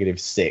right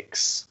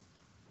 -6.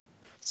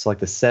 So like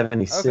the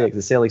 76, Okay.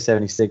 the CLA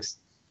 76,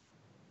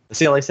 the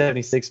CLA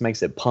 76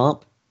 makes it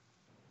pump,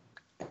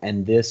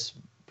 and this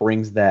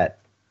brings that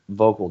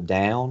vocal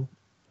down.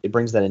 It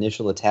brings that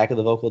initial attack of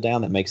the vocal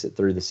down that makes it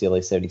through the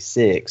CLA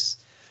 76,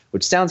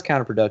 which sounds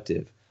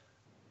counterproductive,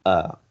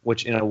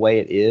 which in a way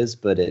it is,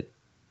 but it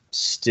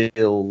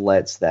still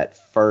lets that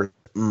first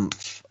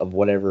oomph of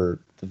whatever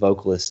the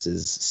vocalist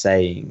is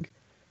saying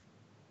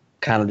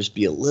kind of just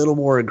be a little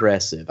more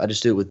aggressive. I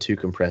just do it with 2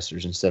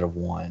 compressors instead of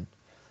 1.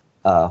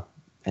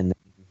 And then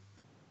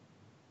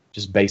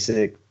just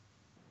basic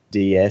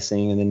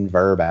de-essing and then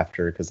verb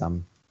after because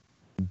I'm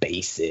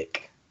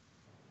basic.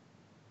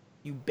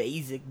 You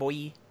basic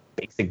boy.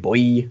 Basic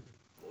boy.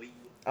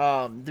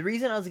 The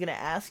reason I was gonna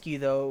ask you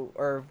though,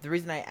 or the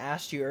reason I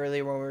asked you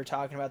earlier when we were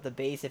talking about the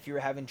bass, if you were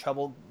having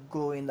trouble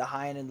gluing the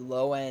high end and the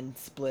low end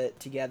split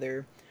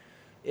together,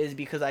 is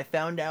because I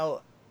found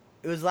out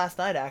it was last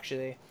night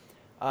actually.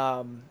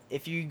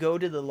 If you go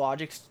to the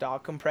Logic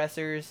stock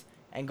compressors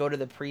and go to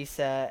the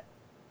preset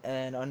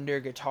and under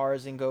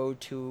guitars and go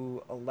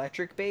to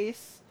electric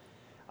bass.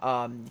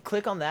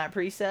 Click on that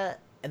preset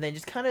and then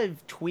just kind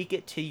of tweak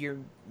it to your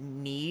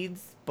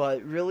needs.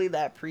 But really,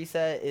 that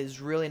preset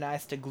is really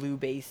nice to glue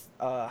bass,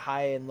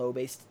 high and low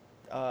bass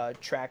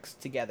tracks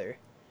together.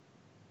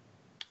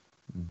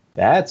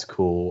 That's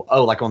cool.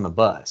 Oh, like on the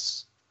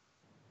bus.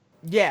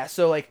 Yeah,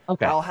 so like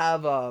Okay. I'll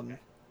have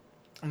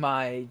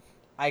my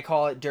I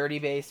call it dirty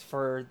bass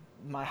for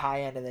my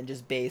high end and then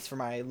just bass for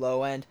my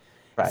low end.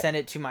 Right. Send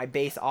it to my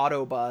bass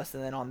auto bus,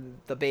 and then on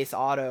the bass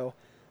auto,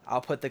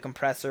 I'll put the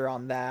compressor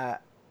on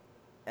that,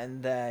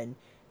 and then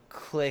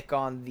click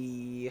on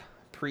the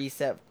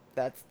preset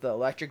that's the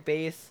electric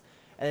bass,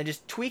 and then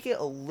just tweak it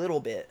a little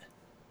bit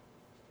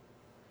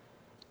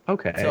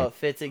Okay. so it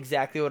fits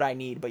exactly what I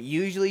need. But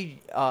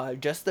usually,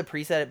 just the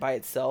preset by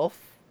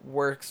itself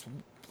works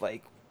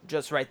like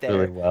just right Really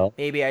there. well.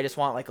 Maybe I just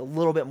want like a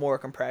little bit more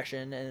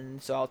compression,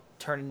 and so I'll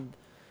turn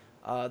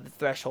the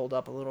threshold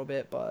up a little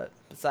bit. But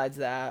besides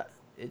that,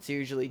 it's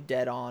usually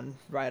dead on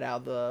right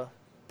out of the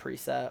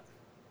preset.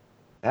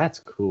 That's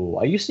cool.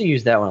 I used to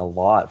use that one a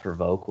lot for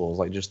vocals,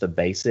 like just the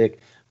basic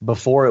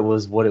before it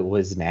was what it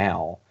was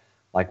now.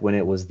 Like when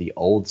it was the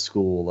old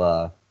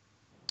school,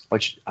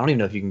 which I don't even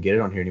know if you can get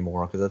it on here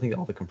anymore because I think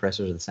all the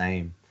compressors are the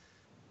same.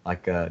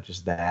 Like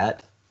just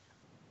that.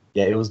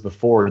 Yeah, it was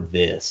before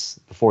this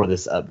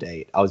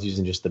update. I was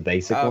using just the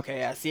basic one. Okay,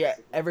 yeah. See,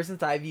 ever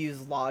since I've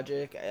used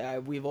Logic,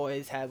 we've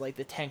always had like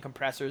the 10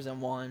 compressors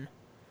in one.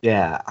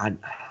 Yeah, I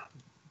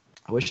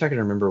wish I could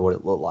remember what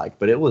it looked like,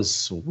 but it was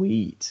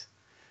sweet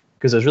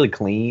because it was really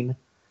clean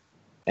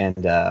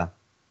and I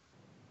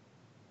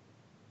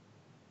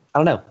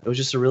don't know. It was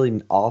just a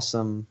really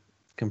awesome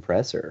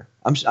compressor.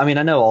 I mean,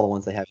 I know all the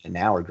ones they have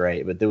now are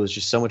great, but there was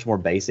just so much more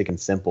basic and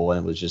simple,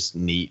 and it was just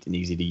neat and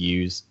easy to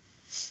use.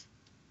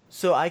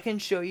 So I can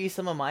show you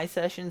some of my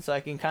sessions, so I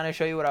can kind of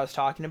show you what I was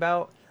talking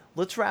about.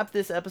 Let's wrap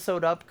this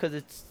episode up because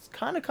it's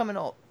kind of coming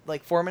out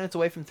like 4 minutes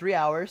away from 3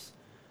 hours.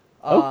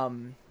 Oh.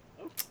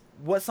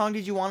 What song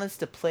did you want us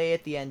to play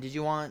at the end? Did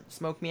you want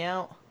 "Smoke Me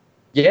Out"?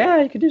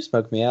 Yeah, you could do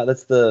 "Smoke Me Out."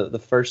 That's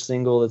the first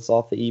single that's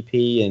off the EP,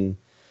 and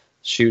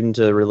shooting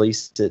to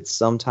release it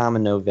sometime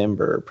in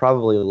November,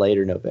 probably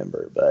later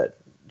November, but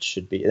it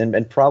should be,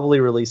 and probably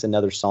release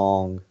another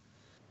song.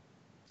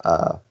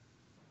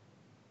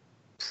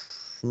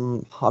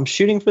 I'm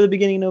shooting for the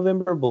beginning of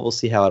November, but we'll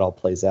see how it all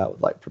plays out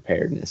with like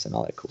preparedness and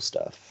all that cool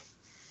stuff.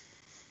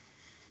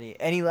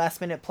 Any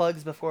last minute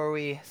plugs before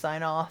we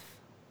sign off?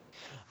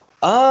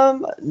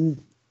 I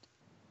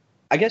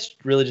guess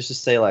really just to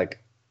say like,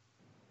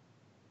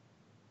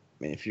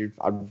 I mean,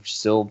 I'm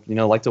still,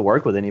 like to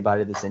work with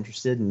anybody that's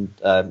interested, and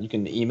you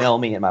can email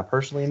me at my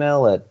personal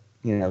email at,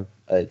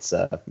 it's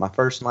my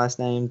first and last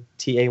name,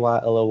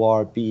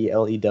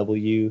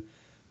 TaylorBelew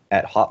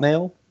at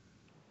Hotmail,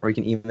 or you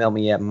can email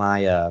me at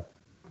my,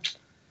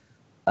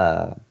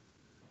 I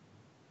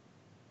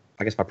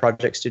guess my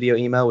project studio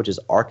email, which is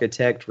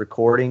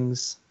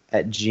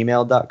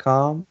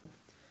architectrecordings@gmail.com,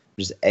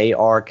 which is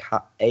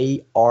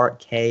ARKITEKT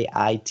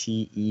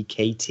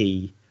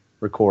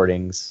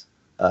recordings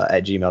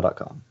at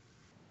gmail.com.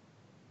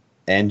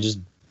 And just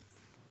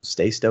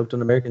stay stoked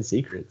on American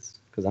Secrets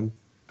because I'm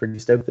pretty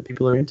stoked that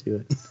people are into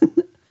it.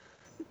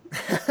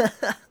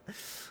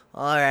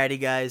 Alrighty,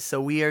 guys. So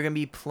we are going to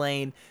be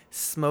playing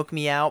 "Smoke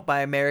Me Out"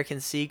 by American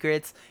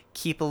Secrets.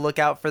 Keep a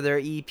lookout for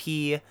their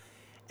EP.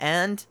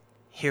 And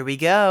here we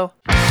go.